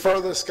you. Any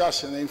further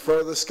discussion? Any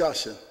further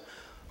discussion?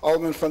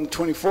 Alderman from the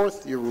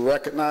 24th, you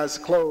recognize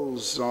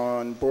close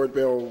on Board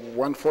Bill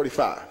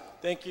 145.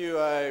 Thank you.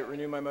 I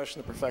renew my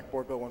motion to perfect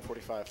Board Bill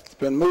 145. It's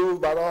been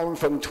moved by the Alderman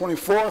from the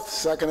 24th,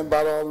 seconded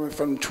by the Alderman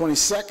from the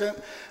 22nd,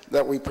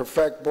 that we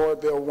perfect Board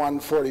Bill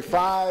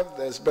 145.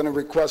 There's been a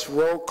request for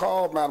roll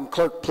call. Madam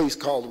Clerk, please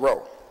call the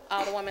roll.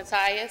 Alderwoman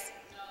Tyus?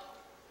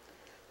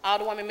 No.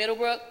 Alderwoman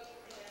Middlebrook?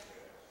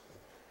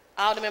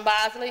 No. Alderman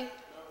Bosley? No.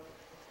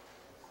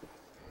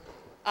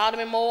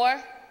 Alderman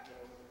Moore?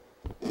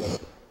 No.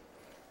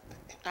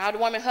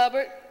 Alderwoman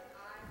Hubbard?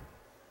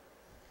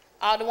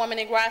 Aye. Alderwoman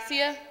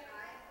Ingrassia? Aye.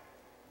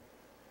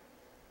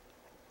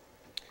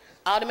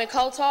 Alderman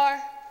Kotar?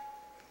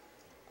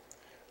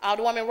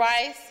 Alderwoman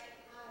Rice.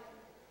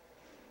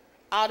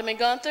 Alderman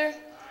Gunther.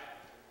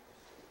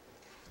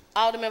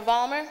 Alderman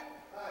Vollmer.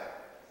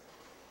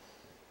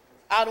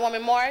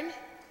 Alderwoman Martin.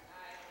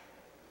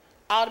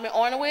 Alderman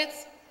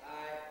Ornowitz.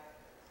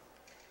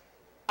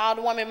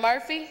 Alderwoman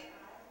Murphy.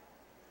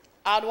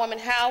 Alderwoman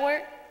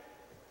Howard.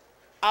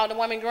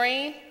 Alderwoman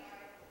Green.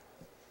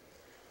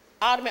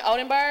 Alderman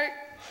Odenberg.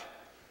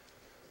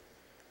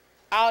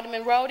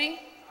 Alderman Roddy.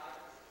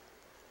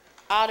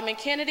 Alderman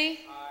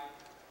Kennedy.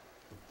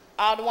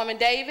 Alderwoman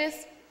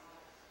Davis.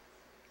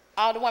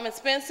 Alderwoman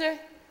Spencer.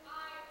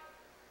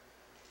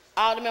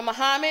 Alderman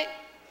Muhammad.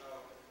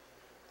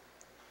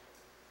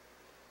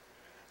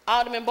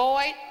 Alderman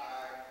Boyd.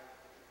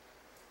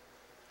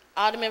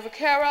 Alderman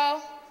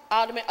Vaquero.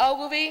 Alderman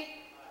Ogilvy.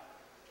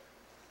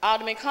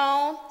 Alderman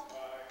Cone.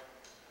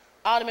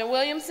 Alderman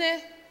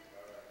Williamson.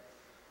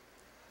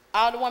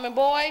 Alderwoman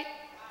Boyd.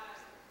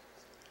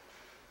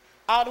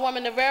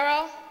 Alderwoman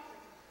Navarro.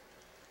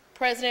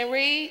 President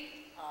Reed.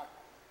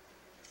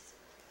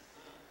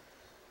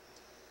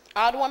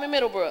 Alderwoman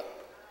Middlebrook.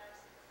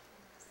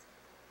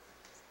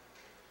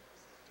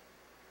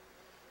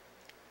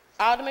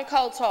 Alderman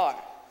Kotar.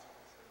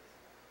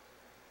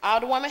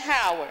 Alderwoman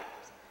Howard.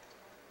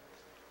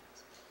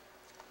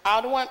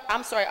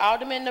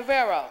 Alderman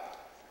Navarro.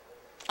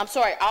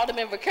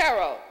 Alderman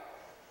Vaquero.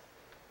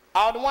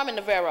 Alderwoman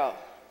Navarro.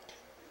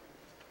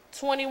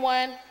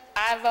 21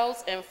 aye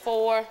votes and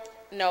 4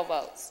 no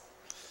votes.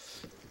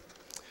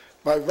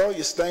 By vote,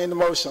 you stay in the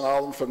motion,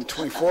 Alderman from the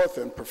 24th,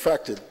 and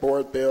perfected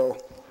Board Bill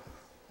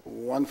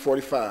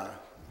 145.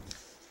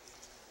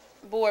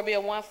 Board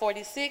Bill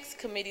 146,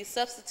 Committee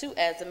Substitute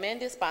as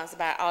amended, sponsored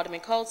by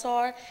Alderman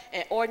Kotar,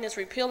 an ordinance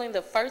repealing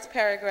the first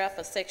paragraph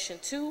of Section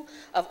 2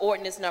 of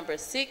Ordinance Number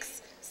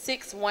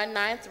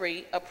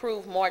 66193,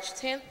 approved March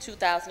 10,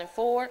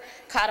 2004,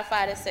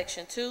 codified as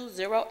Section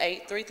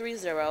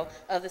 208330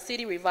 of the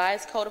City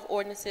Revised Code of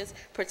Ordinances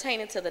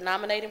pertaining to the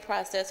nominating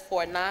process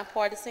for a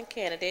nonpartisan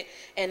candidate,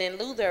 and in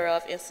lieu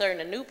thereof, inserting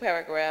a new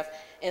paragraph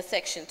in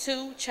Section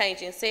 2,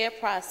 changing said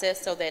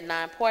process so that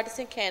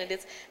nonpartisan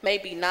candidates may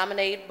be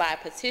nominated by a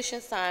petition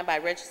signed by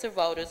registered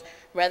voters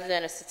rather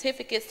than a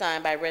certificate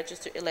signed by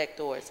registered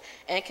electors,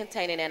 and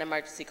containing an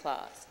emergency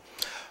clause.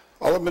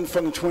 Alderman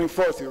from the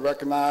 24th, you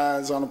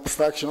recognize on the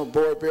perfection of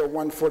Board Bill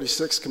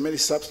 146, Committee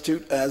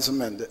Substitute as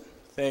amended.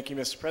 Thank you,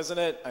 Mr.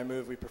 President. I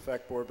move we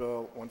perfect Board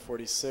Bill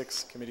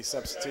 146, Committee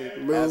Substitute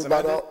as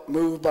amended.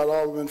 Moved by the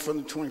Alderman from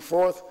the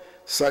 24th,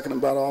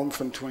 seconded by the Alderman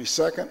from the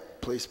 22nd.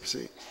 Please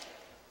proceed.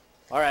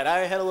 All right, I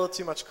had a little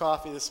too much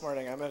coffee this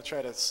morning. I'm going to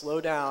try to slow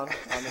down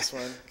on this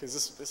one because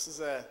this is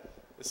a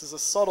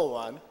subtle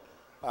one.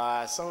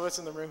 Some of us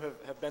in the room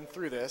have been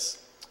through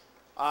this.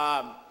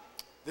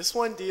 This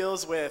one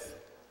deals with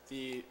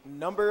the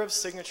number of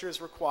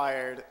signatures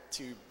required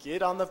to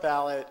get on the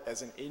ballot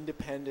as an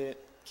independent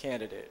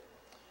candidate.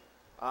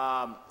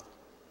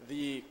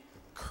 The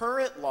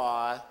current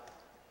law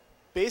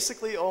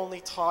basically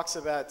only talks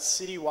about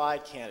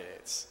citywide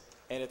candidates,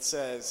 and it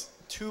says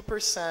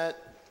 2%.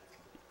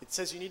 It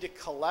says you need to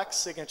collect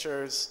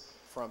signatures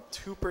from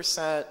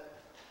 2%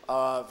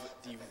 of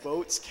the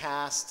votes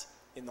cast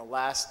in the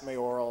last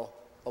mayoral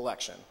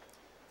election,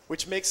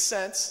 which makes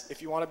sense. If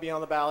you want to be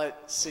on the ballot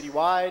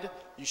citywide,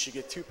 you should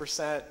get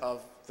 2%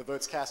 of the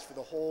votes cast for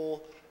the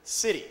whole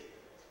city.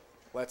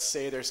 Let's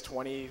say there's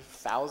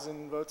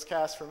 20,000 votes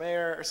cast for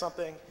mayor or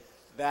something.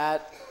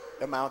 That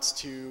amounts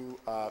to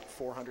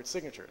 400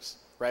 signatures,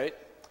 right?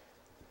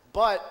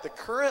 But the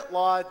current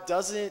law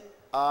doesn't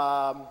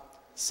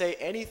say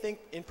anything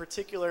in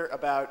particular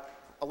about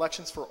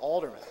elections for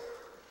aldermen.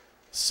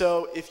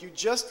 So if you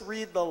just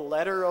read the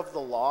letter of the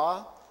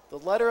law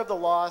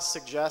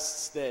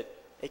suggests that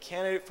a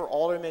candidate for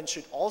alderman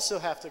should also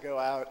have to go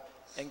out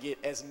and get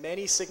as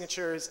many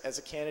signatures as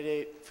a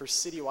candidate for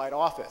citywide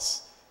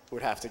office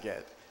would have to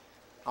get.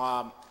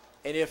 And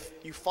if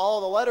you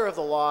follow the letter of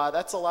the law,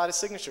 that's a lot of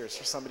signatures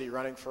for somebody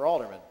running for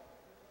alderman.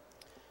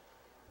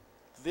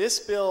 This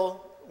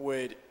bill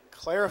would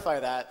clarify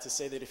that to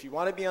say that if you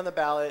want to be on the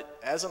ballot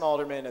as an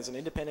alderman, as an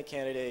independent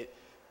candidate,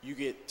 you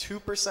get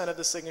 2% of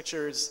the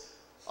signatures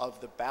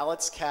of the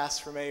ballots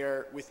cast for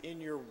mayor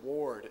within your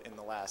ward in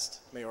the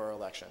last mayoral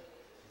election.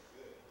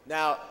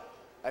 Now,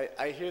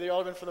 I hear the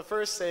alderman from the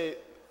first say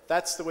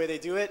that's the way they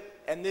do it,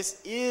 and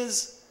this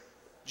is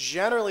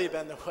generally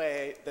been the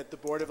way that the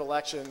Board of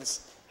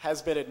Elections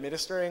has been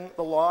administering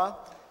the law.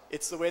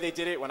 It's the way they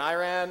did it when I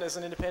ran as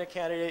an independent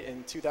candidate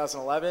in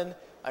 2011.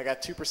 I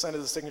got 2%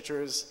 of the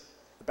signatures,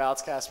 the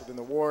ballots cast within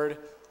the ward.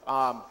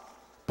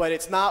 But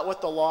it's not what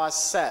the law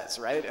says,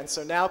 right? And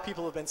so now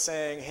people have been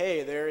saying,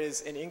 hey, there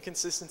is an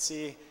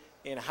inconsistency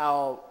in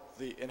how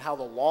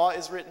the law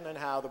is written and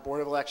how the Board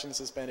of Elections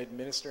has been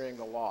administering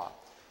the law.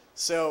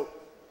 So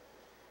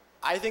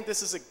I think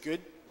this is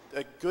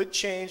a good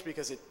change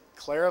because it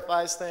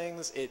clarifies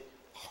things. It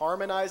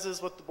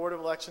harmonizes what the Board of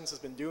Elections has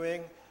been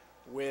doing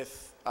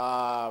with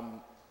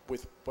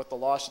what the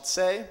law should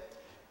say,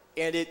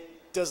 and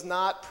it does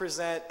not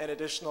present an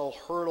additional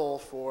hurdle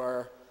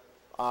for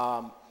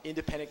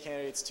independent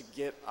candidates to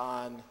get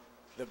on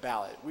the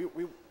ballot.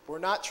 we're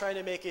not trying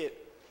to make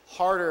it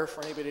harder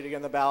for anybody to get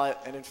on the ballot,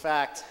 and in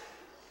fact,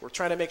 we're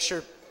trying to make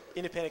sure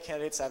independent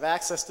candidates have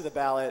access to the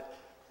ballot,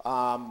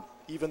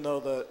 even though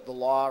the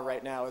law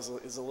right now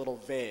is a little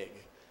vague.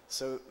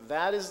 So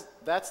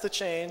that's the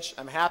change.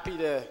 I'm happy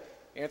to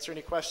answer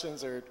any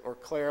questions or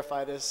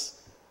clarify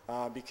this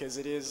because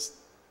it's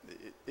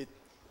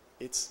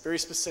very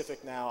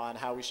specific now on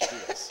how we should do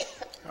this.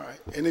 All right.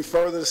 Any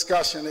further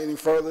discussion? Any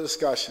further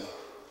discussion?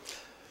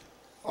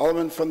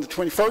 Alderman from the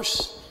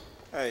 21st.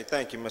 Hey,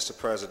 thank you, Mr.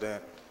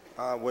 President.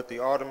 Would the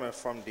Alderman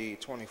from the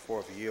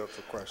 24th yield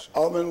for question?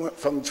 Alderman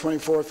from the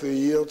 24th will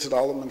yield to the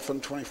Alderman from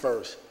the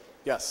 21st.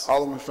 Yes.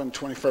 Alderman from the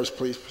 21st,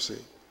 please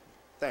proceed.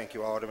 Thank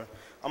you, Alderman.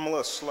 I'm a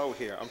little slow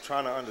here. I'm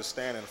trying to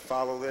understand and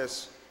follow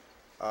this.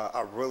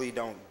 I really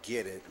don't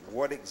get it.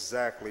 What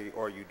exactly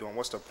are you doing?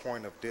 What's the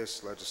point of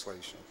this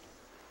legislation?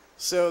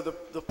 So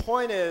the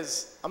point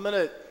is, I'm going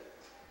to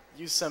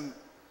use some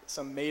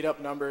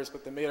made-up numbers,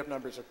 but the made-up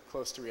numbers are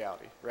close to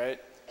reality, right?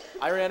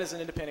 I ran as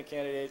an independent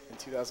candidate in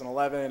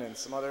 2011, and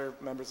some other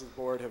members of the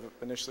board have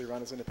initially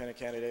run as independent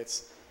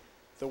candidates.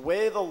 The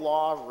way the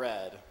law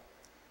read,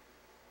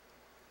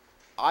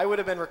 I would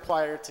have been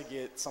required to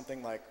get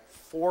something like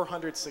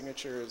 400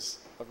 signatures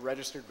of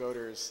registered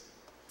voters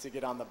to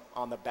get on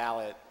the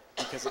ballot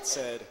because it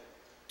said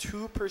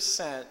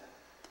 2%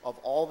 of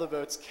all the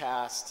votes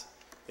cast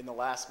in the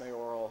last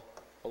mayoral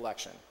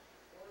election.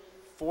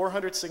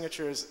 400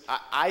 signatures,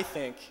 I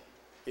think,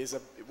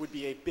 would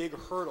be a big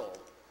hurdle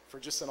for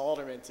just an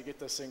alderman to get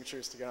those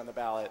signatures to get on the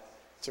ballot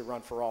to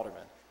run for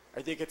alderman.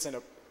 I think it's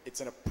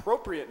an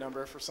appropriate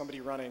number for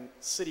somebody running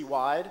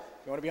citywide.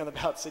 If you want to be on the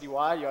ballot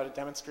citywide, you ought to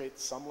demonstrate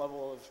some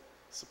level of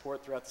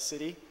support throughout the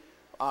city.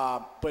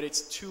 But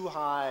it's too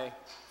high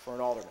for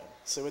an alderman.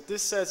 So what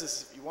this says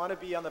is if you want to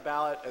be on the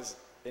ballot as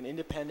an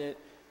independent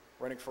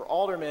running for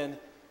alderman,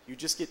 you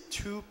just get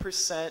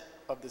 2%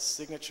 of the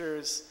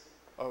signatures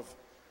of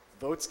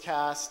votes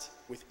cast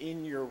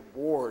within your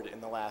ward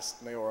in the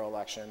last mayoral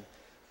election.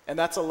 And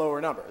that's a lower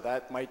number.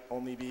 That might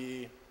only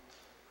be,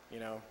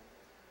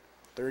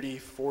 30,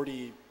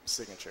 40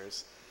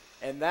 signatures.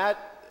 The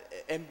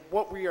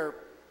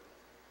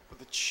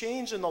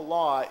change in the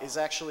law is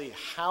actually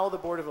how the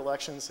Board of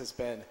Elections has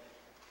been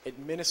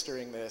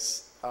administering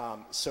this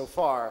so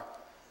far,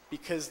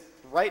 because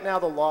right now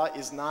the law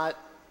does not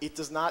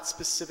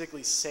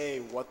specifically say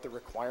what the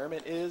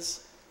requirement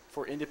is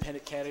for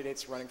independent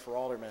candidates running for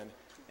aldermen,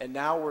 and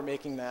now we're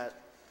making that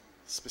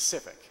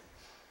specific.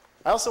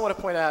 I also want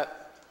to point out,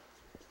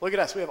 look at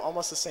us, we have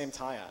almost the same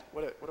tie on.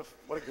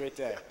 What a great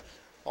day.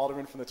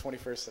 Alderman from the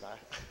 21st and I.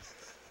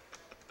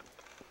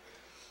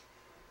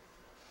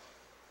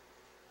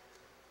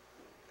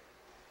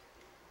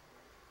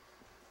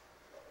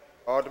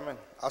 Alderman,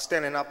 I'll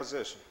stand in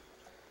opposition.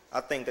 I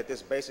think that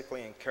this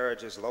basically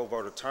encourages low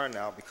voter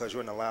turnout because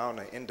you're allowing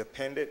an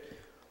independent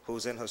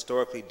who's in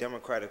historically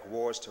Democratic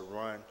wards to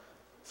run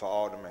for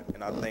alderman.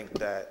 And I think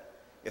that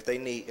if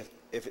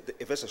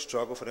it's a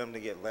struggle for them to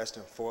get less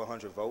than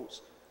 400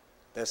 votes,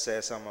 that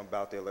says something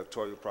about the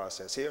electoral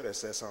process here. That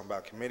says something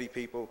about committee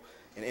people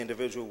in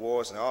individual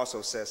wards, and it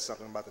also says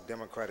something about the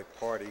Democratic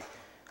Party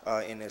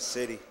in this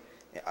city.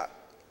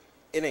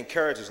 It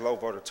encourages low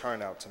voter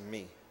turnout to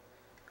me.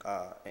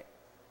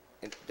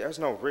 And there's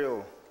no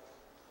real.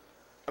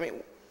 I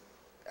mean,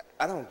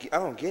 I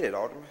don't get it,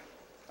 Alderman.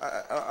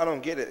 I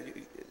don't get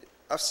it.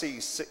 I see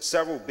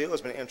several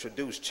bills been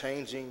introduced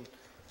changing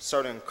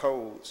certain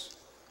codes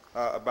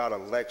about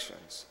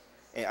elections,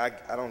 and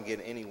I don't get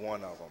any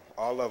one of them.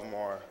 All of them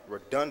are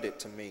redundant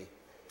to me,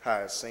 how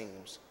it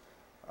seems.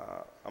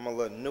 I'm a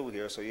little new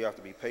here, so you have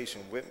to be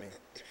patient with me.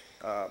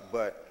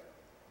 But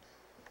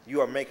you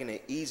are making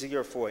it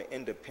easier for an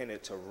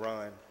independent to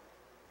run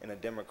in a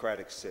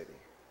democratic city.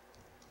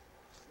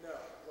 No.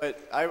 What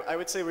I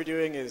would say we're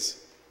doing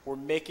is we're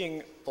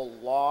making the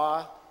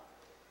law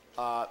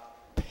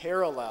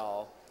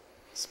parallel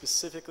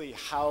specifically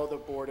how the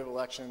Board of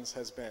Elections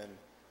has been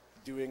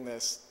doing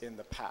this in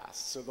the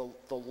past. So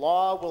the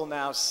law will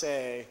now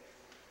say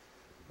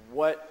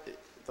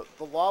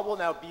the law will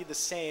now be the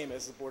same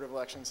as the Board of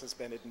Elections has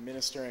been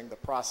administering the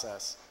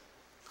process.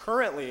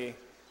 Currently,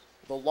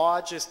 the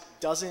law just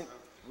doesn't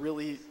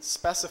really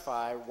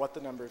specify what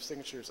the number of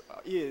signatures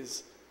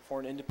is for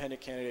an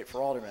independent candidate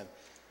for alderman.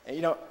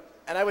 And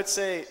I would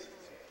say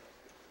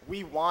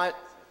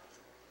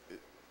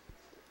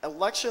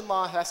election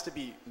law has to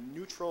be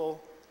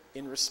neutral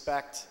in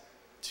respect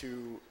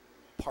to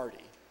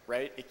party,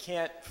 right? It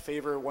can't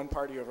favor one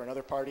party over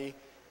another party.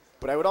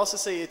 But I would also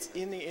say it's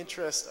in the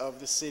interest of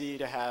the city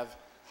to have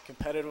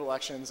competitive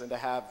elections and to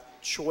have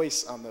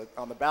choice on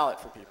the ballot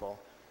for people.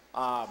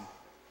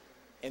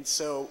 And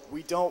so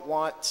we don't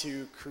want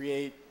to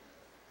create,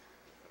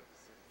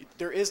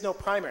 there is no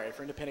primary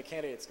for independent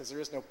candidates because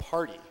there is no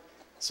party.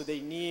 So they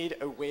need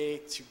a way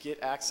to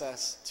get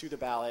access to the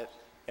ballot,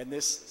 and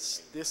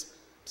this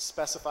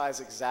specifies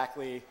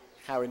exactly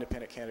how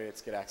independent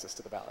candidates get access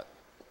to the ballot.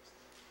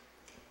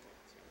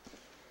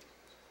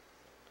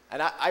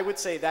 And I would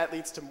say that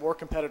leads to more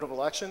competitive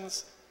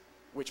elections,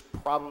 which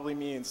probably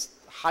means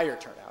higher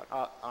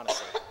turnout,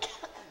 honestly.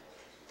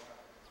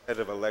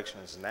 competitive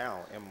elections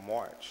now in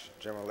March.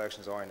 General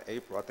elections are in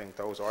April. I think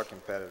those are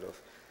competitive.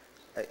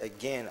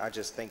 Again, I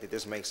just think that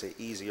this makes it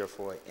easier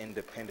for an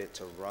independent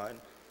to run,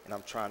 and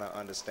I'm trying to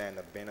understand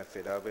the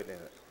benefit of it, and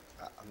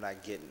I'm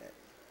not getting it.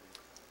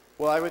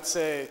 Well, I would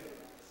say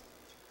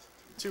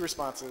two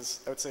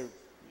responses. I would say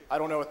I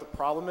don't know what the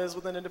problem is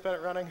with an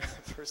independent running,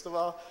 first of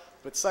all.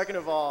 But second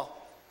of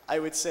all, I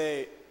would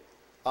say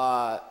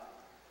that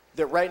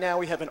right now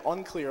we have an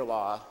unclear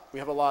law. We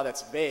have a law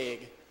that's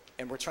vague,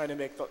 and we're trying to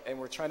make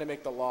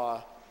the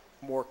law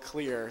more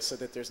clear so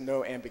that there's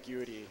no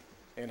ambiguity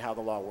in how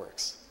the law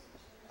works.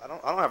 I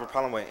don't have a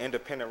problem with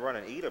independent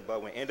running either,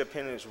 but when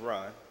independents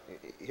run,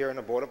 here in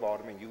the Board of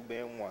Aldermen, you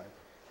being one,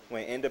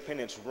 when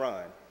independents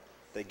run,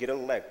 they get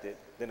elected,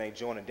 then they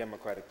join the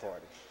Democratic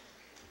Party.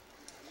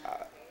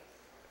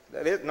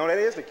 That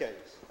is the case.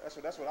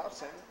 That's what I'm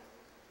saying.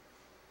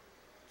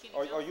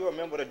 Are you a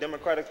member of the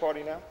Democratic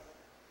Party now?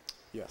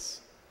 Yes.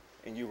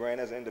 And you ran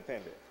as an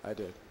independent? I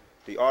did.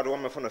 The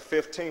Alderwoman from the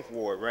 15th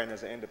Ward ran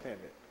as an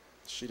independent.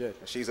 She did.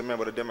 And she's a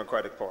member of the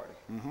Democratic Party.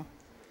 Mm-hmm.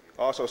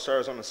 Also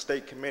serves on the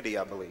state committee,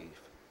 I believe.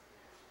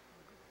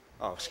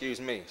 Oh,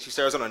 excuse me. She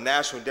serves on a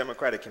national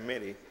Democratic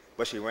committee,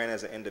 but she ran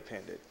as an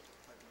independent.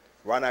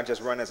 Why not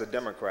just run as a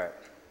Democrat?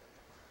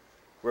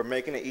 We're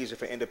making it easier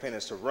for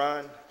independents to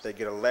run, they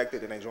get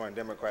elected, and they join the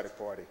Democratic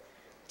Party.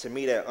 To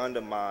me, that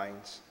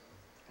undermines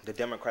the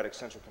Democratic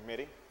Central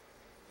Committee,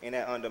 and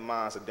that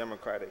undermines the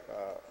democratic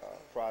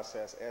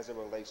process as it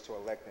relates to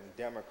electing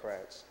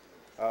Democrats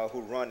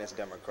who run as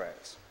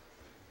Democrats.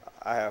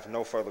 I have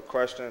no further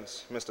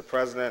questions. Mr.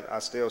 President, I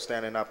still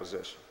stand in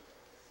opposition.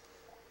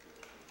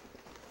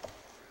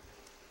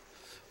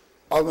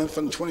 Alderman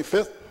from the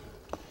 25th.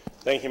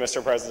 Thank you,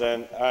 Mr.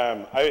 President.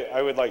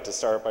 I would like to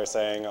start by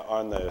saying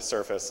on the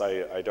surface,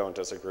 I don't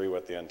disagree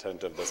with the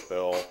intent of this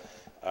bill.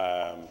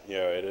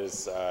 It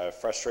is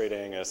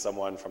frustrating as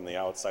someone from the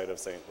outside of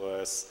St.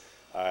 Louis.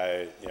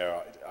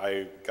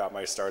 I got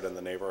my start in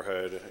the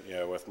neighborhood,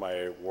 with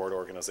my ward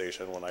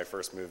organization when I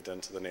first moved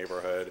into the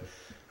neighborhood.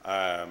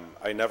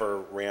 I never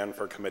ran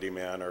for committee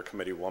man or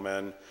committee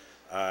woman,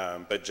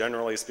 but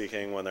generally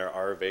speaking, when there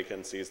are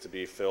vacancies to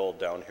be filled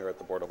down here at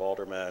the Board of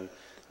Aldermen,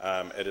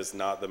 it is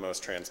not the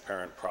most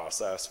transparent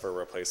process for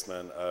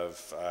replacement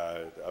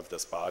of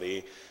this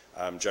body.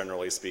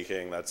 Generally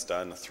speaking, that's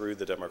done through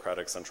the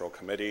Democratic Central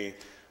Committee.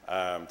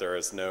 There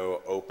is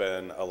no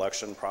open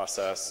election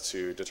process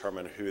to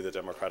determine who the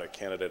Democratic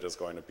candidate is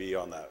going to be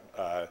on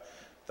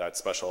that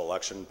special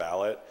election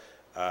ballot.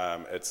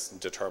 It's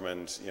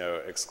determined,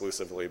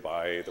 exclusively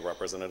by the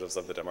representatives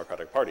of the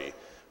Democratic Party,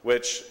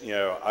 which,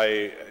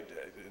 I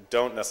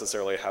don't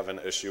necessarily have an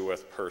issue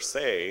with per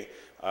se,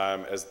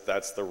 as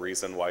that's the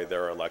reason why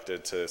they're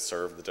elected to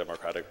serve the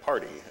Democratic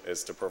Party,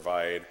 is to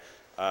provide,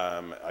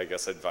 I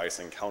guess, advice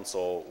and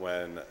counsel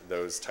when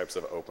those types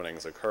of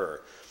openings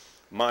occur.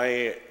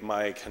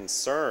 My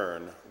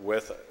concern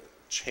with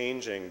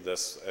changing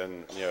this,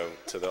 and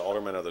to the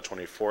Alderman of the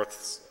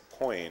 24th's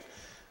point,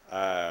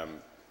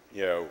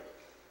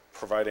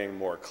 providing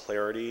more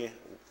clarity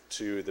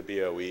to the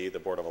BOE, the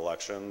Board of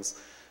Elections,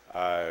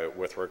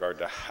 with regard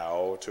to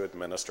how to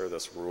administer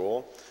this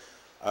rule.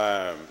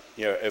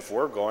 If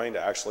we're going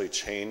to actually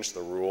change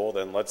the rule,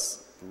 then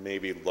let's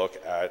maybe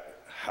look at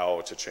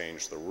how to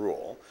change the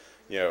rule.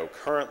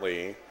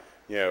 Currently,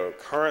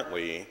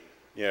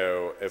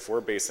 if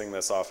we're basing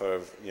this off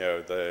of,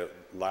 the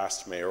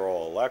last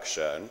mayoral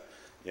election,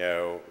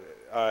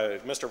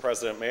 Mr.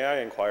 President, may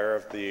I inquire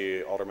of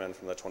the Alderman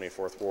from the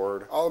 24th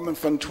Ward? Alderman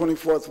from the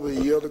 24th, will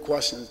you yield the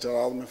questions to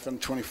Alderman from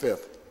the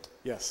 25th?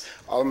 Yes.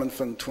 Alderman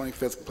from the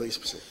 25th, please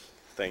proceed.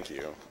 Thank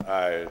you.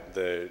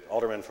 The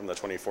Alderman from the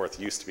 24th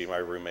used to be my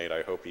roommate.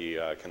 I hope he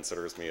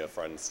considers me a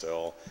friend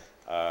still.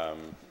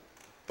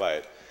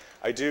 But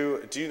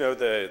do you know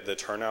the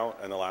turnout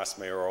in the last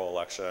mayoral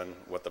election,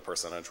 what the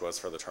percentage was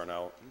for the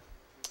turnout?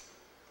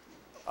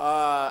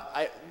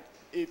 I'm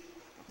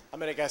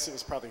going to guess it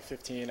was probably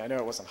 15. I know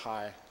it wasn't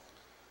high.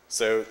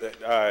 So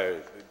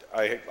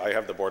I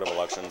have the Board of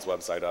Elections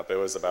website up. It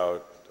was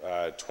about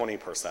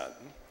 20%.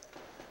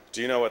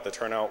 Do you know what the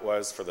turnout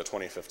was for the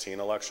 2015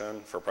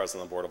 election for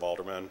President of the Board of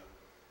Aldermen?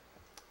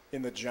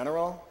 In the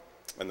general?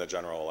 In the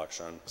general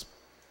election.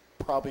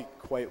 Probably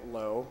quite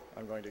low,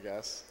 I'm going to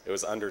guess. It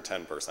was under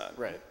 10%.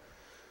 Right.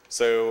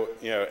 So,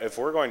 if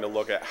we're going to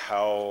look at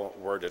how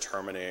we're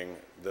determining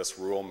this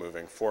rule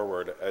moving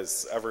forward,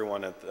 as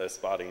everyone at this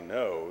body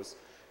knows,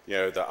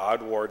 the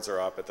odd wards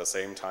are up at the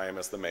same time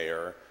as the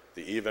mayor.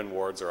 The even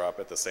wards are up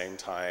at the same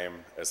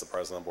time as the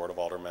President of the Board of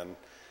Aldermen.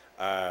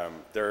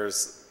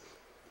 There's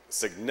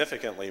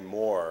significantly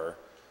more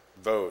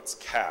votes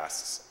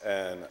cast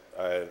in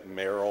a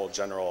mayoral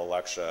general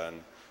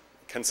election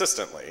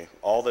consistently,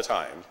 all the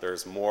time.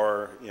 There's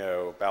more,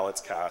 ballots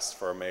cast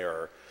for a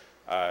mayor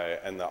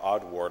and the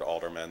odd ward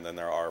aldermen than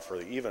there are for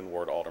the even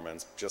ward aldermen,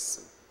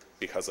 just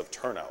because of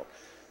turnout.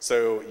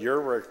 So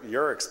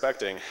you're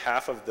expecting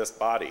half of this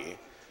body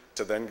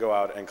to then go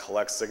out and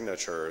collect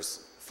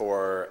signatures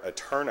for a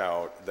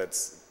turnout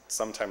that's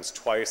sometimes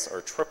twice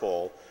or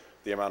triple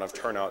the amount of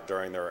turnout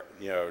during their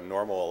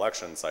normal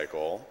election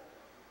cycle.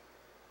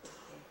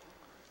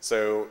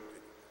 So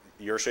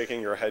you're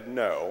shaking your head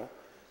no,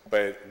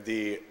 but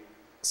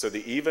so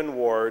the even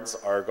wards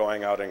are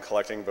going out and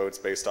collecting votes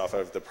based off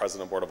of the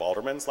President Board of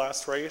Aldermen's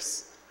last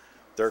race.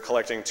 They're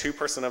collecting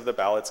 2% of the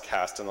ballots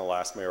cast in the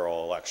last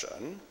mayoral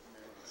election.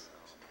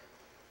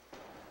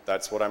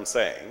 That's what I'm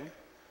saying.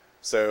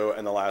 So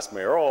in the last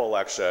mayoral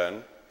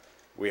election,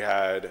 we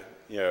had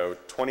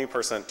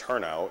 20%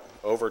 turnout,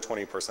 over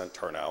 20%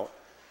 turnout.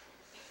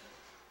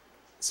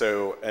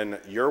 So, and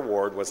your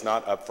ward was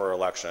not up for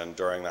election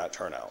during that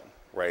turnout,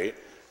 right?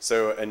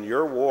 So in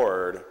your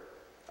ward,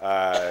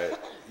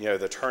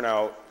 the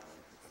turnout,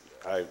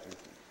 I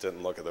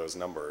didn't look at those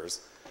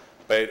numbers,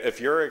 but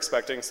if you're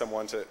expecting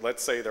someone to,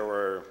 let's say there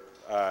were,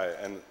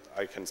 and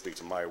I can speak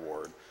to my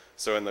ward,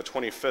 so in the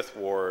 25th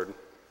ward,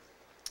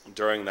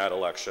 during that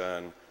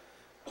election,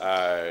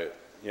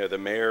 the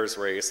mayor's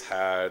race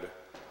had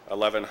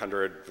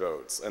 1,100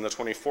 votes. In the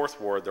 24th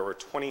ward, there were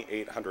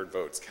 2,800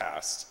 votes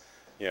cast,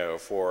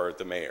 for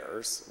the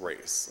mayor's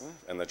race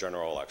in the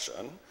general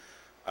election.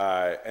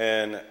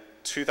 In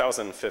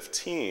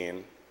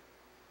 2015,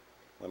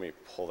 let me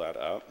pull that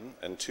up.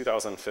 In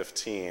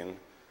 2015,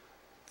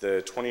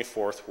 the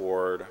 24th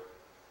ward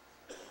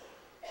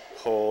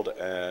pulled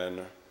in,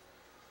 did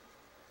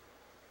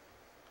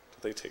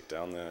they take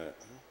down the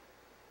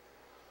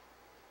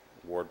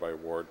ward by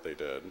ward? They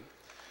did.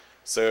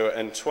 So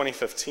in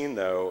 2015,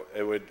 though,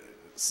 it would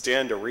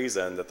stand to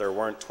reason that there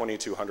weren't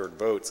 2,200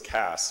 votes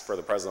cast for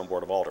the President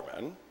Board of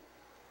Aldermen.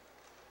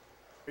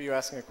 Are you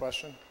asking a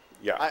question?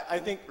 Yeah. I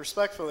think,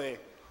 respectfully,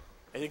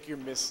 I think you're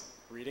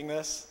misreading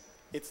this.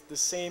 It's the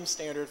same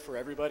standard for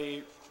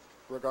everybody,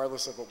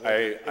 regardless of what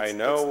ward. I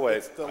know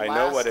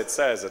what it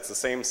says. It's the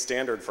same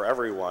standard for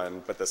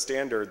everyone, but the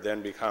standard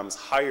then becomes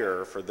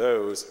higher for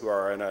those who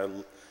are in a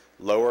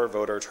lower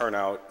voter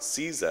turnout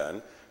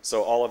season.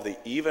 So all of the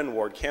even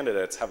ward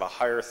candidates have a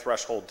higher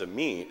threshold to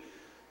meet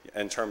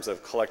in terms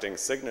of collecting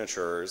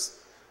signatures,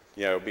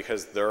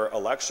 because their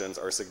elections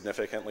are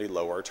significantly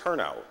lower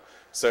turnout.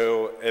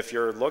 So if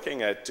you're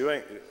looking at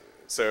doing,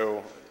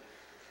 so,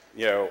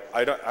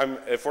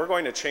 if we're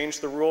going to change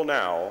the rule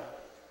now,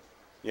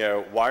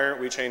 why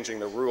aren't we changing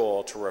the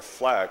rule to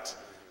reflect,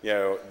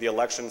 the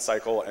election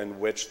cycle in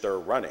which they're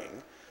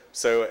running?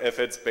 So if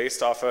it's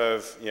based off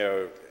of,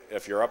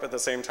 if you're up at the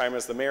same time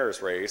as the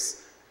mayor's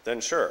race, then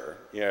sure,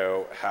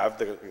 have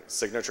the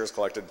signatures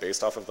collected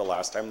based off of the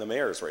last time the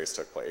mayor's race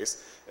took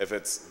place. If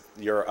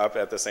you're up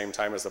at the same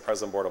time as the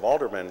President Board of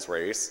Aldermen's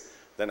race,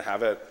 then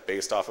have it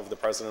based off of the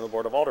President of the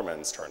Board of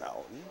Aldermen's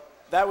turnout.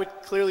 That would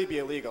clearly be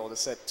illegal to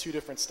set two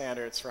different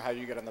standards for how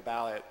you get on the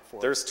ballot.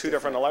 There's two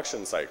different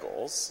election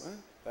cycles.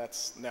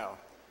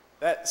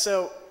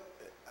 So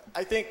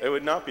I think it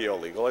would not be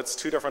illegal. It's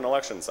two different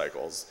election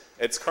cycles.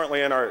 It's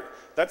currently in our,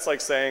 that's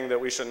like saying that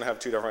we shouldn't have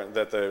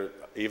that the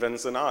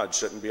evens and odds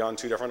shouldn't be on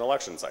two different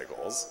election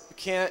cycles.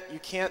 You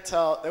can't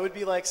tell. That would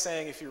be like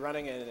saying if you're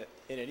running in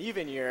an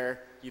even year,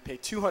 you pay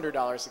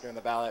 $200 to get on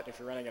the ballot. If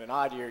you're running in an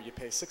odd year, you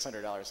pay $600 to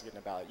get on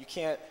the ballot. You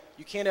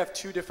can't have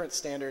two different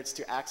standards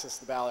to access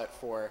the ballot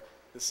for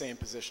the same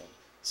position.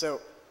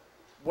 So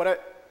what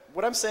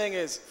I'm saying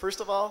is, first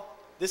of all,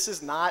 this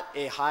is not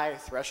a high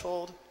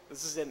threshold.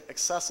 This is an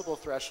accessible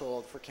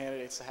threshold for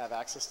candidates to have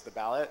access to the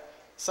ballot.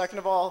 Second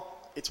of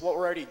all, it's what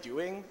we're already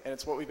doing, and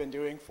it's what we've been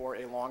doing for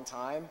a long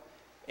time.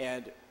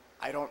 And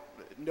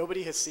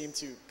nobody has seemed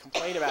to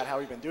complain about how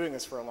we've been doing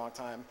this for a long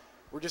time.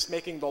 We're just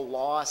making the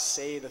law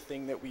say the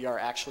thing that we are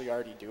actually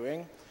already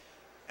doing.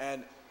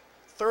 And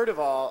third of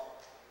all,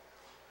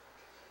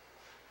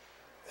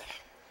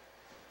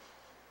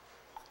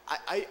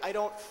 I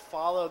don't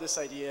follow this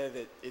idea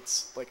that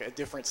it's like a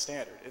different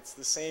standard. It's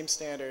the same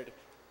standard.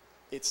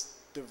 It's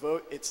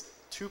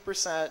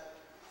 2%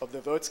 of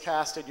the votes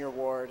cast in your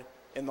ward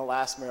in the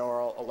last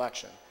mayoral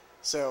election.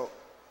 So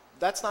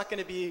that's not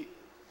going to be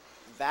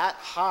that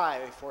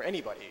high for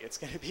anybody. It's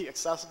going to be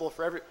accessible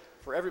for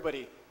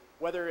everybody,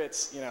 whether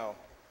it's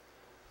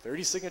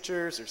 30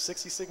 signatures or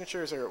 60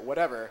 signatures or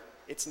whatever.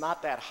 It's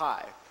not that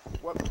high.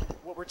 What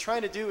we're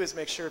trying to do is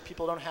make sure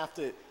people don't have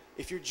to.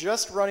 If you're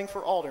just running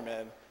for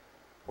alderman,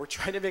 we're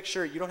trying to make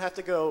sure you don't have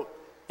to go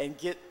and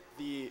get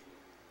the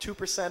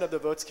 2% of the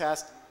votes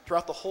cast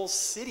throughout the whole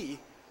city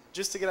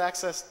just to get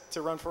access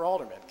to run for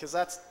alderman, because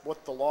that's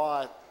what the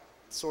law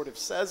sort of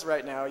says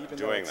right now, even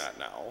though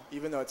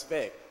it's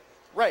vague.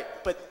 Right,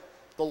 but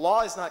the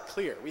law is not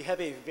clear. We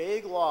have a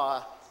vague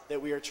law that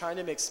we are trying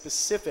to make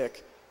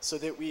specific so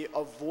that we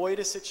avoid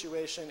a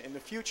situation in the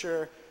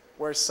future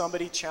where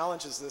somebody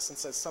challenges this and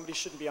says somebody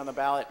shouldn't be on the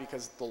ballot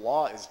because the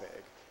law is vague.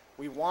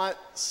 We want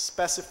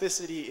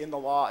specificity in the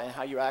law and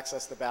how you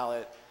access the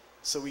ballot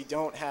so we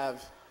don't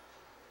have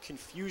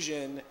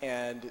confusion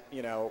and,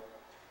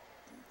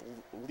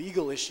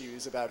 legal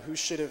issues about who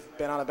should have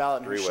been on a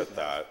ballot and who shouldn't. Agree with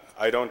that.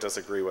 I don't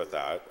disagree with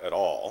that at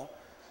all.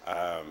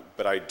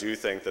 But I do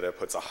think that it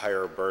puts a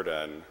higher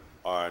burden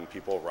on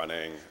people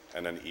running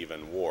in an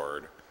even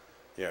ward,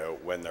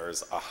 when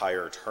there's a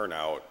higher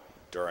turnout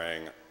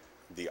during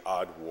the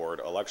odd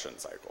ward election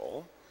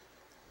cycle.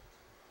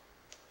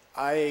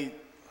 I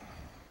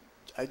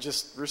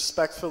just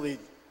respectfully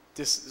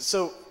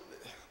so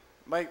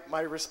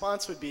my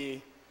response would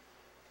be,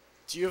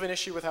 do you have an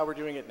issue with how we're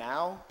doing it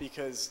now?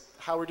 Because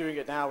how we're doing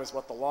it now is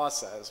what the law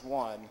says,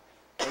 one.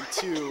 And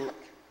two,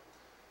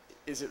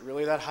 is it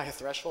really that high a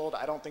threshold?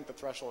 I don't think the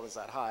threshold is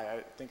that high.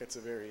 I think it's a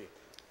very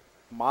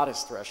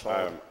modest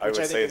threshold. I would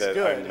say that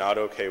good. I'm not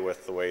okay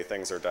with the way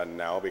things are done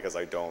now because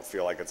I don't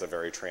feel like it's a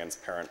very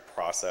transparent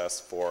process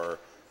for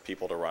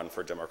people to run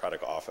for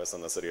Democratic office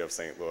in the city of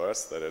St.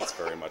 Louis, that it's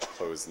very much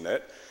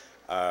closed-knit.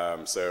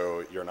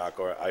 So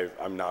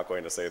I'm not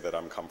going to say that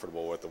I'm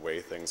comfortable with the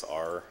way things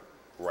are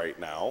right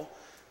now.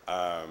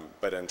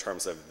 But in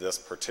terms of this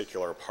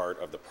particular part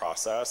of the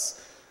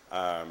process,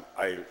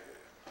 I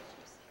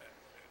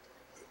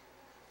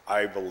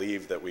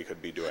believe that we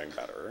could be doing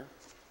better.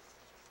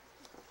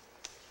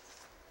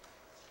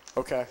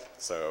 Okay.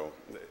 So,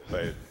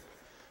 but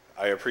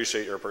I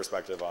appreciate your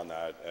perspective on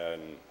that,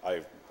 and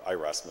I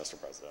rest, Mr.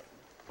 President.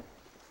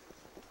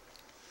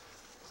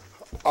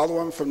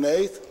 Alderman from the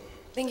 8th.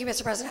 Thank you,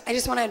 Mr. President. I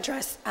just want to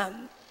address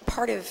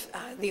part of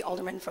the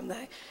alderman from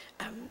the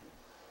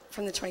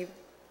 25th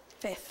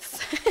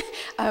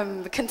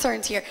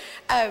concerns here.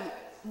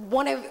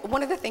 One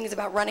of the things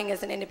about running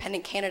as an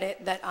independent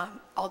candidate that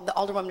the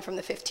alderwoman from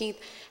the 15th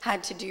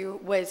had to do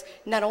was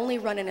not only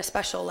run in a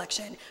special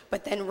election,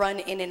 but then run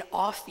in an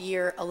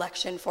off-year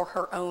election for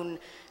her own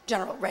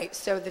general, right?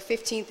 So the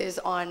 15th is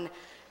on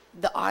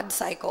the odd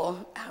cycle,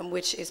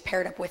 which is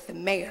paired up with the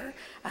mayor,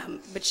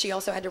 but she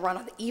also had to run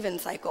on the even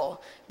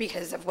cycle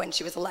because of when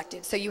she was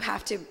elected. So you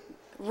have to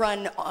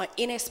run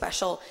in a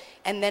special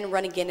and then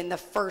run again in the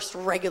first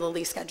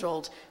regularly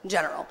scheduled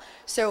general.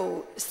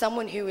 So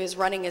someone who is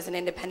running as an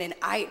independent,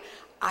 I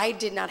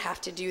did not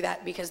have to do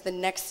that because the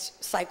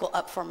next cycle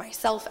up for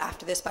myself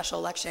after this special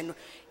election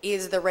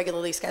is the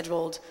regularly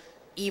scheduled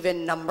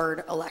even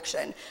numbered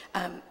election.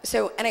 And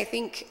I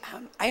think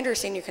I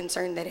understand your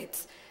concern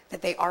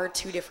that they are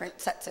two different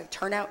sets of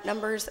turnout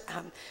numbers,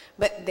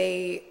 but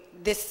the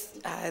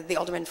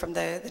alderman from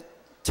the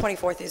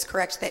 24th is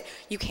correct that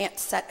you can't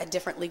set a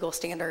different legal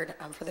standard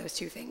for those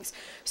two things.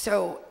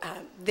 So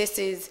this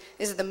is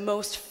the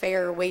most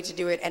fair way to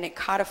do it, and it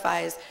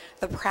codifies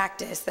the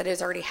practice that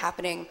is already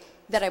happening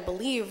that I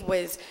believe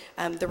was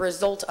the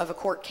result of a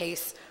court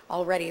case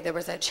already. There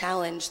was a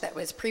challenge that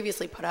was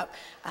previously put up,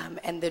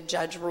 and the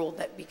judge ruled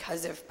that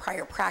because of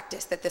prior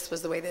practice that this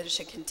was the way that it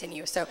should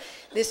continue. So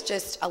this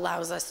just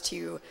allows us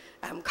to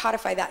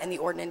codify that in the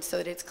ordinance so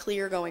that it's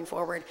clear going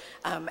forward.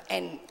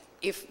 And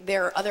if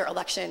there are other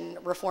election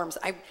reforms,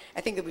 I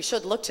think that we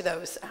should look to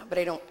those, but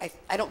I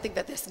don't think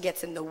that this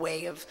gets in the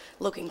way of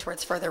looking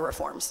towards further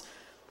reforms.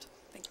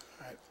 Thank you.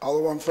 All right.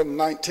 Alderman from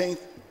the 19th.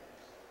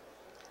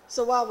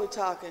 So while we're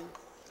talking,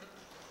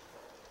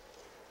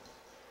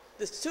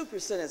 this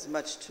 2% is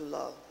much too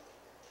low.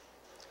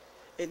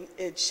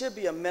 It should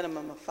be a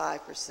minimum of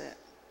 5%.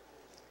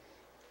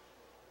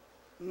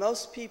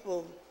 Most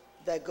people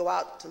that go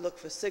out to look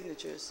for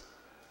signatures,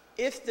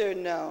 if they're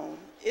known,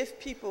 if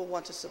people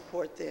want to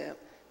support them,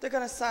 they're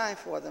going to sign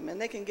for them,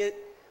 and they can get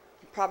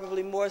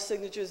probably more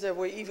signatures than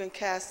were even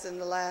cast in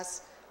the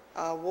last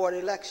ward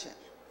election.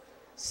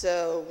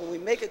 So when we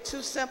make it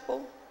too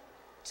simple,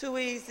 too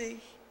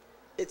easy,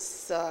 it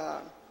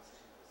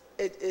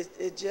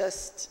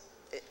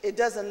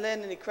doesn't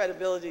lend any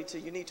credibility to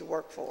you need to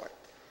work for it.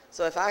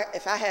 So if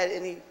I had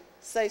any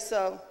say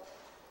so,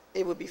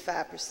 it would be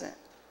 5%.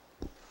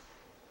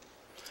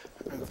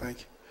 Thank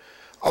you.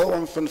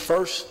 Alderman from the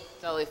 1st.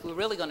 So if we're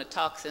really going to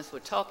talk, since we're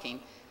talking,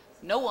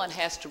 no one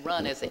has to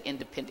run as an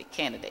independent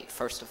candidate,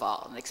 first of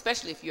all, and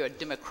especially if you're a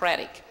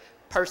Democratic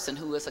person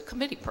who is a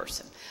committee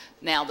person.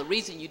 Now, the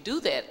reason you do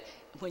that,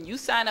 when you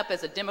sign up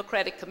as a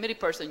Democratic committee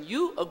person,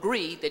 you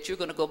agree that you're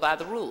going to go by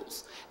the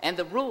rules. And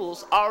the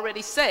rules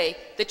already say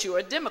that you're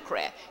a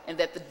Democrat and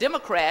that the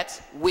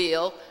Democrats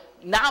will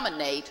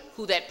nominate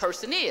who that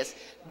person is.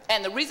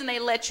 And the reason they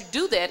let you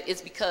do that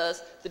is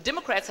because the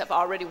Democrats have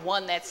already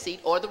won that seat,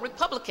 or the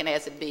Republican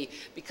as it be,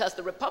 because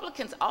the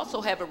Republicans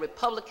also have a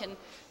Republican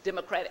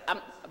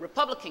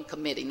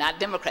committee, not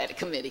Democratic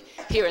committee,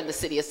 here in the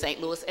city of St.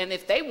 Louis. And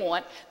if they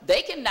want,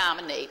 they can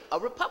nominate a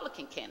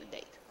Republican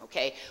candidate.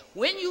 Okay?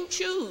 When you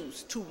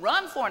choose to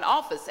run for an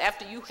office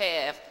after you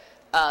have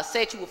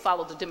said you will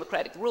follow the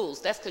Democratic rules,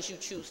 that's because you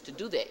choose to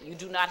do that. You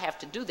do not have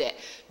to do that.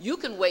 You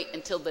can wait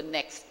until the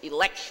next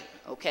election,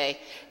 okay?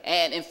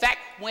 And in fact,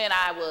 when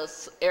I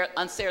was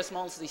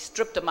unceremoniously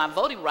stripped of my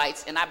voting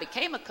rights and I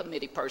became a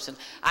committee person,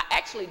 I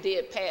actually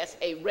did pass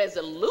a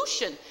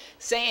resolution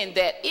saying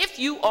that if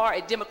you are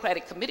a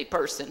Democratic committee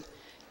person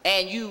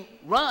and you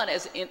run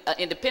as an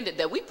independent,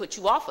 that we put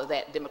you off of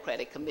that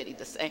Democratic committee.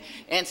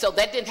 And so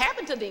that didn't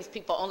happen to these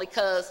people only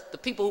because the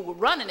people who were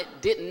running it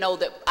didn't know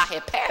that I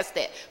had passed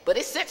that. But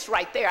it sits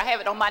right there. I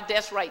have it on my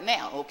desk right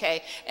now,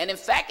 okay? And in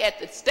fact, at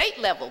the state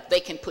level,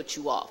 they can put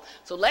you off.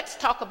 So let's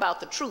talk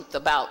about the truth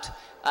about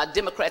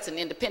Democrats and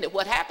independent.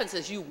 What happens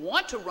is you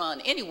want to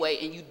run anyway,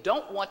 and you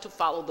don't want to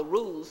follow the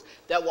rules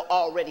that were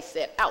already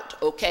set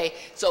out, okay?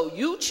 So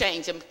you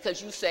change them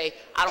because you say,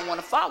 I don't want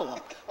to follow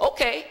them.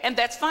 Okay, and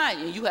that's fine,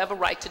 and you have a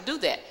right to do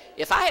that.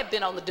 If I had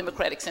been on the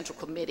Democratic Central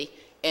Committee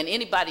and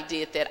anybody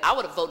did that, I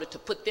would have voted to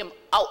put them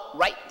out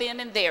right then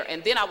and there,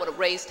 and then I would have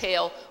raised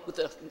hell with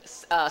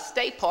the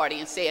state party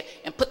and said,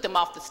 and put them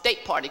off the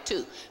state party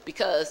too,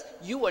 because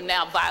you are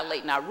now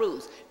violating our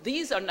rules.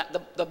 These are not,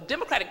 the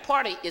Democratic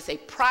Party is a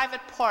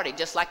private party,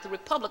 just like the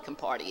Republican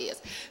Party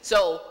is.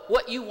 So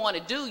what you want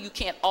to do, you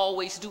can't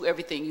always do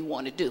everything you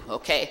want to do,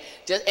 okay?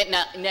 And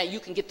now you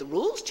can get the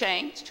rules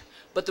changed,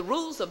 but the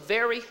rules are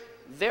very,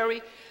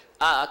 very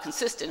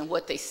consistent in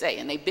what they say,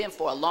 and they've been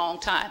for a long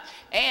time.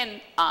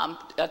 And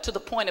to the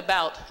point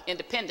about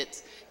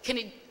independence,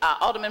 former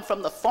alderman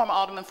from the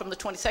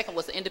 22nd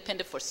was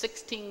independent for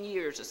 16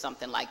 years or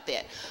something like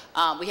that.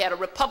 We had a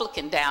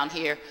Republican down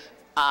here,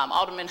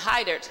 Alderman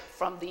Heidert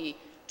from the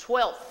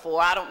 12th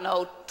for, I don't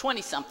know,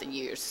 20-something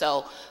years.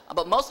 So,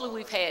 but mostly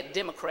we've had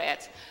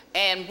Democrats.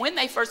 And when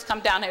they first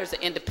come down here as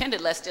an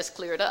independent, let's just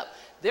clear it up.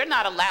 They're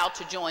not allowed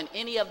to join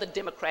any of the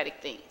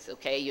Democratic things,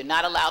 okay? You're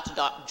not allowed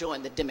to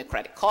join the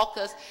Democratic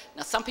caucus.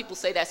 Now, some people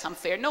say that's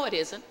unfair. No, it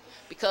isn't,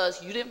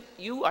 because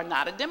you are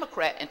not a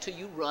Democrat until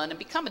you run and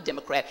become a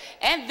Democrat.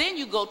 And then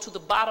you go to the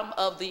bottom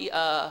of the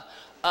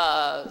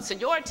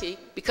seniority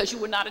because you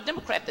were not a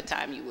Democrat at the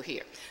time you were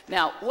here.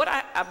 Now, what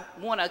I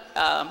want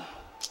to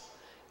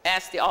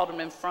ask the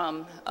alderman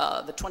from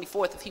the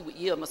 24th if he would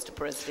yield, Mr.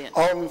 President.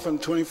 Alderman from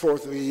the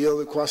 24th, will you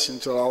yield the question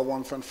to the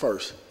Alderman from the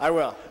 1st? I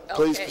will.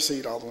 Please Okay.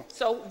 proceed, Alderman.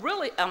 So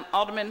really,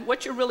 Alderman,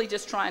 what you're really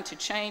just trying to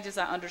change, as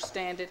I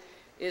understand it,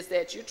 is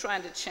that you're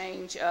trying to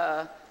change,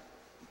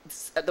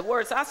 the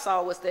words I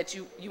saw was that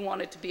you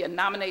wanted to be a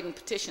nominating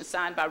petition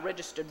signed by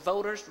registered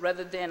voters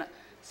rather than a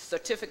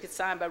certificate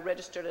signed by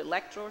registered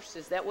electors.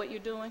 Is that what you're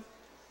doing?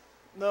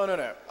 No.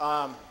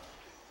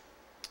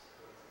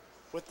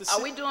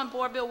 Are we doing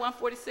Board Bill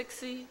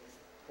 146C?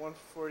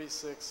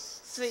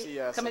 146 See,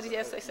 CS. committee,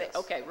 yes, they say,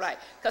 okay, right.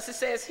 Because it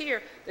says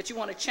here that you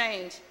want to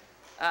change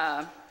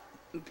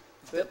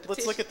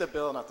Let's look at the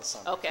bill, not the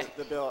summary. Okay.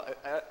 The bill,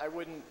 I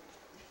wouldn't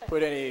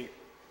put any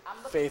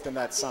faith in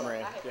that summary.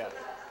 Yeah. Okay,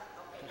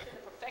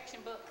 the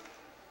perfection book?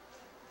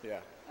 Yeah.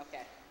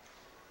 Okay.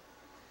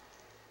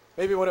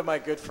 Maybe one of my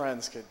good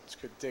friends could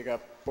dig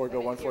up Board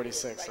Bill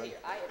 146. Right here.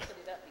 I had put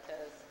it up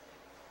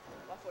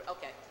because,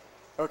 okay.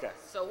 Okay.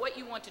 So what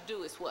you want to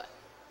do is what?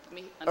 Let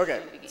me Okay,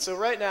 understand it again. so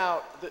right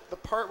now, the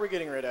part we're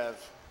getting rid of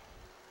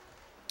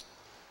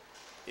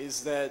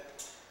is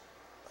that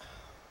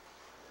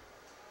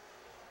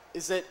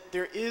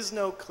there is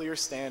no clear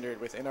standard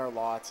within our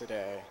law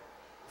today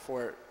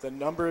for the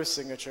number of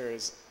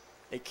signatures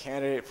a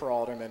candidate for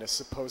alderman is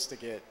supposed to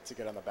get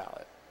on the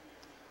ballot.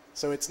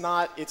 So it's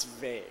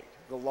vague.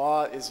 The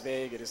law is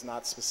vague, it is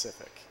not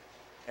specific.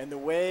 And the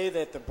way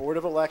that the Board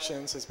of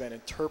Elections has been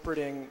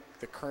interpreting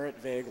the current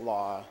vague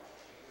law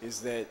is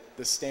that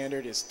the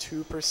standard is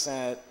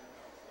 2%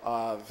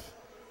 of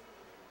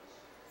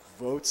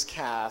votes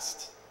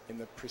cast in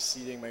the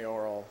preceding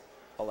mayoral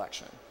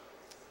election.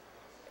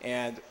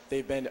 And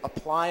they've been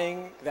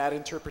applying that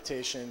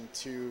interpretation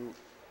to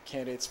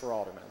candidates for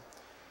aldermen,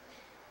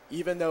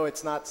 even though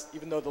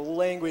the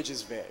language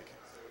is vague.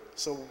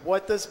 So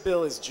what this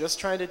bill is just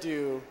trying to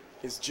do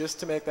is just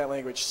to make that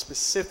language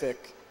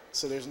specific,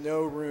 so there's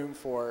no room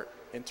for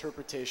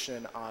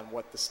interpretation on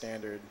what the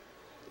standard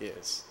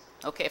is.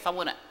 Okay, if I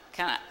want to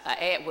kind of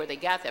add where they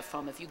got that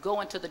from, if you go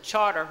into the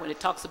charter when it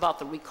talks about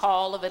the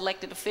recall of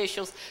elected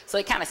officials, so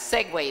it kind of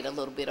segued a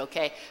little bit,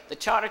 okay? The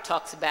charter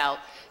talks about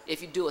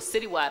if you do a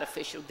citywide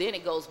official, then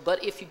it goes,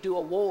 but if you do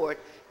a ward,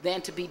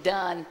 then to be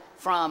done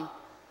from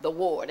the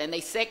ward. And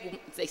they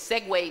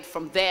segued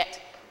from that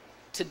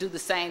to do the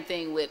same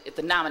thing with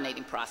the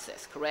nominating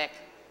process, correct?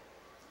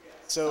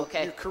 So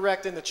Okay. you're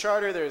correct. In the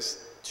charter,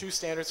 there's 2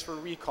 standards for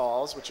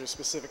recalls, which are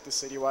specific to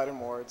citywide and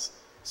wards.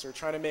 So we're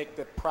trying to make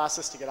the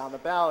process to get on the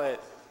ballot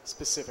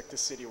specific to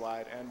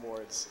citywide and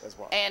wards as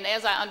well. And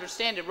as I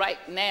understand it right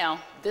now,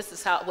 this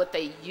is what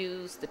they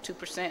use, the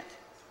 2%.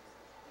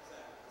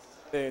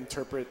 They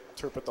interpret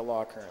the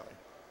law currently.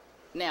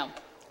 Now,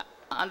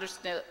 I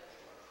understand.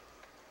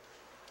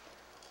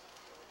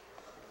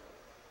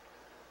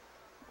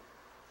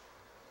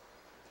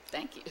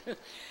 Thank you.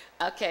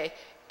 Okay,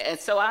 and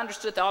so I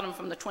understood the alderman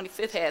from the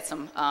 25th had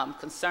some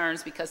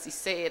concerns because he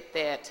said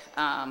that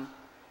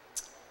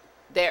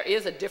there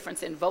is a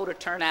difference in voter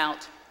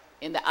turnout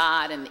in the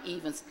odd and the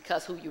evens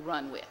because who you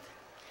run with.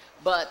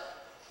 But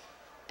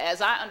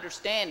as I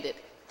understand it,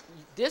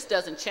 this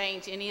doesn't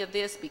change any of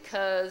this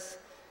because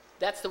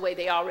that's the way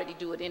they already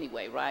do it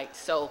anyway, right?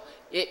 So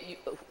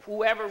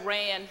whoever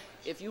ran,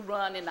 if you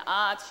run in the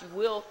odds, you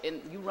will,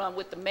 and you run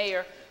with the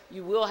mayor,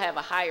 you will have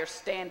a higher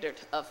standard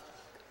of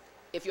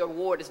if your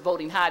ward is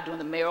voting high during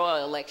the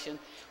mayoral election,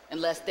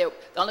 unless the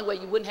only way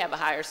you wouldn't have a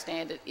higher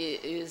standard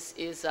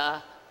is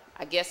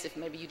I guess if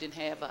maybe you didn't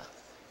have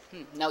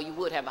no, you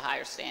would have a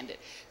higher standard.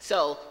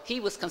 So he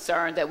was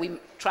concerned that we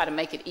try to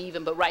make it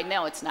even, but right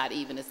now it's not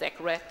even. Is that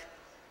correct?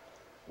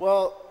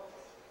 Well,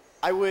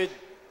 I would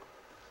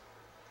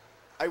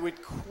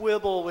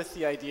quibble with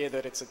the idea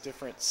that it's a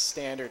different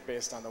standard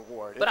based on the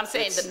ward. But I'm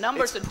saying the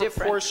numbers are different.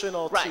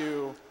 Proportional Right.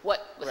 to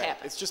what right.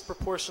 happened. It's just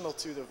proportional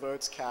to the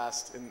votes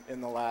cast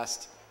in the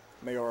last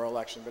mayoral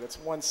election, but it's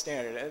one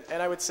standard.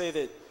 And I would say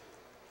that,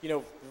 you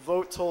know,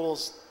 vote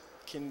totals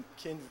can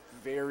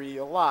vary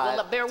a lot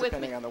Well, bear with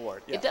depending me. on the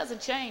ward. Yeah. It doesn't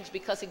change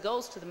because it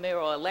goes to the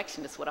mayoral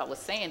election. That's what I was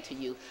saying to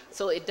you.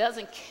 So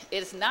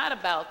it's not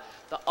about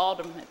the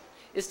alderman.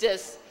 It's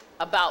just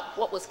about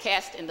what was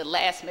cast in the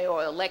last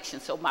mayoral election.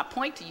 So my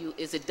point to you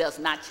is it does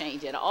not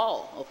change at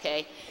all,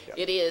 okay? Yeah.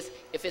 It is,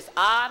 if it's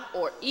odd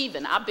or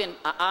even, I've been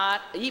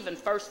odd, even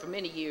first for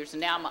many years, and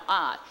now I'm an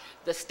odd.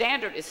 The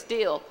standard is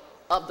still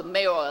of the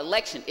mayoral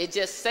election. It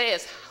just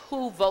says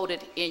who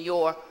voted in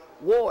your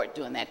ward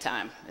during that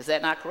time. Is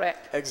that not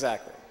correct?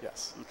 Exactly,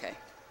 yes. Okay.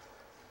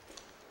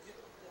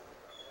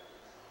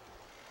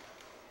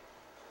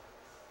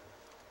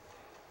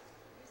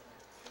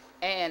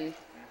 And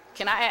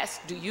can I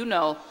ask, do you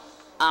know,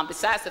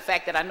 besides the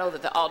fact that I know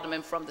that the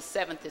alderman from the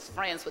 7th is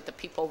friends with the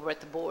people over at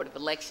the Board of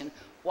Election,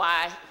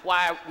 why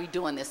are we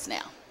doing this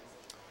now?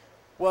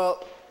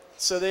 Well,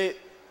 so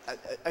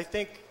I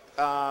think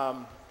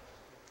a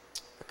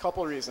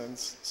couple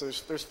reasons. So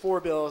there's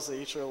 4 bills.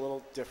 They each are a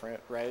little different,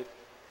 right?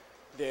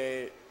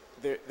 There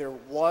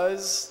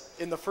was,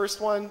 in the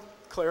first one,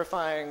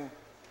 clarifying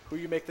who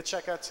you make the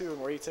check out to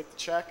and where you take the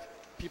check.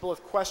 People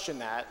have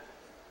questioned that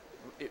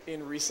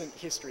in recent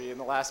history in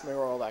the last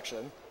mayoral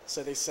election.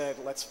 So they said,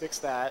 let's fix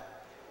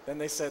that. Then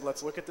they said,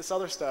 let's look at this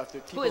other stuff.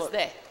 Who is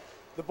they?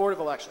 The Board of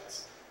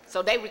Elections.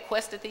 So they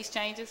requested these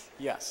changes?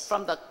 Yes.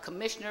 From the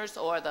commissioners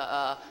or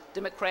the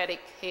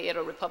Democratic head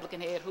or Republican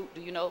head? Who,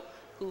 do you know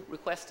who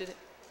requested it?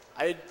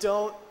 I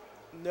don't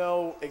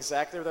know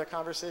exactly where that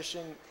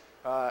conversation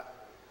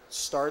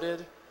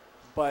started,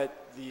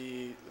 but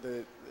the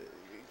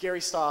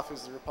Gary Stoff,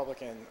 who's the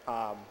Republican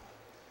I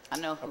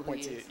know who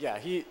appointee, he is. yeah,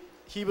 he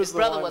was His the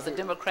brother one was a who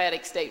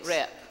Democratic state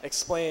rep.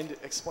 explained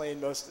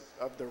most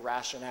of the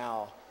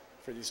rationale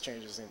for these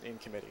changes in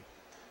committee.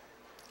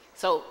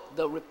 So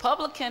the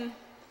Republican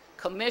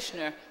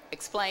commissioner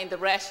explained the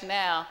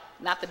rationale,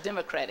 not the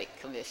Democratic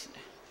commissioner.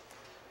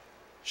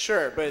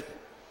 Sure, but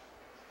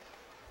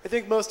I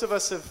think most of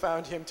us have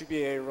found him to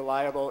be a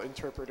reliable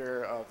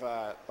interpreter of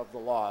the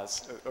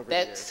laws over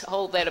the years.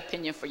 Hold that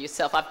opinion for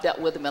yourself. I've dealt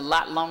with him a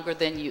lot longer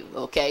than you,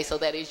 okay? So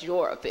that is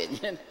your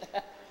opinion.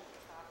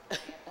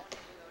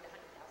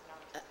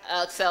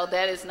 So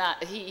that is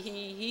not,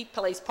 he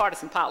plays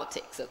partisan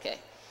politics, okay?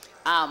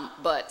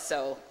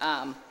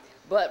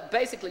 But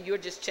basically you're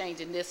just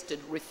changing this to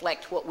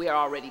reflect what we are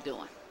already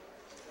doing.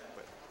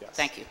 Yes.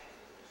 Thank you.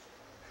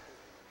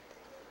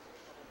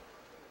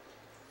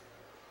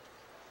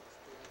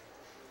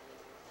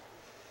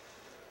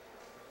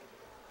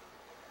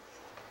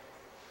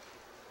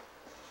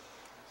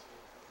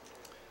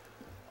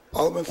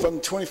 Alderman from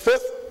the 25th.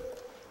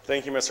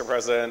 Thank you, Mr.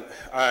 President.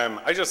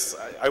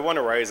 I want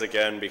to rise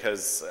again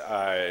because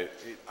I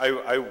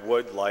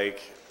would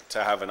like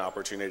to have an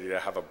opportunity to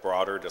have a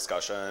broader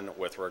discussion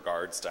with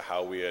regards to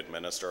how we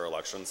administer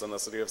elections in the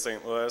city of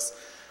St. Louis.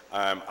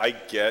 I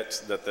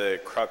get that the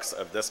crux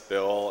of this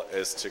bill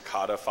is to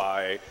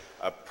codify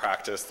a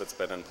practice that's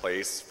been in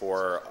place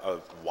for a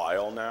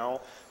while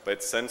now.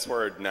 But since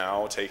we're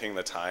now taking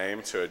the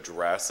time to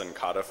address and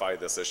codify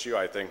this issue,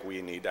 I think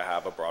we need to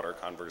have a broader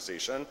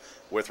conversation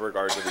with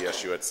regard to the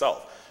issue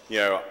itself. You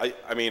know,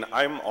 I mean,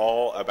 I'm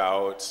all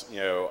about, you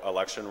know,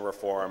 election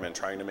reform and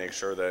trying to make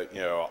sure that,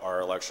 you know,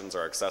 our elections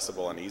are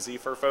accessible and easy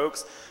for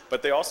folks,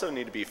 but they also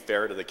need to be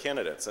fair to the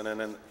candidates.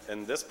 And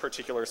in this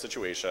particular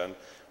situation,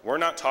 we're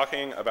not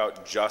talking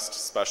about just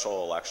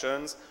special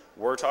elections.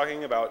 We're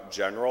talking about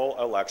general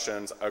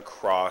elections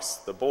across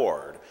the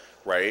board,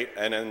 right?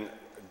 And in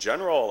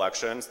general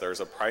elections, there's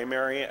a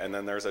primary and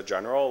then there's a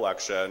general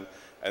election,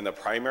 and the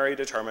primary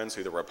determines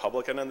who the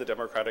Republican and the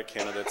Democratic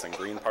candidates and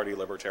Green Party,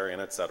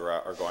 Libertarian, et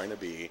cetera, are going to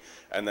be.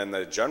 And then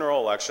the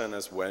general election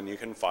is when you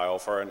can file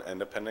for an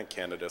independent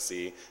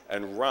candidacy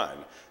and run.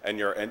 And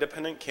your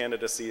independent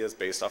candidacy is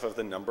based off of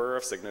the number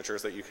of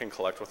signatures that you can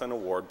collect within a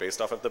ward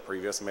based off of the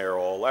previous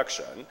mayoral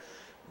election.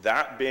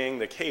 That being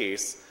the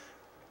case,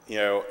 you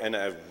know, in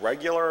a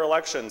regular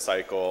election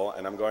cycle,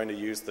 and I'm going to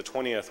use the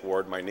 20th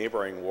ward, my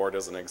neighboring ward,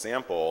 as an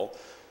example,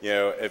 you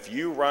know, if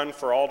you run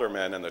for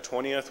alderman in the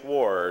 20th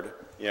ward,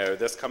 you know,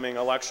 this coming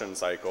election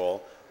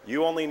cycle,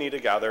 you only need to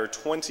gather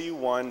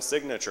 21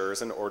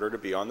 signatures in order to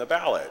be on the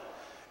ballot.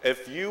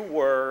 If you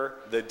were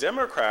the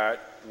Democrat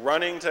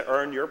running to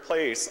earn your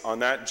place on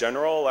that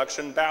general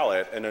election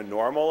ballot in a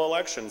normal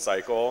election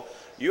cycle,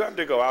 you have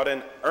to go out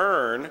and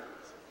earn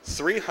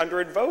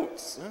 300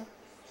 votes.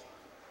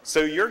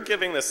 So you're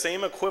giving the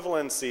same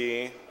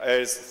equivalency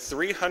as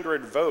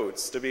 300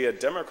 votes to be a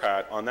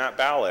Democrat on that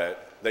ballot,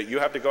 that you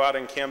have to go out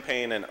and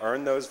campaign and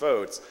earn those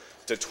votes,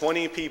 to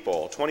 20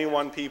 people,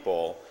 21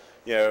 people,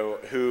 you know,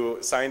 who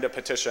signed a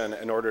petition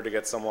in order to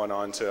get someone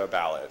onto a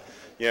ballot.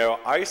 You know,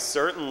 I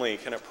certainly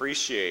can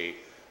appreciate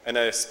in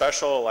a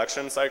special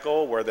election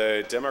cycle where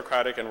the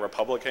Democratic and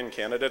Republican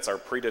candidates are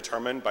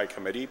predetermined by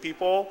committee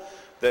people,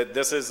 that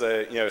this is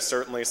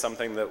certainly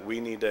something that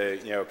we need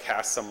to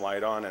cast some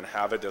light on and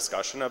have a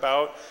discussion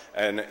about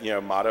and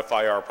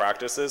modify our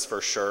practices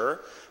for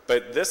sure.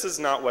 But this is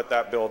not what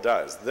that bill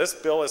does. This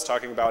bill is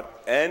talking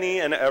about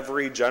any and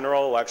every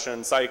general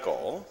election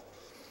cycle.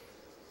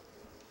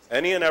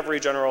 Any and every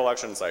general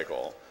election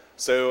cycle.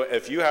 So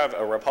if you have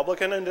a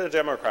Republican and a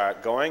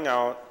Democrat going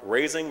out,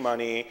 raising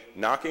money,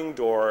 knocking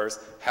doors,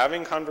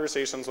 having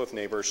conversations with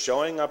neighbors,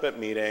 showing up at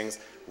meetings,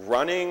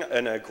 running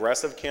an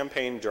aggressive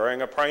campaign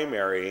during a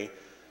primary,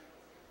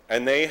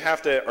 and they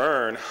have to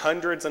earn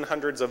hundreds and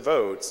hundreds of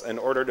votes in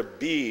order to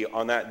be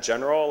on that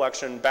general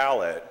election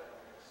ballot,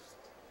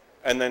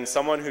 and then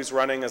someone who's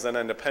running as an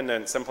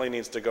independent simply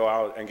needs to go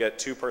out and get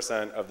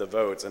 2% of the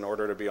votes in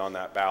order to be on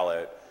that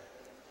ballot,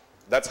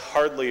 that's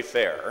hardly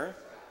fair.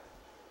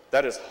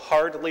 That is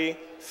hardly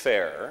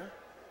fair.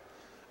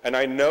 And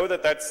I know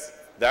that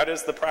that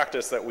is the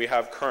practice that we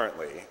have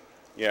currently.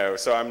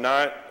 So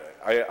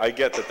I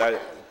get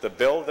that the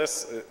bill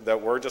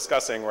that we're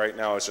discussing right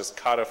now is just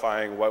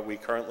codifying what we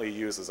currently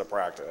use as a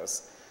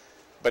practice.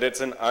 But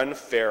it's an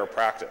unfair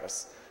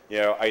practice.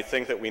 I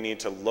think that we need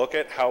to look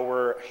at how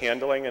we're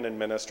handling and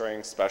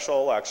administering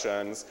special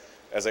elections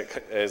as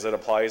it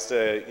applies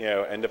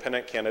to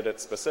independent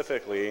candidates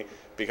specifically,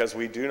 because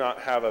we do not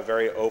have a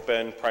very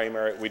open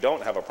primary. We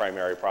don't have a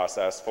primary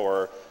process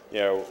for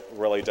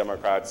really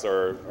Democrats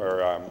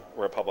or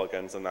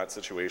Republicans in that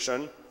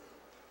situation.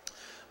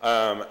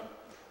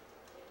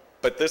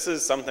 But this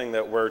is something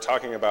that we're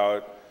talking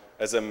about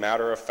as a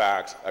matter of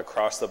fact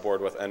across the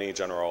board with any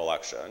general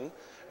election.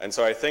 And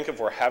so I think if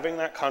we're having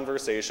that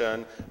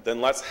conversation, then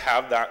let's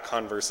have that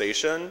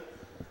conversation.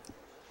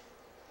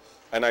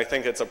 And I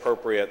think it's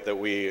appropriate that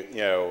we,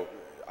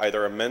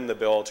 either amend the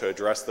bill to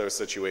address those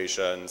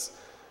situations,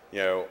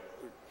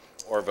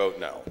 or vote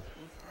no. All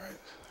right.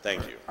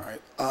 Thank you. All right.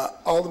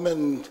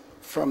 Alderman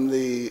from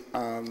the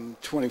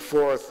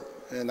 24th,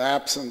 in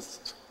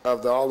absence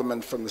of the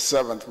Alderman from the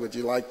 7th, would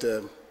you like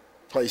to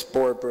place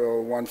Board Bill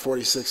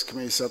 146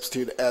 Committee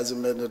Substitute as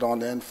amended on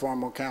the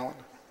informal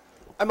calendar?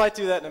 I might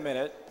do that in a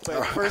minute,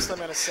 but first I'm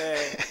going to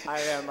say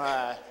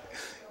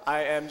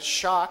I am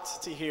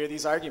shocked to hear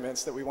these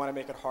arguments that we want to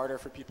make it harder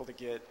for people to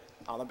get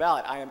on the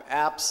ballot. I am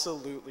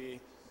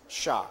absolutely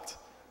shocked.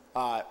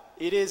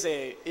 It is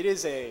a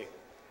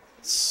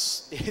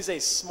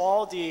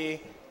small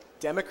d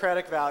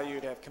democratic value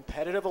to have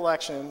competitive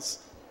elections,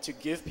 to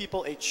give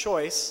people a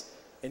choice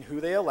in who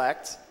they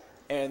elect.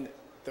 And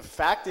the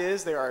fact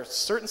is there are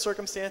certain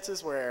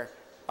circumstances where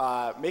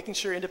making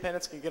sure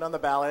independents can get on the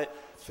ballot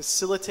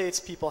facilitates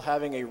people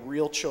having a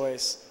real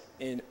choice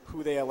in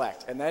who they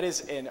elect. And that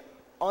is an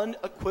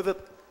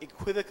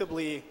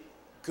unequivocally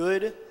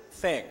good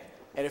thing.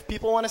 And if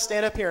people want to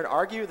stand up here and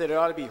argue that it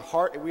ought to be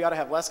hard, we ought to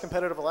have less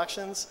competitive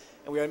elections,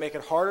 and we ought to make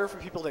it harder for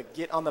people to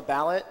get on the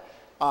ballot,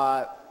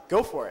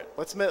 go for it.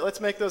 Let's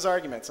make those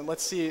arguments, and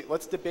let's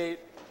debate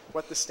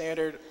what the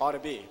standard ought to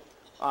be.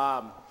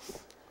 I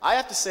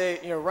have to say,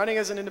 running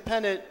as an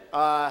independent,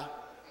 all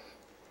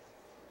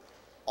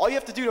you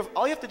have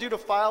to do to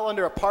file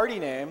under a party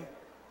name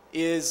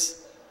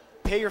is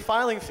pay your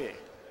filing fee.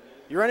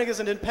 You're running as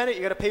an independent,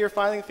 you got to pay your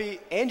filing fee,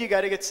 and you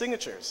got to get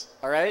signatures.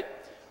 All right.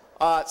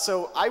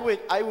 So I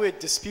would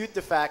dispute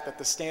the fact that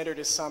the standard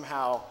is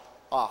somehow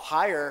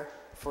higher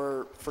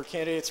for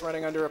candidates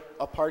running under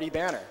a party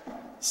banner.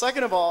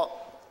 Second of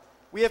all,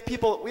 we have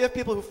people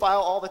who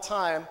file all the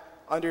time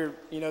under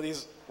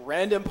these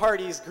random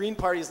parties, Green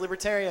parties,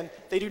 Libertarian.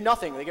 They do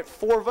nothing. They get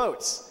 4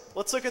 votes.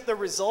 Let's look at the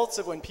results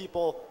of when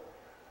people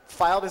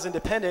filed as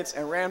independents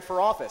and ran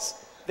for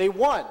office. They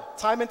won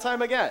time and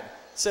time again.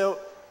 So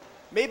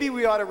maybe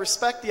we ought to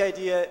respect the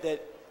idea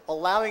that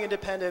allowing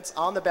independents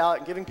on the ballot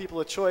and giving people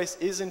a choice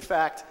is in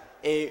fact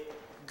a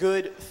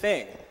good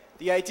thing.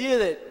 The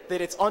idea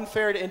that it's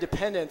unfair to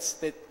independents,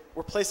 that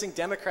we're placing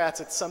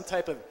Democrats at some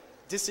type of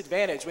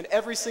disadvantage when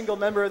every single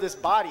member of this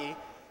body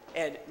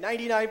and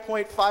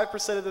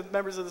 99.5% of the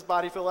members of this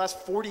body for the last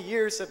 40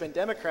 years have been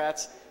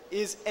Democrats,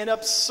 is an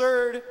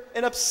absurd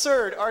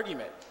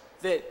argument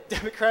that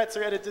Democrats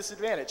are at a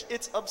disadvantage.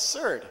 It's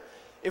absurd.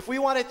 If we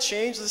want to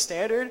change the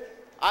standard,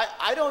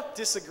 I don't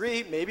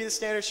disagree. Maybe the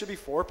standard should be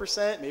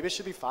 4%, maybe it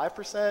should be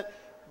 5%,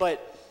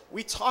 but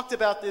we talked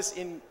about this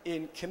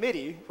in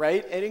committee,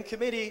 right? And in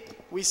committee,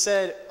 we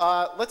said,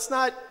 let's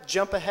not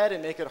jump ahead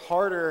and make it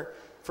harder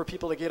for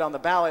people to get on the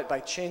ballot by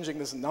changing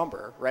this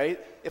number, right?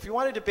 If you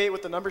want to debate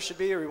what the number should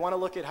be, or you want to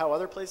look at how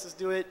other places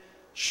do it,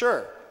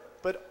 sure.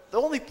 But the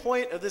only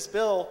point of this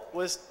bill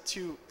was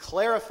to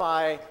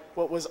clarify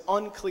what was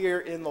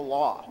unclear in the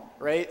law,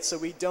 right? So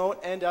we don't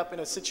end up in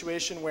a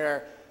situation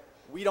where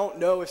we don't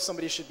know if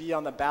somebody should be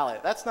on the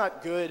ballot. That's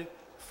not good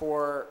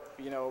for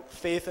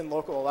faith in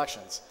local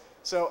elections.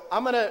 So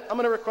I'm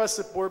gonna request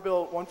that Board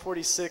Bill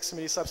 146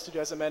 Committee Substitute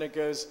as amended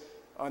goes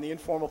on the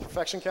informal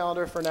perfection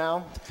calendar for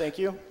now. Thank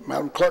you.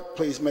 Madam Clerk,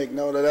 please make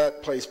note of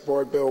that. Place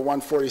Board Bill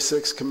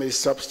 146 Committee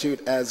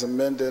Substitute as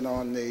amended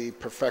on the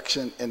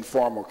perfection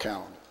informal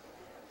calendar.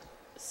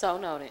 So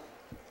noted.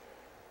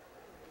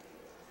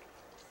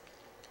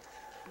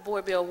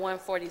 Board Bill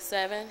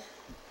 147,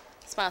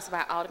 sponsored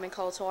by Alderman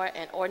Chouteau Ave,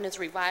 an ordinance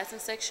revising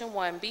Section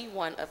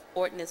 1B1 of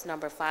Ordinance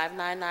Number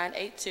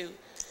 59982,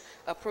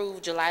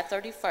 approved July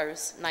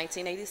 31st,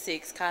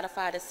 1986,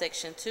 codified as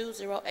Section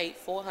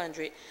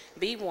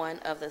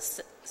 208400B1 of the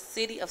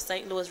City of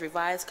St. Louis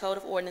Revised Code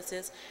of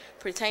Ordinances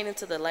pertaining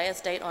to the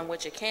last date on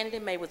which a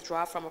candidate may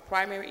withdraw from a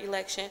primary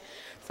election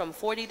from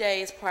 40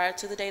 days prior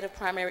to the date of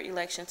primary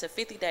election to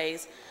 50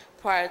 days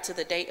prior to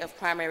the date of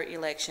primary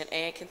election,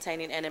 and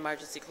containing an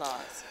emergency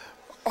clause.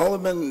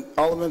 Alderman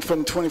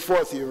from the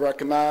 24th, you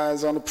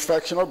recognize on the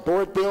perfection of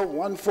Board Bill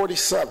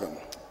 147.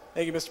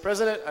 Thank you, Mr.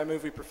 President. I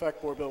move we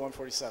perfect Board Bill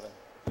 147.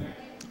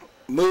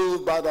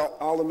 Moved by the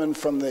Alderman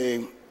from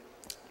the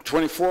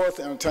 24th.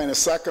 Entertain a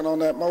second on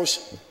that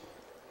motion.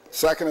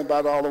 Seconded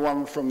by the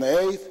Alderwoman from the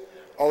 8th.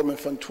 Alderman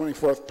from the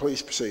 24th,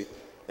 please proceed.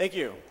 Thank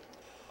you.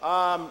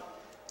 We'll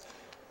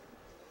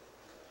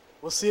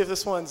see if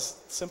this one's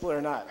simple or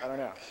not. I don't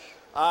know.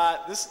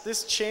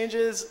 This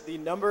changes the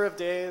number of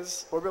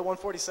days. Board Bill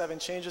 147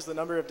 changes the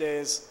number of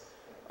days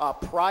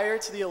prior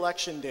to the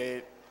election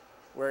date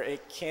where a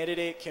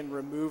candidate can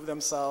remove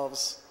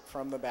themselves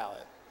from the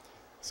ballot.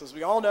 So as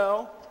we all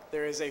know,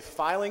 there is a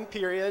filing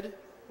period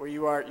where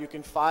you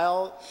can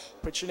file,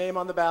 put your name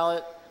on the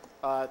ballot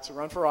to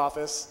run for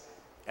office,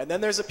 and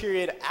then there's a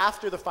period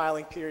after the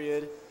filing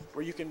period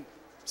where you can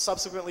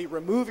subsequently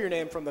remove your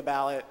name from the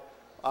ballot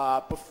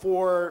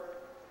before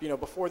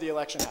the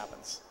election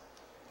happens.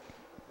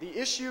 The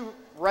issue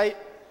right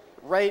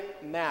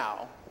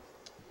now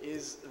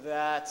is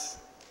that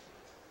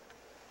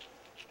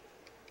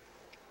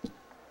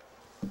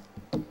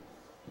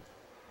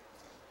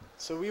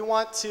we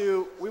want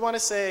to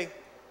say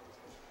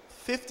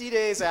 50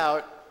 days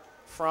out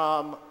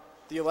from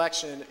the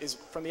election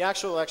from the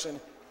actual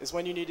election is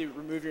when you need to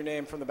remove your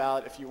name from the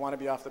ballot if you want to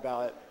be off the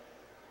ballot,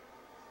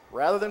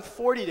 rather than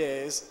 40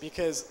 days,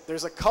 because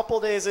there's a couple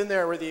days in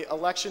there where the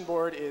election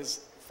board is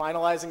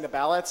finalizing the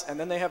ballots, and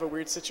then they have a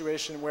weird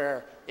situation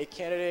where a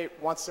candidate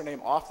wants their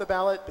name off the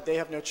ballot, but they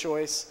have no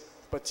choice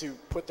but to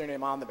put their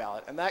name on the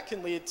ballot. And that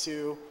can lead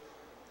to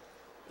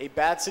a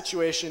bad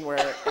situation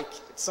where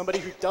somebody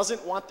who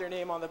doesn't want their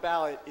name on the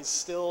ballot is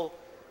still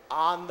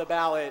on the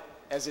ballot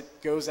as it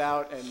goes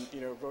out and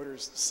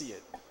voters see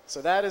it.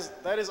 So that is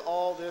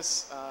all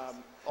this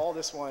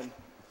one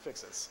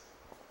fixes.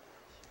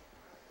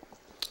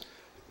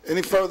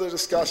 Any further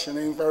discussion?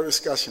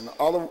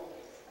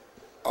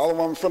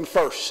 Alderman from the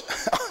 1st.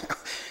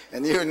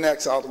 And you're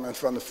next, Alderman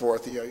from the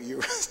 4th.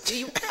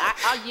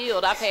 I'll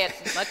yield. I've had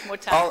much more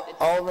time.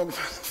 Alderman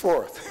from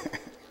the 4th.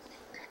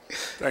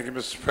 Thank you,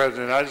 Mr.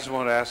 President. I just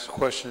want to ask a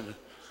question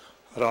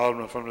of the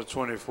Alderman from the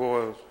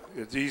 24th.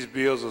 If these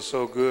bills are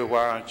so good,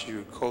 why aren't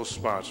you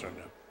co-sponsoring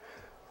them?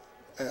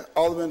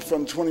 Alderman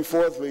from the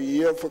 24th, we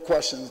yield for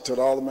questions to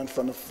the Alderman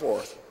from the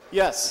 4th.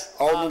 Yes.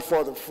 Alderman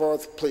from the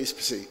 4th, please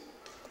proceed.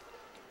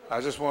 I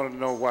just wanted to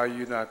know why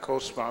you're not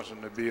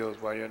co-sponsoring the bills,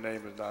 why your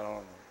name is not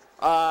on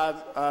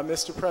them.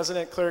 Mr.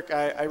 President, Clerk,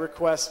 I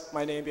request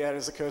my name be added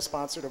as a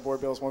co-sponsor to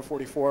Board Bills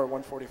 144,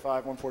 145,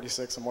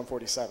 146, and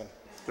 147.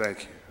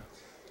 Thank you.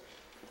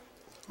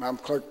 Madam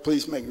Clerk,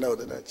 please make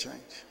note of that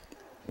change.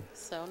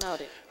 So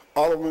noted.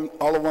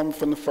 Alderwoman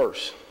from the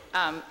 1st.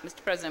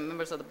 Mr. President,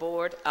 members of the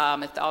board,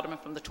 if the Alderman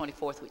from the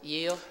 24th would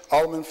yield.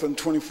 Alderman from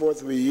the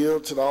 24th will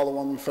yield to the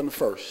Alderwoman from the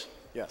 1st.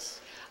 Yes.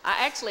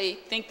 I actually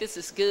think this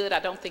is good. I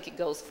don't think it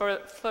goes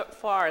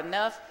far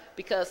enough,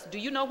 because do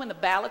you know when the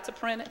ballots are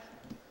printed?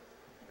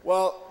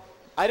 Well,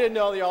 I didn't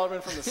know the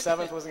Alderman from the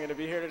 7th wasn't going to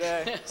be here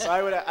today, so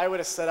I would have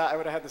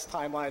had this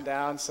timeline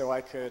down so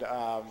I could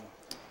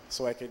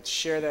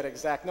share that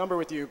exact number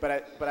with you.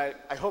 But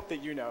I hope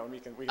that you know, and we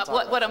can talk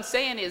about it. What I'm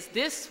saying is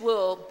this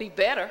will be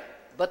better,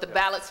 but the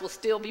ballots will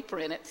still be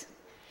printed,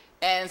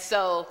 and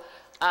so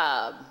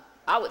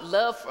I would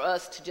love for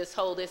us to just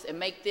hold this and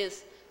make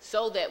this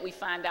so that we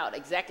find out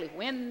exactly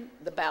when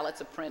the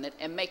ballots are printed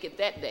and make it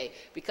that day.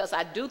 Because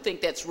I do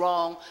think that's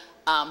wrong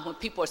when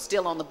people are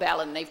still on the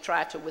ballot and they've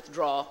tried to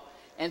withdraw,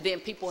 and then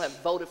people have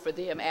voted for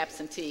them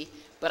absentee.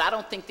 But I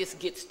don't think this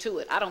gets to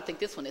it. I don't think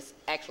this one is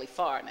actually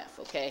far enough,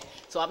 okay?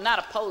 So I'm not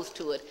opposed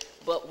to it,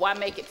 but why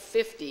make it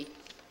 50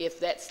 if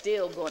that's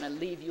still going to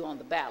leave you on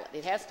the ballot?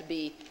 It has to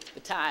be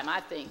the time,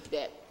 I think,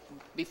 that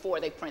before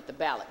they print the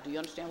ballot. Do you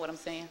understand what I'm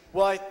saying?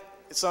 Well,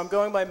 so I'm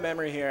going by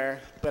memory here,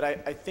 but I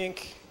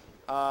think...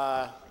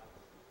 Did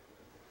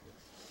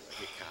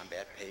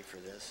combat pay for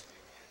this?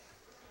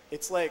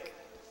 It's like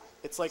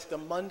the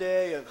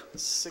Monday of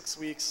 6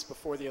 weeks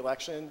before the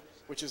election,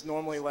 which is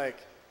normally like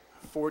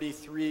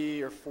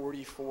 43 or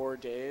 44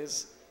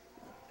 days.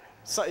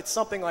 So it's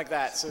something like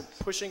that. So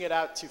pushing it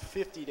out to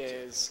 50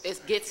 days.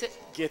 It gets it?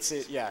 Gets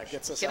it, yeah.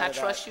 Gets us Can out I of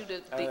trust that, you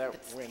out of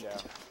that window.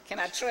 Can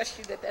I trust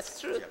you that that's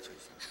true?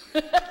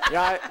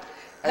 Yeah,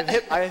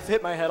 I've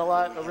hit my head a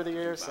lot over the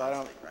years, so I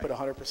don't put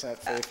 100%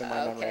 faith in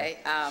my memory. Okay.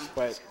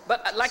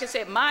 But like I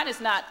said, mine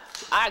is not.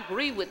 I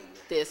agree with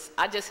this.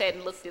 I just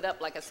hadn't looked it up,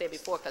 like I said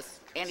before, because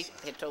Annie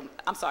had told me,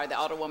 I'm sorry, the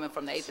Alderwoman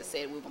from the 8th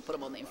said we were going to put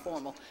them on the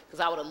informal, because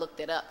I would have looked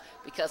it up,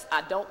 because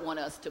I don't want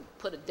us to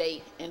put a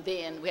date and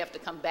then we have to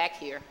come back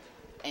here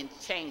and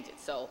change it.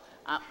 So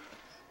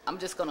I'm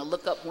just going to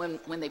look up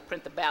when they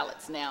print the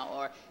ballots now,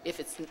 or if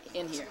it's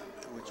in here.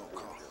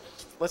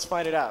 Let's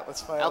find it out.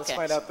 Let's find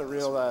out the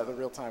real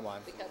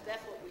timeline. Because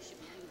that's what we should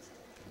be using.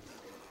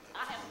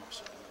 I have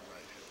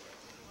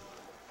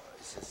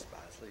This is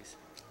Bosley's?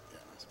 Yeah,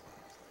 that's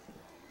Bosley.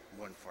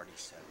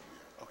 147.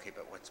 Okay,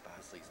 but what's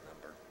Bosley's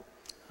number?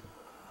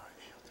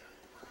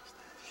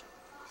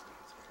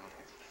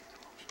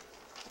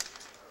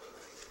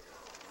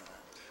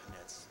 And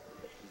that's,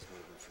 he's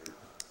moving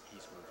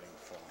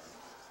for.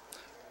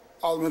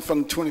 Alderman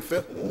from the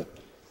 25th.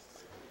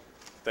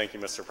 Thank you,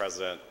 Mr.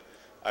 President.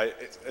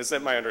 Is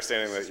it my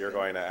understanding that you're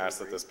going to ask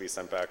that this be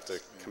sent back to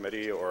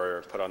committee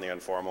or put on the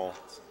informal?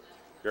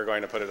 You're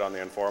going to put it on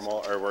the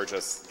informal, or we're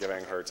just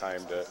giving her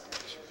time to?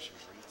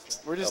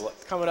 We're just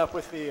coming up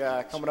with the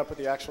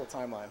actual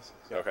timelines.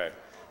 Okay,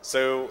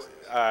 so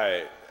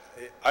I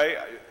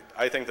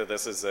think that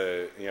this is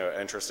a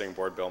interesting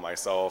board bill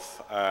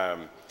myself.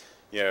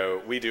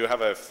 We do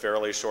have a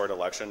fairly short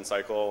election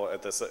cycle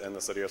in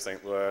the city of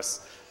St.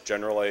 Louis.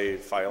 Generally,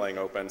 filing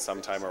opens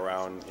sometime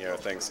around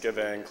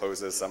Thanksgiving,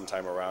 closes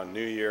sometime around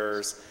New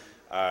Year's,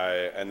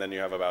 and then you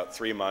have about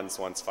 3 months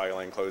once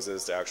filing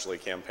closes to actually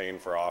campaign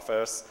for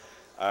office.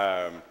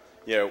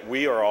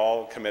 We are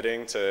all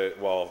committing to,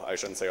 well, I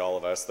shouldn't say all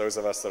of us, those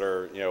of us that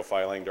are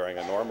filing during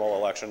a normal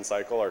election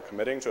cycle are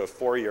committing to a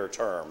 4-year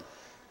term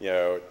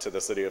to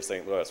the city of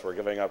St. Louis. We're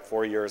giving up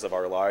 4 years of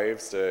our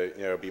lives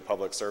to be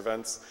public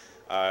servants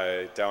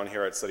down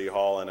here at City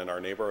Hall and in our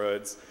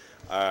neighborhoods.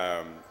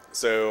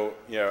 So,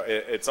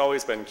 it's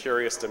always been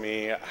curious to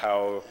me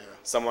how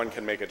someone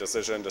can make a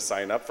decision to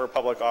sign up for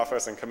public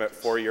office and commit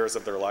 4 years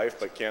of their life,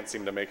 but can't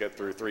seem to make it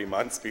through 3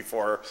 months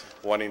before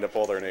wanting to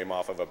pull their name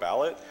off of a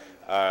ballot.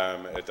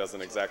 It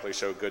doesn't exactly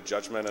show good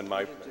judgment in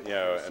my,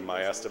 in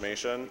my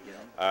estimation.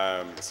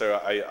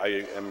 So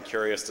I am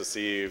curious to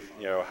see,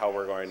 how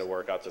we're going to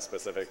work out the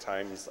specific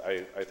times.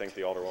 I think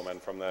the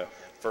Alderwoman from the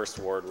 1st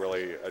Ward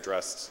really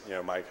addressed,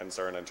 my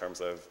concern in terms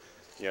of,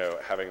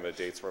 having the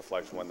dates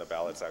reflect when the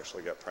ballots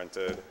actually get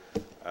printed.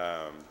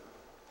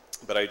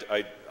 But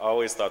I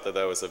always thought that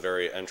was a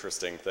very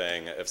interesting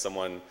thing. If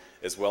someone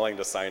is willing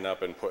to sign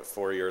up and put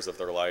 4 years of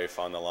their life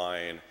on the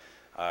line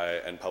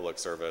in public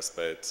service,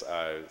 but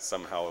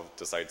somehow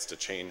decides to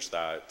change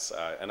that,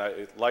 and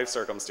life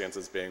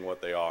circumstances being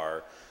what they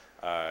are,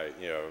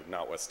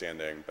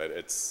 notwithstanding, but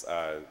it's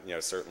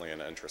certainly an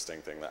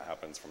interesting thing that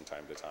happens from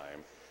time to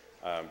time.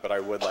 But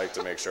I would like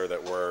to make sure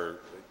that we're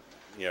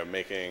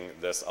making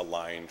this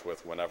aligned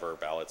with whenever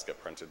ballots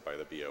get printed by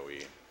the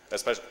BOE,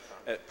 especially,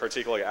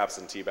 particularly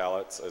absentee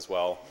ballots as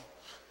well.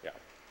 Yeah.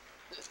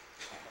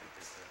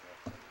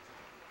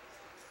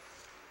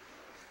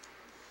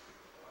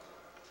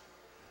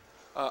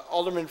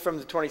 Alderman from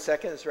the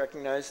 22nd is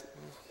recognized.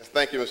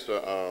 Thank you,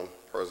 Mr.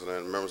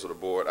 President, members of the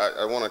board.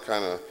 I want to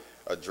kind of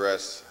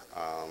address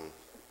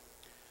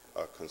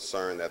a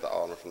concern that the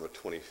Alderman from the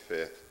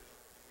 25th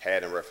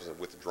had in reference to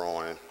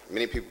withdrawing.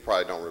 Many people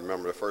probably don't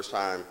remember the first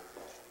time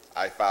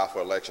I filed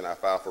for election, I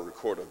filed for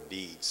record of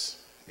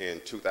deeds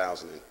in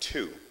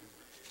 2002.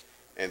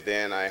 And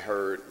then I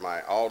heard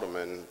my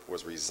alderman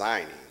was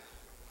resigning.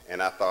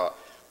 And I thought,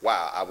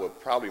 wow, I would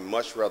probably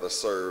much rather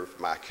serve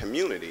my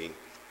community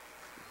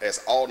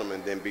as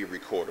alderman than be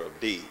recorder of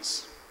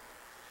deeds.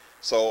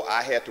 So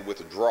I had to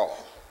withdraw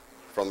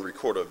from the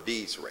recorder of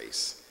deeds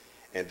race.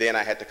 And then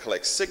I had to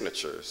collect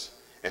signatures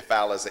and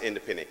file as an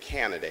independent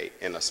candidate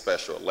in a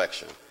special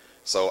election.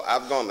 So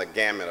I've gone the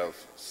gamut of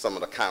some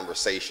of the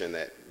conversation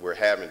that we're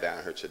having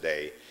down here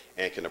today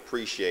and can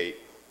appreciate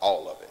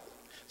all of it.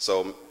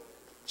 So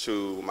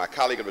to my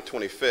colleague of the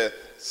 25th,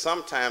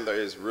 sometimes there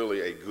is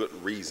really a good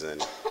reason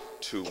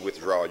to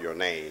withdraw your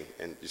name,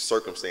 and the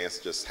circumstance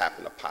just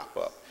happen to pop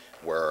up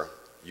where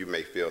you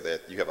may feel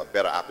that you have a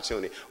better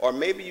opportunity, or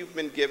maybe you've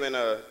been given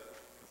a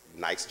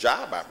nice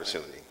job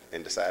opportunity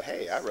and decide,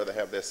 hey, I'd rather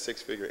have that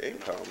 6-figure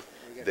income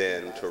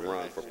than to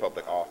run for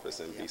public office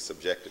and be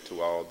subjected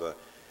to all the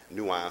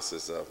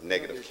nuances of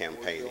negative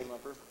campaigning.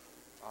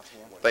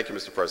 Thank you,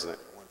 Mr. President.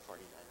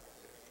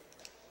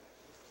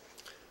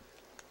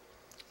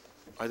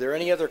 Are there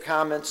any other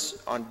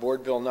comments on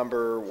Board Bill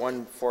number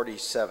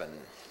 147?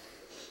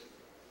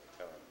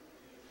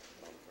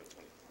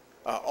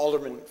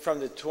 Alderman from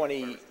the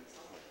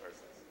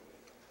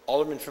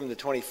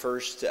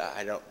 21st,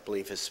 I don't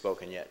believe has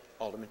spoken yet.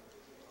 Alderman.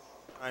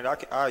 All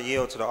right, I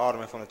yield to the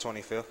Alderman from the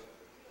 25th.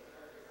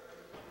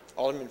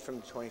 Alderman from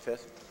the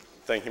 25th.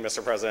 Thank you,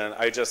 Mr. President.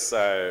 I just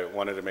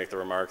wanted to make the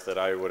remark that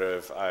I would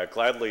have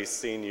gladly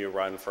seen you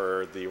run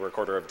for the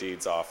Recorder of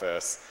Deeds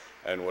office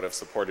and would have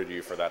supported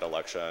you for that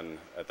election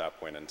at that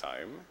point in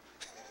time.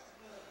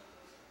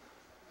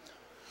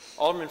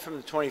 Alderman from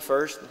the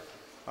 21st.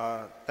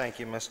 Thank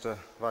you, Mr.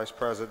 Vice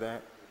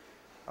President.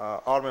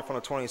 Alderman from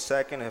the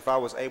 22nd, if I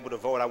was able to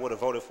vote, I would have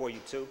voted for you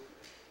too.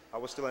 I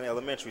was still in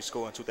elementary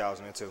school in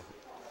 2002.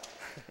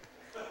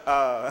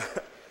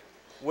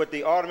 Would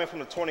the Alderman from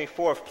the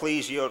 24th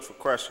please yield for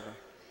questioning?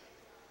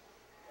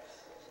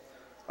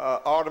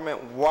 Alderman,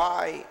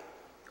 why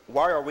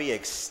are we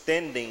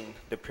extending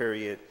the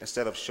period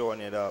instead of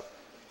shortening it up?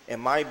 In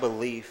my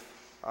belief,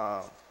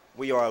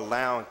 we are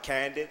allowing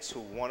candidates who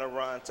want to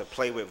run to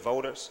play with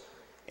voters,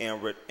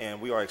 and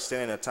we are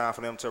extending the time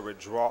for them to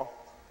withdraw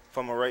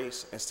from a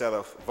race instead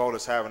of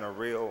voters having a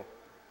real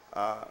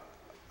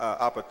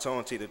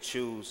opportunity to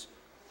choose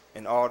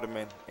an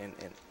alderman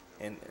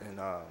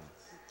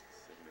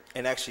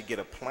and actually get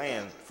a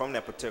plan from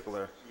that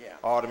particular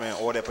alderman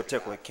or that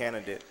particular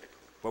candidate.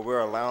 But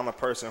we're allowing a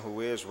person who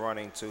is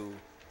running to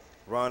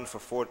run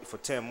for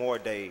 10 more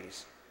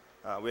days.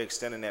 We're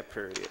extending that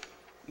period.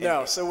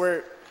 No,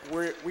 so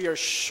we are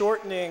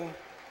shortening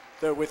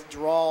the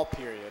withdrawal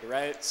period,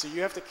 right? So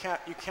you have to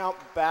count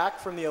back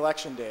from the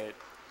election date,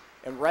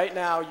 and right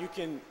now you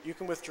can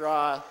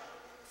withdraw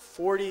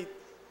 40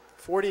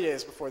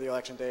 days before the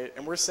election date,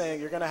 and we're saying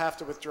you're going to have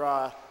to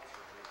withdraw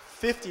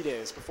 50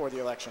 days before the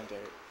election date.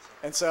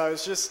 And so I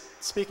was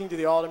just speaking to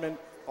the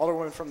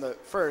alderwoman from the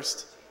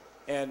 1st,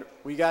 and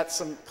we got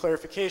some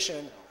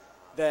clarification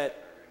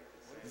that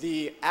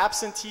the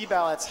absentee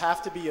ballots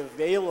have to be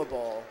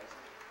available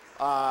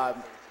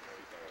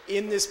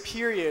in this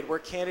period where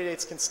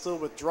candidates can still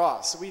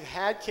withdraw. So we've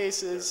had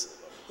cases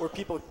where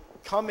people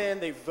come in,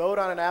 they vote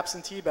on an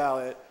absentee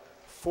ballot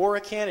for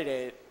a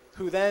candidate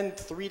who then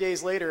 3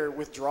 days later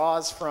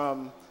withdraws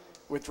from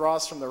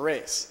the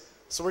race.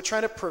 So we're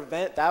trying to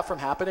prevent that from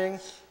happening.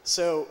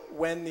 So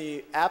when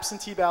the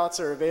absentee ballots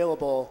are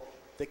available,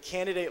 the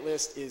candidate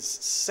list is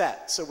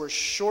set. So we're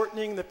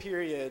shortening the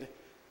period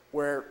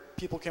where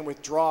people can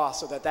withdraw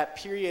so that that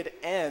period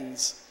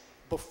ends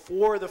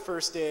before the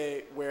first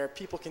day where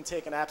people can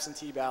take an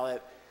absentee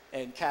ballot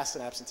and cast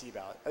an absentee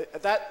ballot.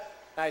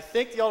 I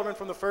thank the alderman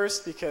from the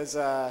 1st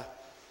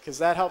because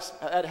that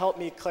helped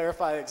me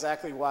clarify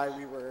exactly why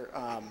we were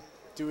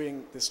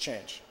doing this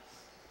change.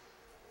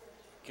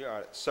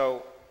 Got it.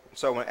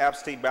 So when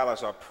absentee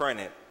ballots are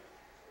printed,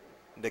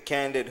 the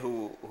candidate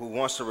who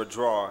wants to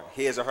withdraw,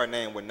 his or her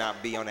name would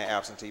not be on the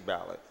absentee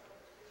ballot.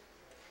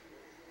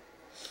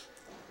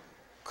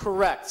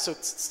 Correct. So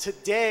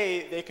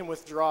today they can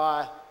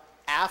withdraw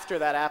after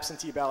that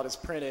absentee ballot is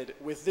printed.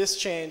 With this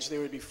change, they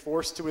would be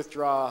forced to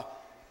withdraw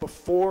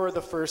before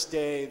the first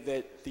day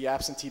that the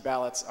absentee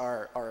ballots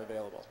are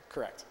available.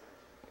 Correct.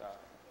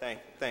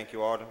 Thank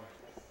you, Alderman.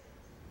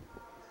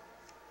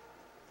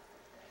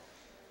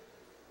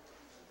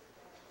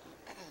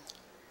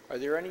 Are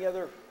there any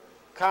other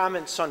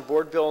comments on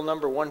Board Bill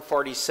number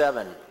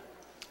 147?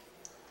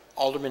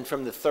 Alderman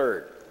from the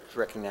 3rd is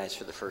recognized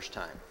for the first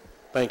time.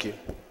 Thank you.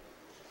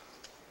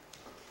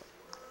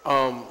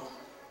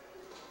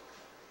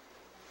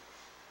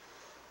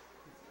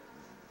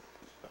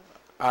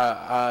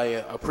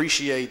 I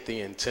appreciate the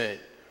intent.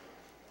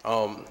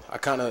 I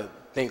kind of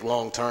think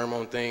long term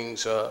on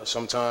things.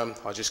 Sometimes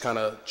I just kind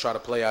of try to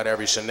play out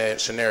every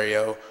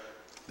scenario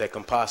that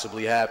can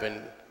possibly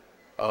happen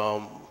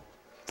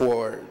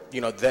for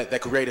that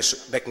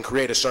can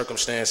create a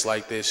circumstance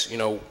like this.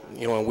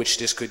 In which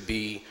this could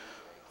be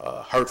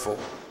hurtful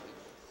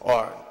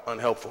or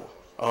unhelpful.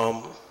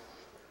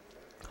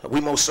 We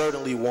most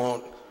certainly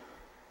want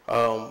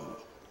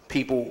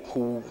people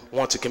who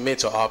want to commit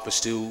to office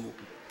to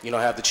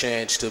have the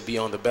chance to be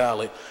on the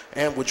ballot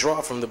and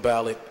withdraw from the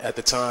ballot at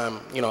the time,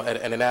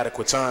 at an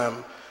adequate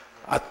time.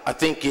 I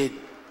think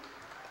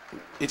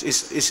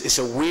it's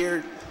a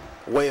weird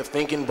way of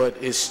thinking, but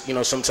it's,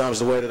 sometimes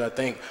the way that I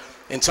think.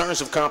 In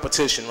terms of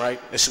competition, right,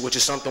 which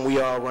is something we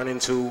all run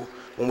into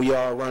when we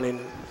are running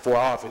for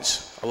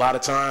office. A lot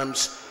of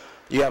times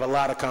you have a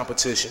lot of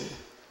competition.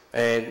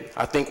 And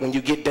I think when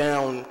you get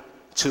down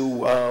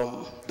to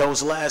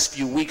those last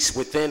few weeks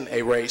within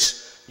a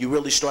race, you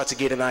really start to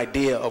get an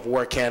idea of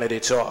where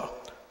candidates are,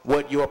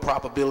 what your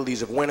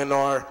probabilities of winning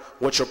are,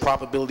 what your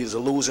probabilities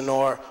of losing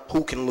are,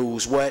 who can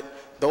lose what.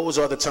 Those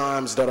are the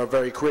times that are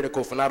very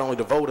critical for not only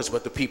the voters,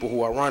 but the people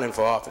who are running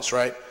for office,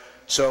 right?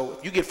 So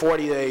if you get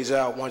 40 days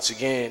out, once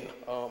again,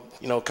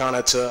 kind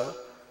of to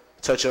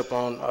touch up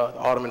on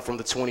Alderman from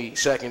the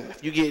 22nd,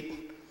 if you get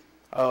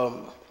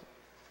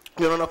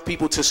enough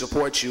people to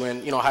support you,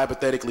 and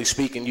hypothetically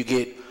speaking, you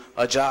get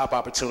a job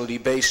opportunity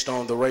based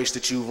on the race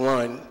that you've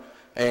run,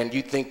 and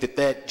you think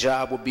that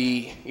job would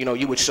be,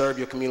 you would serve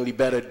your community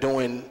better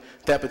doing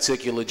that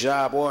particular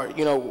job, or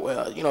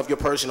if your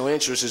personal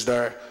interest is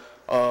there,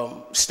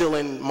 still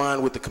in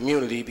mind with the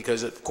community,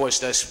 because of course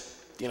that's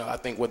I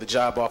think where the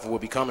job offer will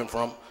be coming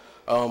from.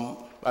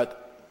 I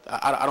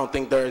don't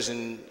think there's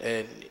an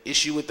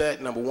issue with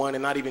that, number one,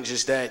 and not even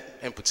just that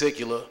in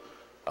particular.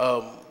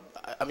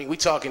 I mean, we're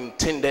talking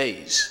 10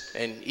 days,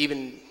 and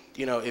even,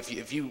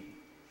 if you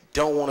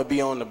don't want to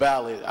be on the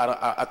ballot,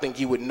 I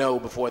think you would know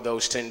before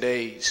those 10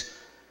 days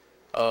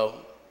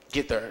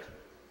get there.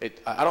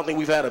 I don't think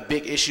we've had a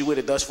big issue with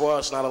it thus far.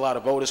 It's not a lot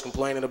of voters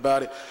complaining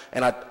about it,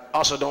 and I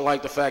also don't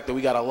like the fact that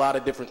we got a lot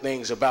of different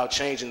things about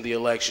changing the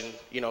election,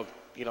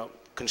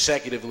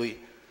 consecutively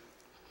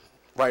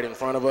right in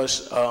front of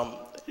us.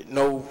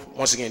 No,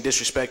 once again,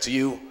 disrespect to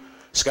you,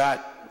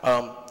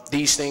 Scott,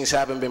 these things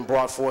haven't been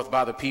brought forth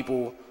by the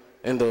people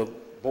in the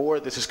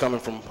board. This is coming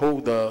from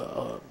who?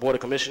 The Board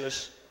of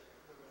Commissioners?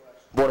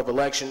 Board of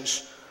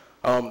Elections.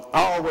 I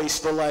always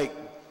feel like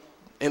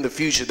in the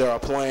future there are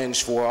plans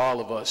for all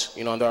of us.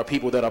 You know, and there are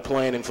people that are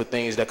planning for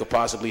things that could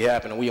possibly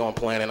happen, and we aren't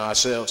planning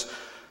ourselves.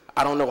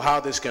 I don't know how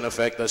this can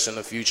affect us in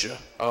the future,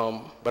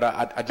 but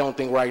I don't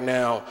think right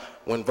now,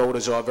 when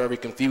voters are very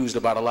confused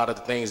about a lot of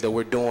the things that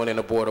we're doing in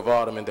the Board of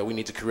Aldermen, that we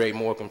need to create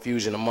more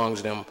confusion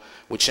amongst them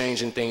with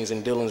changing things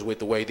and dealing with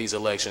the way these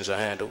elections are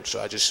handled.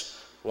 So I just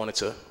wanted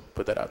to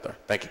put that out there.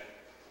 Thank you.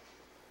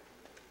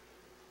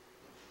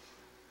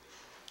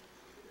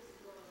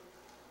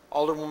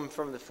 Alderwoman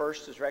from the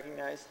 1st is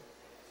recognized.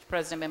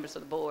 President, members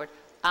of the board.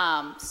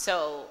 If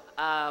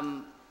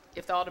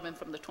the Alderman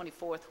from the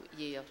 24th would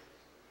yield.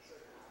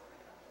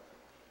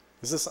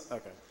 Is this,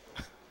 okay.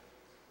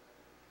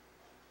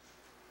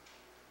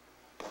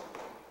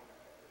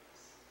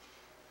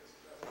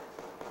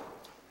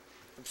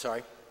 I'm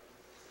sorry.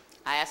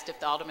 I asked if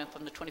the Alderman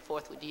from the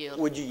 24th would yield.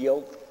 Would you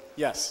yield?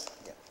 Yes.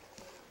 Yeah.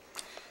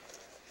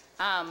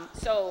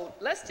 So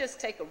let's just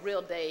take a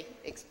real day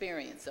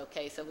experience,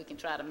 okay, so we can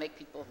try to make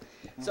people.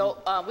 So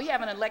we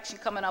have an election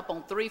coming up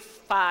on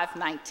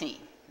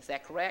 3/5/19. Is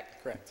that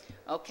correct? Correct.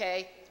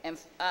 Okay, and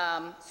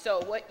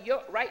so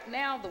right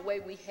now, the way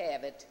we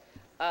have it,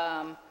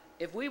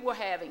 if we were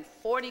having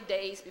 40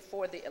 days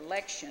before the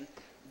election,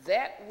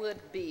 that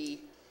would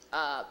be,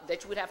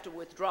 that you would have to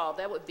withdraw,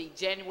 that would be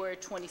January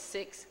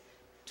 26,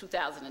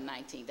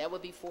 2019. That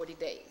would be 40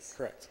 days.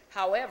 Correct.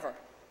 However,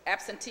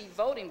 absentee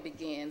voting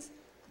begins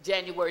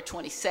January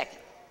 22nd.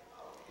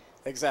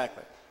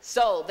 Exactly.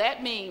 So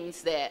that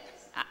means that,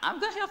 I'm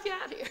going to help you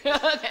out here.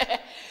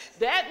 Okay.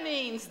 That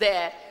means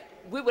that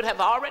we would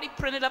have already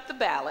printed up the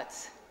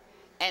ballots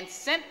and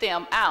sent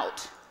them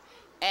out,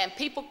 and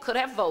people could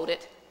have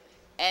voted,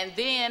 and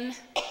then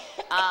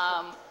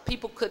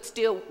people could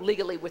still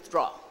legally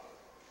withdraw.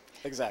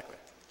 Exactly.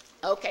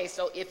 Okay,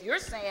 so if you're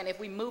saying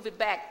if we move it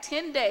back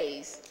 10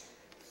 days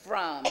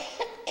from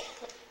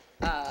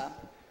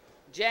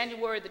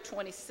January the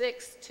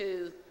 26th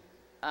to,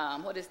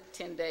 what is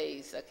 10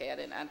 days? Okay,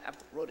 I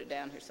wrote it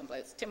down here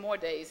someplace. 10 more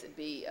days, it'd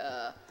be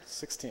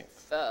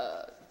 16th.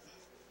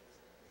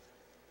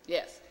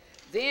 Yes.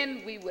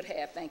 Then we would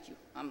have, thank you.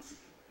 I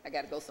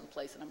got to go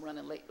someplace and I'm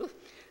running late. Ooh.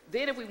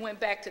 Then if we went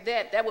back to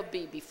that, that would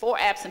be before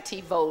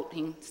absentee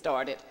voting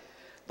started.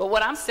 But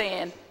what I'm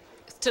saying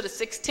is to the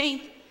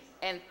 16th,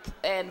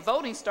 and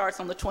voting starts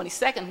on the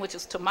 22nd, which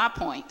is to my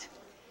point,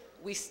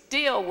 we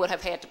still would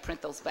have had to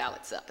print those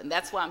ballots up. And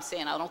that's why I'm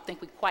saying I don't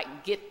think we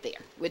quite get there.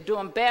 We're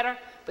doing better,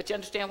 but you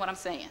understand what I'm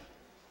saying?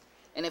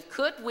 And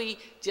could we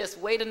just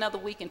wait another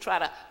week and try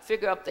to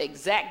figure out the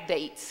exact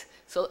dates,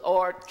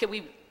 or can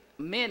we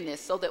amend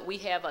this so that we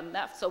have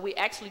enough, so we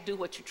actually do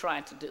what you're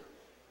trying to do?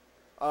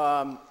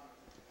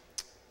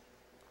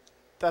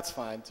 That's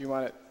fine. Do you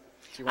want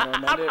to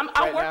amend it right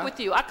I'll work now? with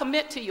you. I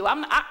commit to you.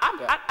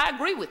 I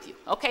agree with you.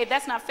 Okay,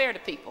 that's not fair to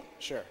people.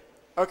 Sure.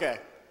 Okay.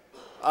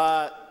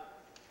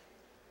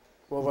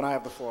 Well, when I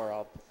have the floor,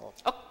 I'll...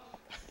 Oh,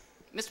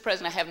 Mr.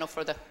 President, I have no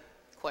further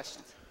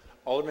questions.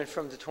 Alderman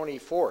from the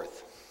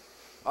 24th.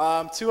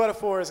 2 out of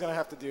 4 is going to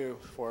have to do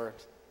for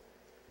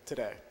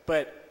today.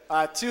 But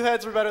 2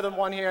 heads were better than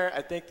 1 here.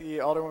 I thank the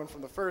Alderwoman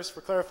from the 1st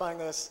for clarifying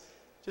this.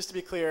 Just to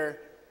be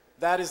clear,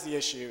 that is the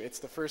issue. It's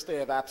the first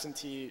day of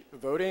absentee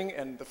voting,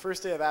 and the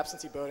first day of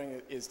absentee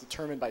voting is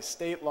determined by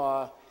state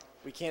law.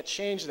 We can't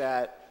change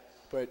that,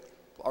 but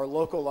our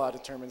local law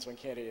determines when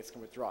candidates can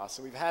withdraw.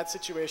 So we've had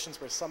situations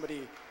where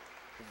somebody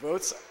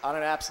votes on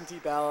an absentee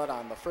ballot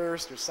on the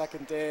first or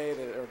second day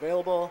that are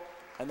available,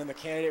 and then the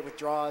candidate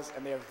withdraws,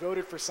 and they have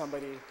voted for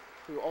somebody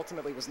who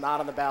ultimately was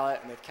not on the ballot,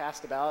 and they've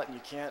cast a ballot, and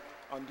you can't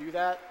undo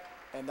that,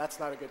 and that's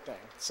not a good thing.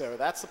 So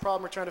that's the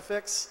problem we're trying to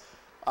fix.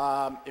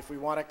 If we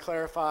want to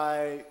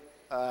clarify,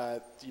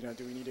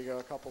 do we need to go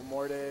a couple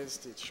more days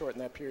to shorten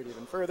that period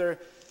even further?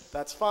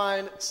 That's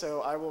fine.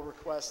 So I will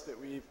request that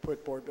we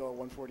put Board Bill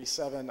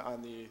 147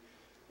 on the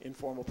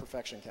informal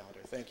perfection calendar.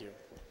 Thank you.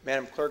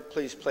 Madam Clerk,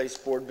 please place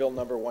Board Bill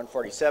number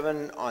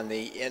 147 on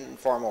the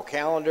informal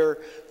calendar.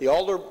 The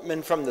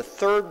Alderman from the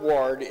 3rd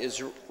Ward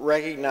is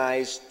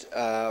recognized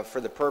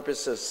for the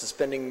purpose of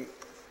suspending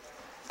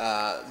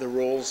the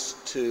rules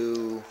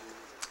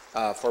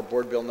for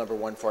Board Bill number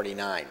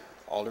 149.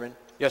 Alderman?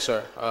 Yes,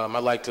 sir.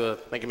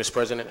 Thank you, Mr.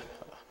 President.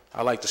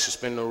 I'd like to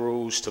suspend the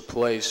rules to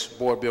place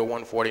Board Bill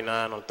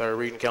 149 on 3rd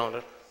reading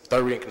calendar,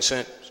 3rd reading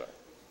consent. Sorry.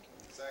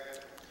 Second.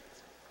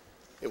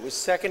 It was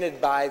seconded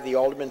by the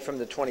Alderman from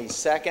the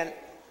 22nd.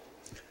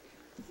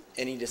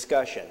 Any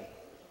discussion?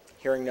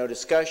 Hearing no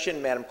discussion,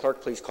 Madam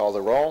Clerk, please call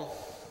the roll.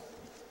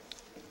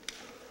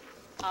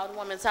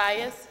 Alderwoman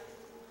Tyus.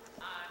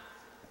 Aye.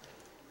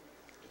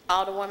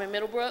 Alderwoman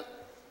Middlebrook.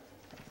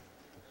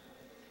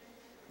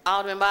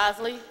 Alderman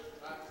Bosley.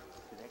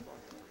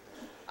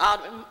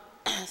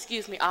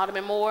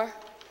 Alderman Moore.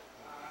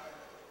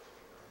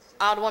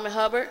 Alderwoman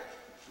Hubbard.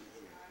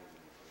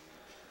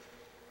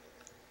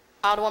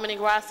 Alderwoman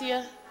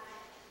Ingrassia.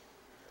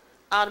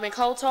 Alderman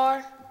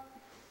Kotar.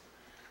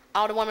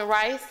 Alderwoman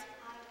Rice.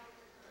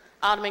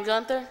 Alderman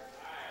Gunther.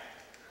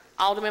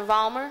 Alderman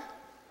Vollmer.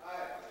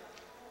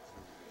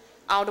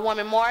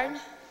 Alderwoman Martin.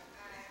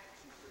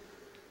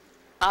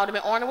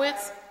 Alderman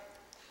Ornowitz.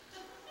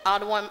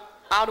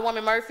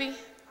 Alderwoman Murphy.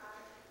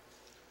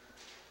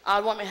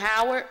 Alderwoman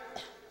Howard.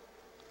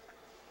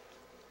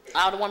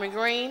 Alderwoman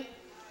Green.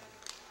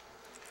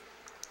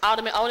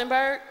 Alderman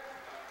Oldenburg.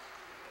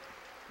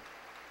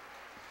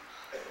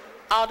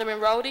 Alderman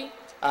Roddy.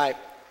 Aye.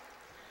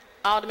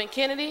 Alderman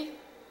Kennedy.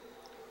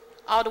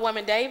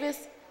 Alderwoman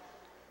Davis.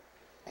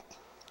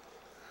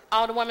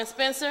 Alderwoman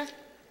Spencer.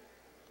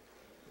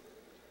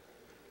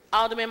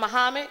 Alderman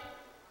Muhammad.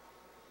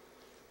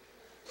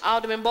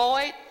 Alderman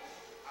Boyd.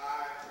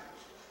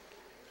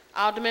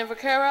 Alderman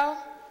Vaquero.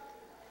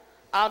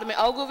 Alderman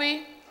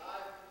Ogilvy.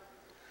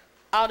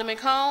 Alderman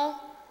Cone.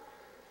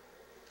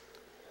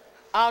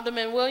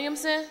 Alderman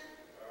Williamson.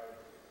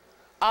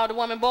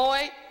 Alderwoman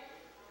Boyd.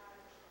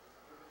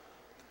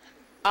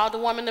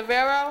 Alderwoman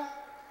Navarro.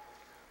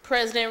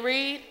 President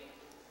Reed.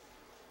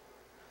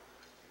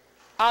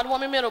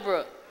 Alderwoman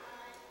Middlebrook.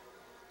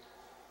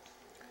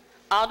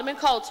 Alderman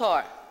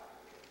Kotar.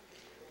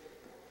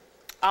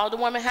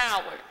 Alderwoman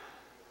Howard.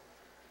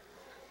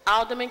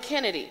 Alderman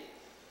Kennedy.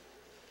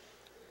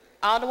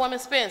 Alderwoman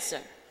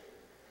Spencer.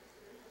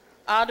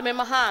 Alderman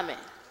Muhammad.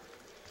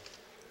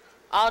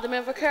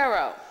 Alderman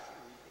Vaquero.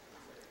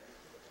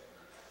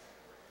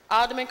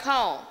 Alderman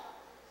Cone.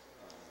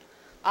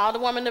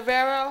 Alderwoman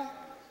Navarro.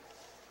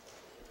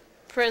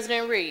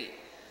 President Reed.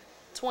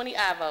 20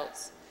 aye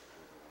votes.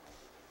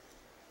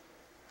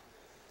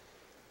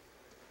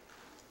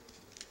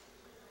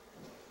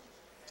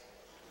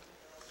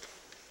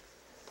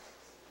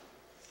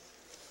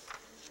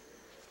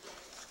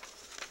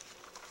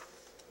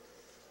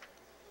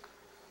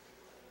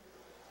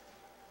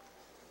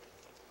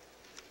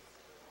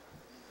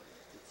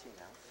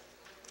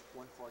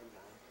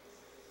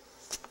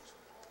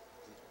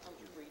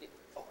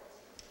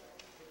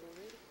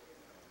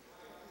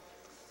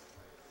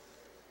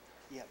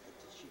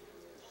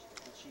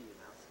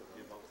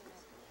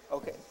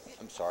 Okay,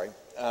 I'm sorry.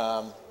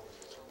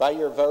 By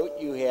your vote,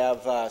 you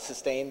have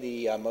sustained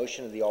the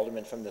motion of the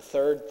Alderman from the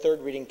third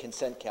reading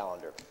consent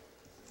calendar.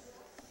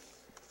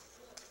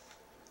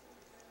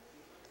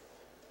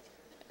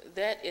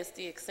 That is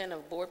the extent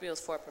of board bills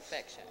for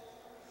perfection.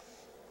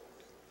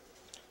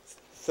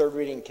 Third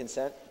reading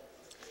consent.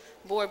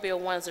 Board Bill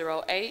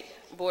 108,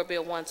 Board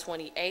Bill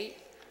 128,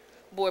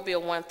 Board Bill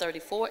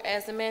 134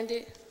 as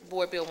amended,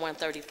 Board Bill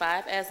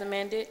 135 as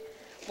amended,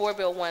 Board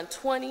Bill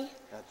 120,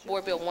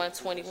 Board Bill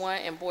 121,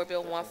 and Board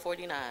Bill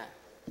 149.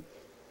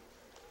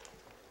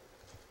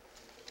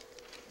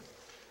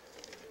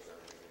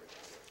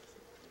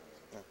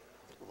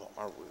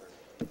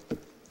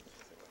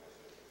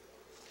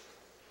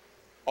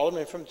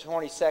 Alderman from the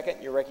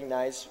 22nd, you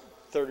recognize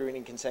third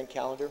reading consent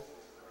calendar.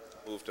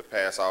 Move to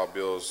pass all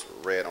bills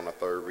read on the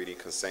third reading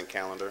consent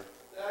calendar.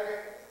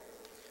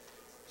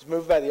 It's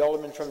moved by the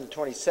Alderman from the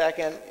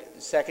 22nd,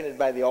 seconded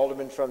by the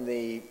Alderman from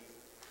the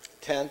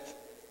 10th.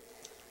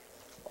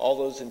 All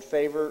those in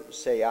favor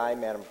say aye.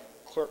 Madam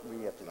Clerk,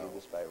 we have to do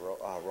this by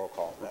roll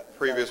call.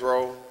 Previous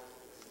roll.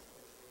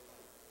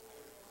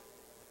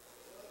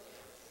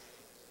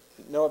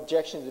 No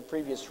objection to the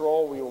previous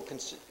roll. We will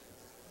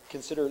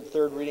consider the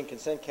third reading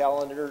consent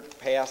calendar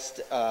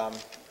passed.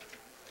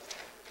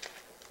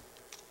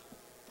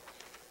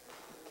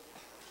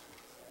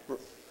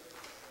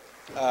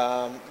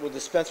 We'll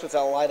dispense with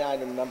our line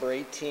item number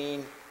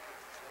 18,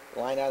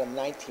 line item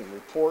 19,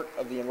 report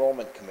of the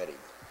Enrollment Committee.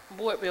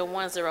 Board Bill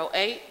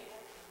 108,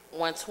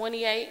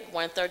 128,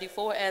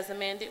 134 as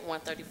amended,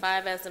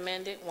 135 as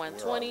amended,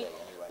 120,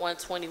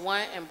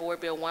 121, and Board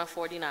Bill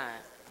 149.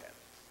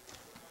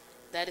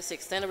 That is the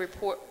extended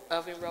report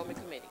of Enrollment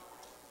Committee.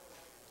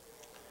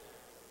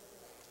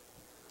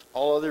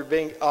 All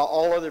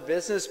other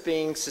business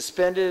being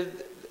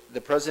suspended,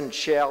 the President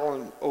shall,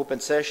 in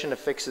open session,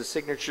 affix his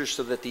signature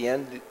so that at the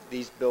end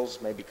these bills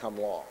may become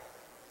law.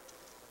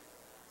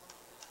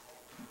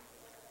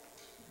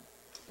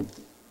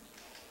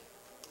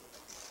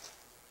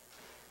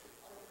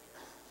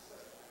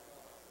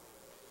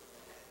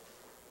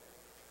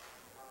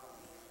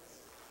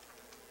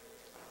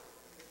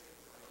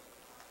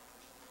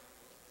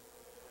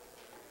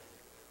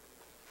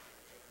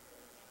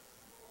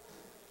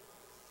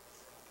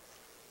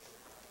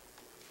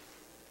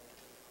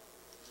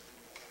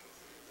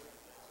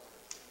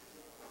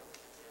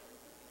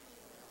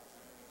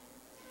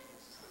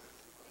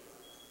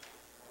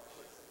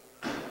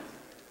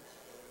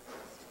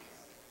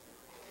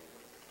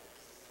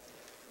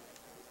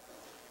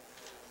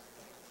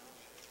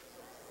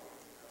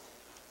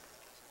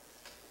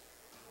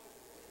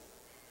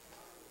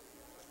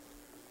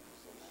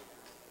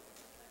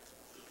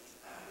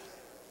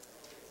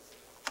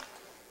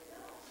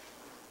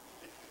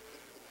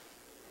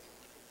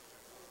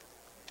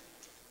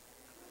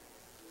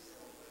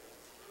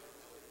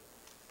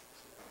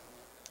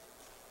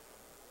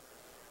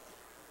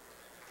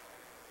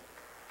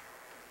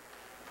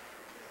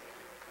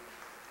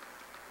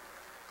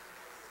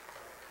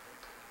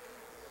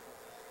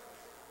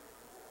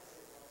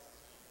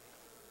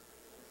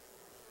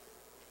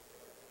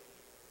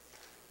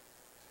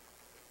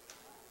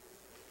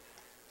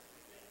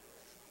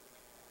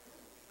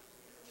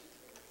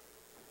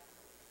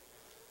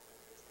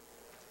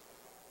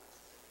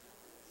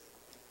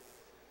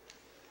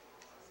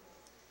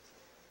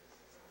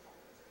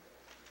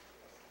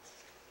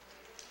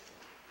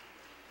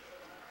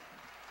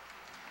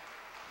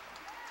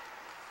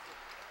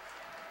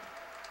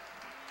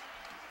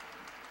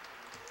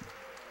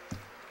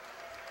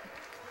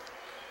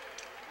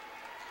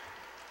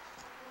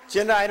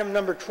 Agenda item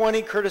number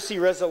 20, courtesy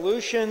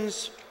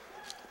resolutions.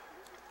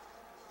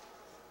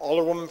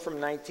 Alderwoman from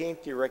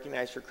 19th, you're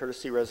recognized for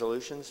courtesy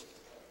resolutions.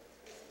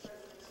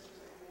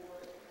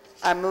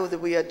 I move that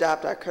we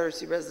adopt our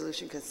courtesy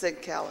resolution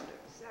consent calendar.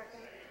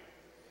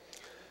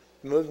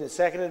 Moved and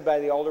seconded by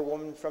the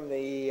Alderwoman from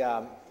the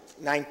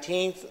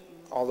 19th.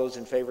 All those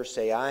in favor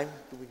say aye.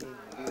 Do we need to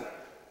do a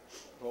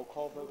roll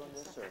call vote on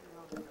this? Or?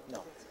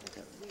 No.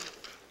 Okay.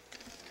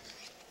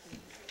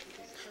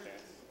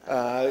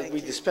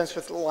 We dispense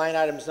with line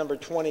items number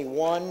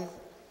 21,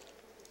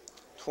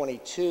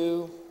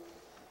 22,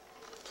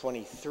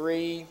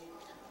 23.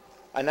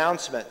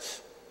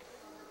 Announcements.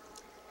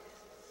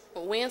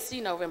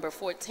 Wednesday, November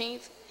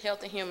 14th,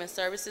 Health and Human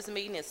Services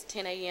meeting is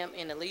 10 a.m.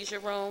 in the Leisure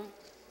Room.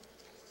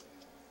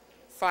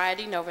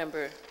 Friday,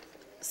 November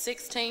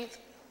 16th,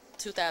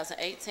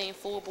 2018,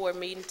 full board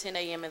meeting, 10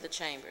 a.m. in the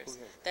chambers.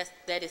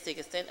 That is the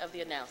extent of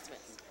the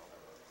announcements.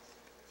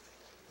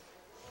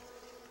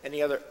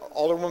 Any other?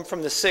 Alderwoman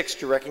from the 6th,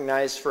 you're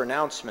recognized for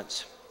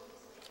announcements.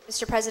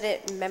 Mr.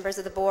 President, members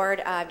of the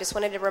board, just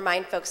wanted to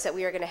remind folks that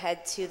we are going to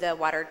head to the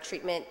water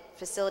treatment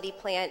facility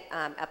plant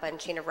up on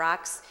Chain of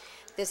Rocks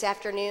this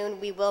afternoon.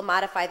 We will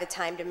modify the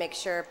time to make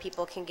sure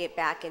people can get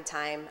back in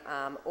time,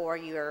 or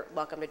you're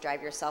welcome to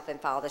drive yourself and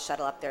follow the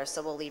shuttle up there.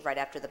 So we'll leave right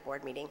after the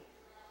board meeting.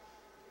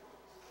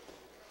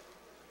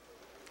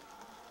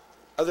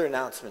 Other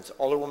announcements.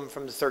 Alderwoman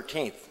from the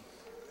 13th.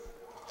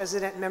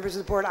 President, members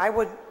of the board, I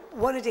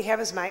wanted to have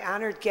as my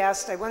honored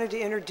guest, I wanted to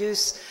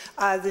introduce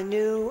the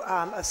new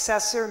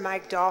assessor,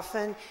 Mike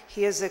Dolphin.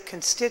 He is a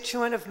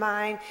constituent of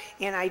mine,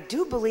 and I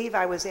do believe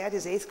I was at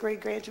his 8th grade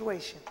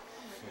graduation.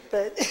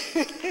 But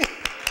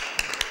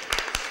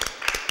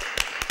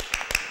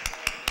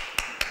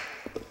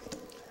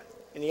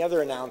any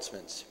other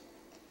announcements?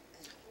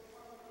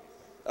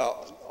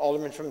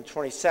 Alderman from the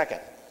 22nd.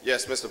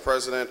 Yes, Mr.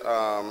 President.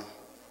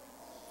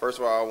 First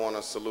of all, I want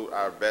to salute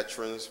our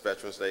veterans.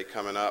 Veterans Day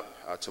coming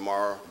up.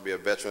 Tomorrow will be a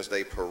Veterans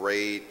Day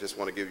parade. Just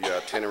want to give you an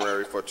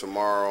itinerary for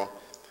tomorrow.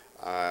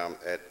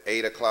 At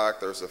 8 o'clock,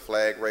 there's a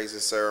flag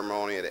raising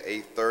ceremony. At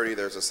 8:30,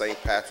 there's a St.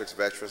 Patrick's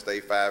Veterans Day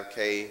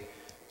 5K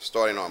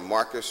starting on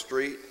Market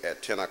Street.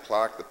 At 10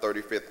 o'clock, the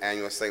 35th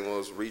Annual St.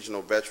 Louis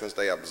Regional Veterans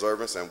Day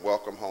Observance and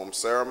Welcome Home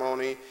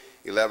Ceremony.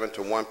 11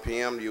 to 1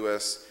 p.m.,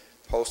 U.S.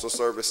 Postal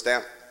Service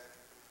stamp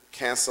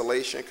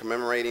cancellation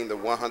commemorating the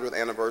 100th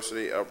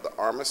anniversary of the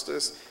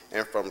armistice,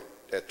 and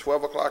at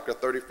 12 o'clock, the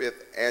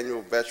 35th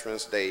Annual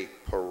Veterans Day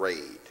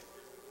Parade.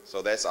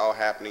 So that's all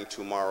happening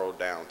tomorrow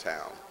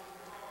downtown.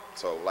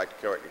 So I'd like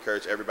to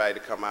encourage everybody to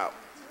come out,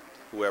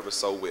 whoever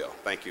so will.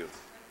 Thank you.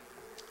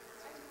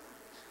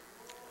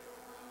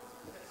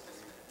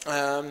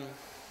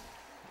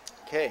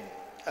 Okay.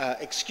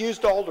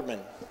 Excused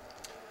Alderman.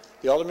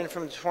 The Alderman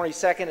from the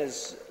 22nd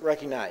is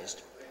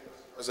recognized.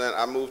 President,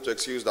 I move to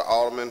excuse the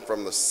Alderman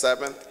from the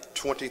 7th,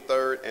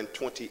 23rd, and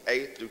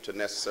 28th due to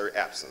necessary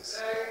absence.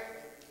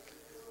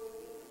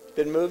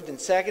 Been moved and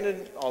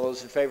seconded. All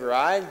those in favor,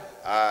 aye.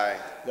 Aye.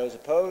 Those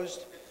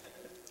opposed?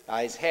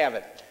 Ayes have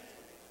it.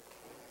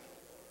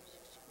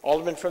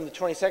 Alderman from the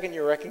 22nd,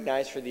 you're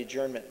recognized for the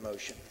adjournment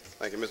motion.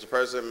 Thank you, Mr.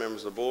 President,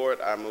 members of the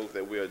board. I move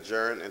that we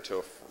adjourn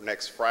until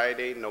next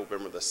Friday,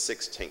 November the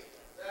 16th.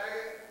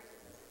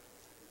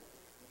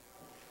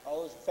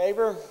 All those in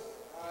favor?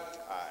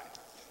 Aye.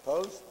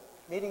 Opposed?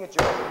 Meeting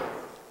adjourned.